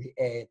fights will be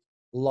aired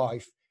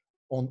live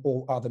on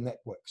all other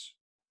networks.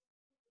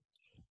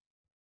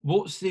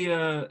 What's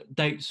the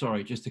date,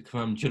 sorry, just to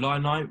confirm, July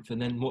 9th, and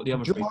then what the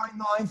other July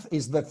 9th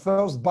is the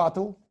first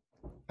battle,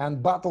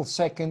 and battle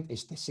second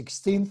is the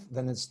 16th,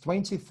 then it's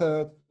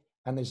 23rd,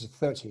 and it's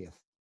the 30th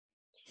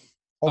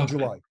of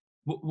July.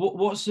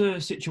 What's the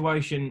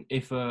situation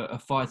if a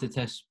fighter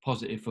tests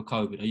positive for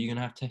COVID? Are you going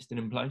to have testing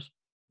in place?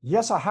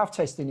 Yes, I have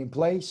testing in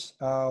place.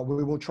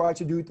 We will try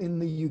to do it in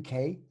the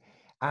UK.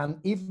 And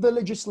if the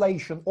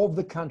legislation of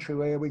the country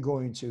where we're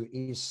going to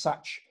is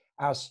such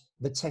as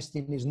the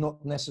testing is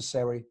not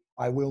necessary,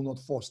 I will not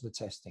force the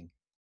testing.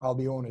 I'll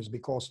be honest,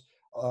 because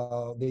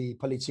the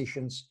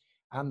politicians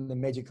and the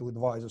medical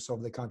advisors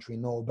of the country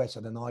know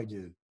better than I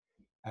do.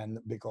 And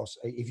because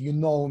if you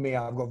know me,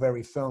 I've got a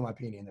very firm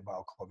opinion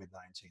about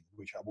COVID-19,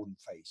 which I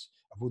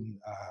wouldn't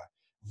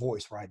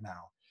voice right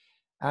now.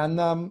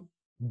 And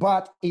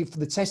but if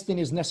the testing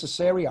is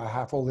necessary, I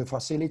have all the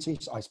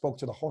facilities. I spoke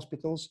to the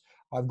hospitals.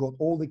 I've got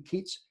all the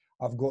kits.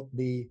 I've got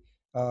the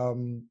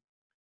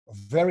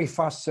very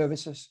fast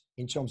services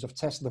in terms of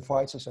test the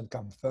fighters and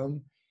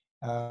confirm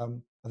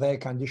their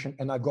condition.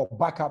 And I got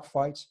backup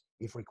fights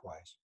if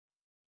requires.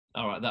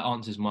 All right, that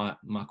answers my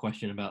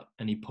question about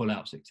any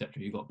pullouts,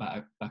 etc. You got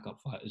backup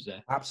fighters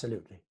there.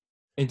 Absolutely.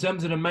 In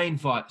terms of the main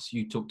fights,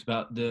 you talked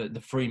about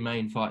the 3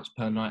 main fights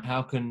per night.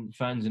 How can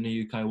fans in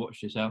the UK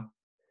watch this, Al?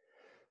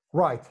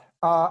 Right.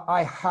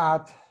 I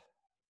had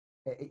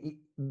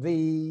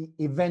the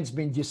events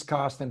been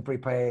discussed and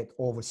prepared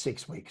over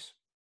 6 weeks.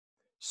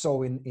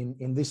 So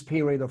in this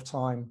period of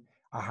time,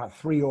 I had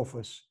 3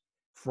 offers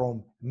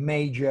from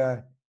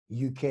major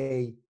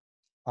UK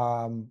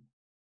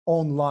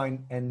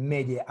online and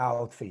media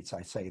outfits,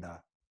 I say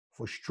that,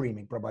 for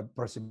streaming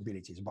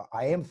possibilities. But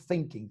I am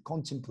thinking,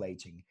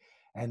 contemplating,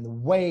 and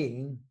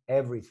weighing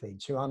everything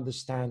to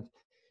understand,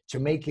 to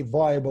make it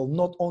viable,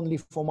 not only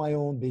for my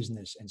own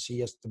business and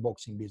SIESTA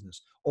boxing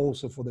business,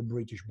 also for the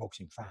British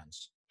boxing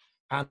fans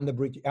and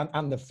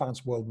the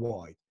fans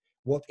worldwide.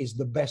 What is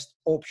the best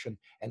option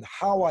and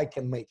how I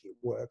can make it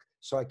work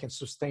so I can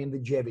sustain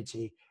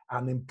longevity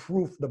and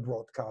improve the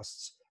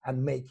broadcasts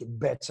and make it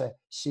better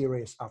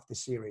series after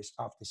series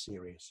after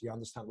series. You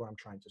understand what I'm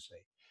trying to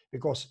say?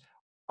 Because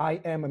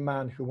I am a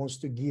man who wants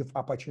to give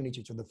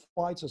opportunity to the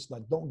fighters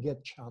that don't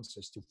get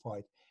chances to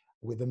fight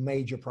with the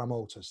major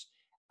promoters.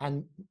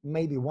 And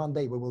maybe one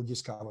day we will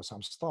discover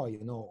some star,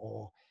 you know,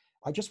 or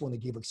I just want to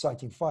give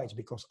exciting fights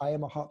because I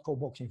am a hardcore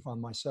boxing fan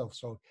myself.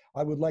 So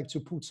I would like to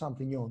put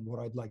something on what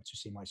I'd like to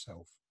see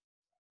myself.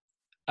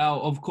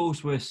 Al, of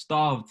course, we're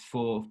starved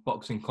for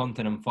boxing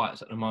content and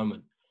fights at the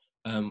moment.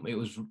 It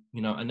was,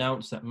 you know,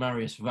 announced that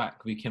Marius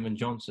Vac v Kevin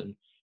Johnson,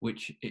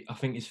 which I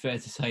think is fair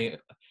to say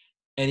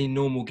any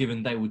normal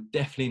given day would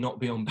definitely not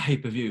be on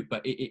pay-per-view,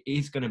 but it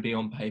is going to be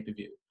on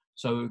pay-per-view.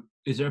 So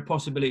is there a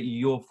possibility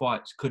your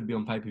fights could be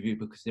on pay-per-view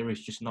because there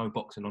is just no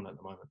boxing on at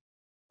the moment?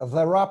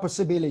 There are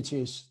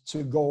possibilities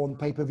to go on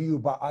pay-per-view,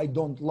 but I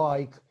don't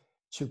like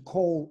to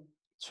call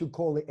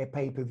it a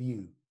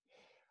pay-per-view.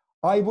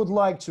 I would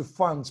like to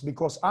fund,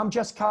 because I'm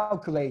just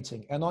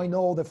calculating, and I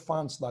know the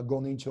funds that are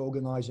going into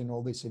organizing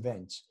all these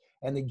events.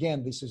 And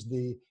again, this is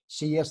the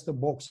SIESTA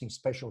Boxing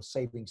Special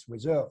Savings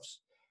Reserves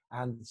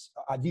and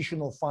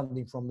additional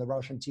funding from the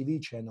Russian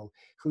TV channel,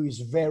 who is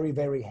very,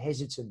 very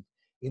hesitant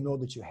in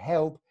order to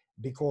help,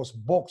 because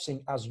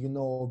boxing, as you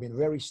know, been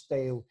very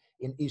stale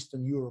in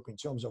Eastern Europe in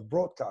terms of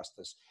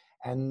broadcasters.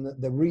 And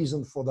the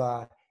reason for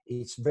that,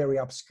 it's very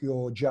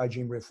obscure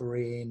judging,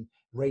 refereeing,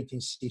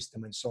 rating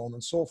system, and so on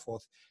and so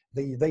forth.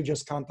 They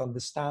just can't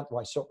understand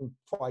why certain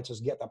fighters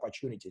get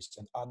opportunities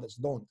and others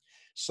don't.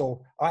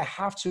 So I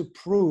have to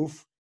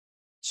prove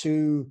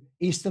to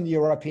Eastern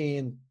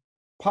European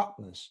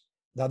partners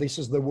that this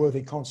is the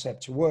worthy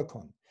concept to work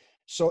on.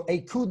 So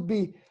it could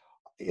be,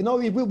 you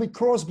know, it will be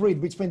crossbreed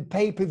between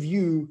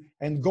pay-per-view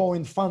and Go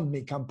and Fund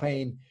Me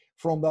campaign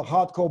from the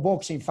hardcore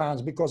boxing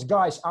fans, because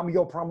guys, I'm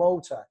your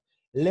promoter.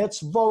 Let's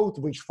vote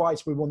which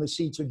fights we want to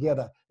see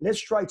together. Let's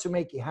try to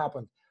make it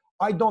happen.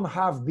 I don't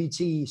have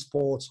BT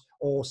Sports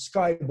or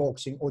Sky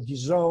Boxing or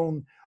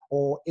DAZN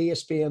or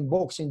ESPN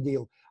boxing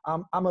deal.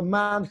 I'm a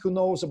man who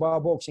knows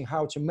about boxing,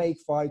 how to make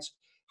fights,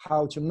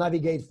 how to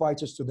navigate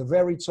fighters to the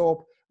very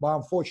top. But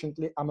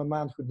unfortunately, I'm a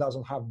man who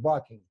doesn't have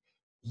backing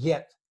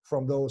yet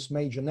from those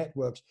major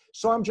networks.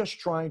 So I'm just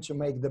trying to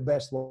make the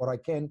best what I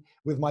can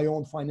with my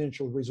own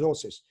financial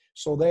resources.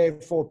 So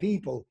therefore,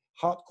 people,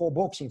 hardcore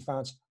boxing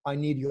fans, I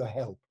need your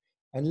help.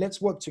 And let's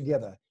work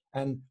together.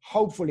 And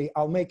hopefully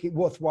I'll make it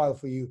worthwhile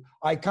for you.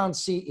 I can't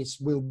see it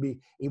will be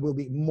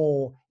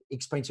more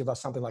expensive than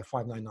something like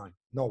 $599.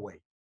 No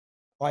way.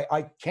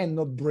 I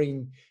cannot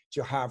bring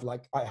to have,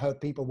 like, I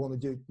heard people want to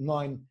do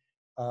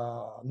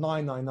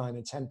 $9.99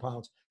 and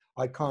 £10.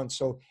 I can't.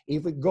 So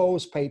if it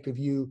goes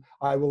pay-per-view,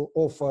 I will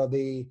offer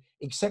the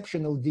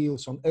exceptional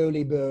deals on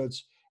early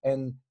birds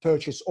and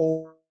purchase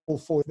all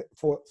four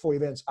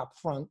events up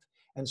front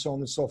and so on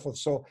and so forth.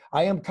 So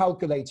I am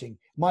calculating.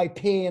 My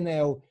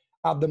P&L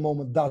at the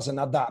moment doesn't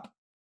adapt,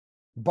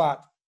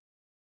 but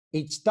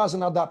it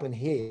doesn't adapt in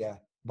here,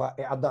 but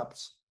it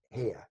adapts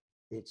here.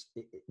 Do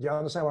you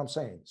understand what I'm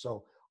saying?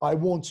 So I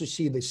want to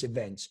see these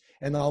events,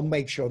 and I'll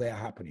make sure they're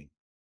happening.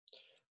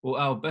 Well,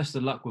 Al, best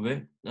of luck with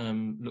it.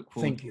 Look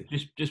forward. Thank you.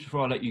 Just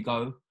before I let you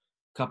go, a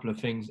couple of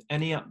things.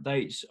 Any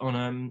updates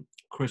on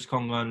Chris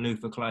Congo and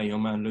Luther Clay, your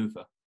man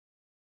Luther?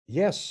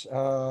 Yes,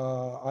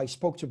 I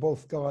spoke to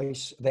both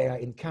guys. They are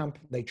in camp.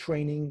 They're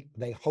training.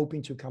 They're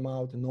hoping to come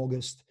out in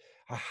August.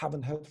 I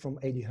haven't heard from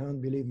Eddie Hearn,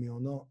 believe me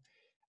or not.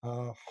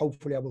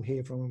 Hopefully, I will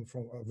hear from him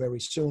very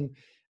soon.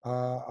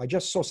 I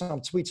just saw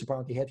some tweets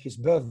about he had his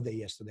birthday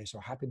yesterday. So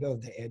happy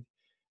birthday, Ed.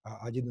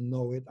 I didn't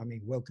know it. I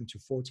mean, welcome to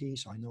 40.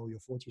 So I know you're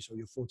 40, so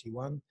you're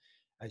 41.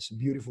 It's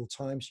beautiful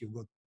times. You've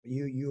got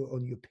you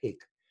on your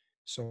peak.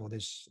 So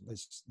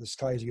the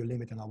sky is your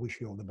limit, and I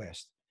wish you all the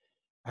best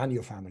and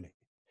your family.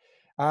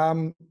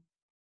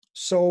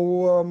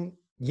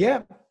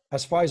 Yeah,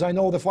 as far as I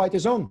know, the fight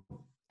is on.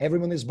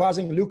 Everyone is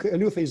buzzing.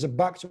 Luther is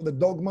back to the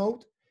dog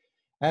mode,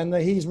 and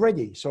he's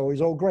ready. So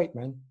it's all great,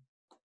 man.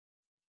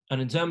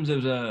 And in terms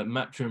of the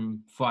Matchroom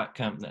fight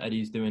camp that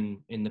Eddie's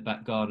doing in the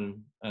back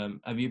garden,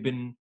 have you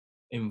been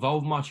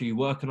involved much? Are you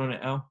working on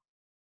it, Al?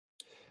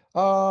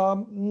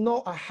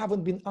 No, I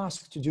haven't been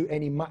asked to do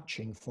any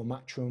matching for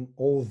Matchroom,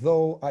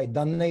 although I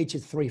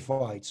donated 3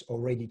 fights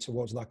already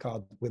towards that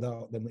card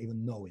without them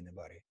even knowing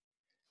about it.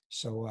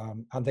 So,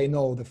 and they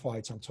know the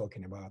fights I'm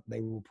talking about.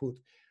 They will put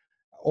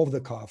off the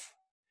cuff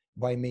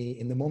by me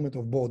in the moment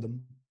of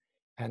boredom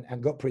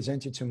and got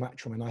presented to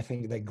Matchroom, and I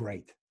think they're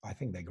great. I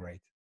think they're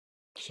great.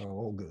 So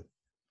all good.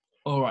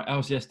 All right,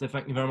 Al SIESTA,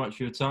 thank you very much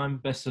for your time.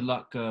 Best of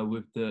luck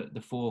with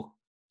the 4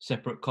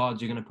 separate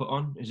cards you're going to put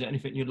on. Is there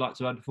anything you'd like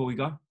to add before we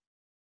go?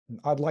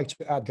 I'd like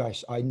to add,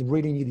 guys, I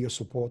really need your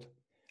support.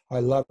 I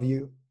love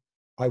you.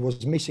 I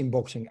was missing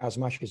boxing as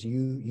much as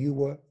you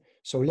were.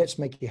 So let's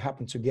make it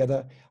happen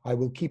together. I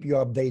will keep you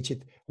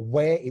updated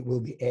where it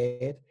will be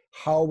aired,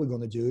 how we're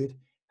going to do it,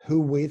 who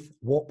with,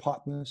 what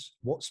partners,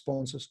 what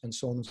sponsors, and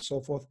so on and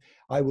so forth.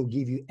 I will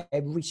give you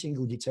every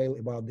single detail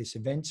about this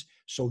event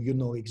so you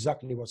know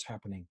exactly what's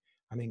happening.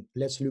 I mean,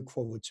 let's look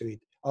forward to it.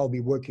 I'll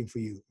be working for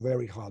you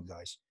very hard,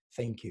 guys.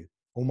 Thank you.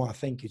 Omar,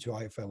 thank you to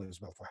IFL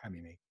as well for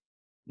having me.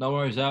 No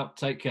worries, Al.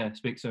 Take care.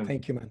 Speak soon.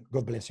 Thank you, man.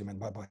 God bless you, man.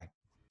 Bye-bye.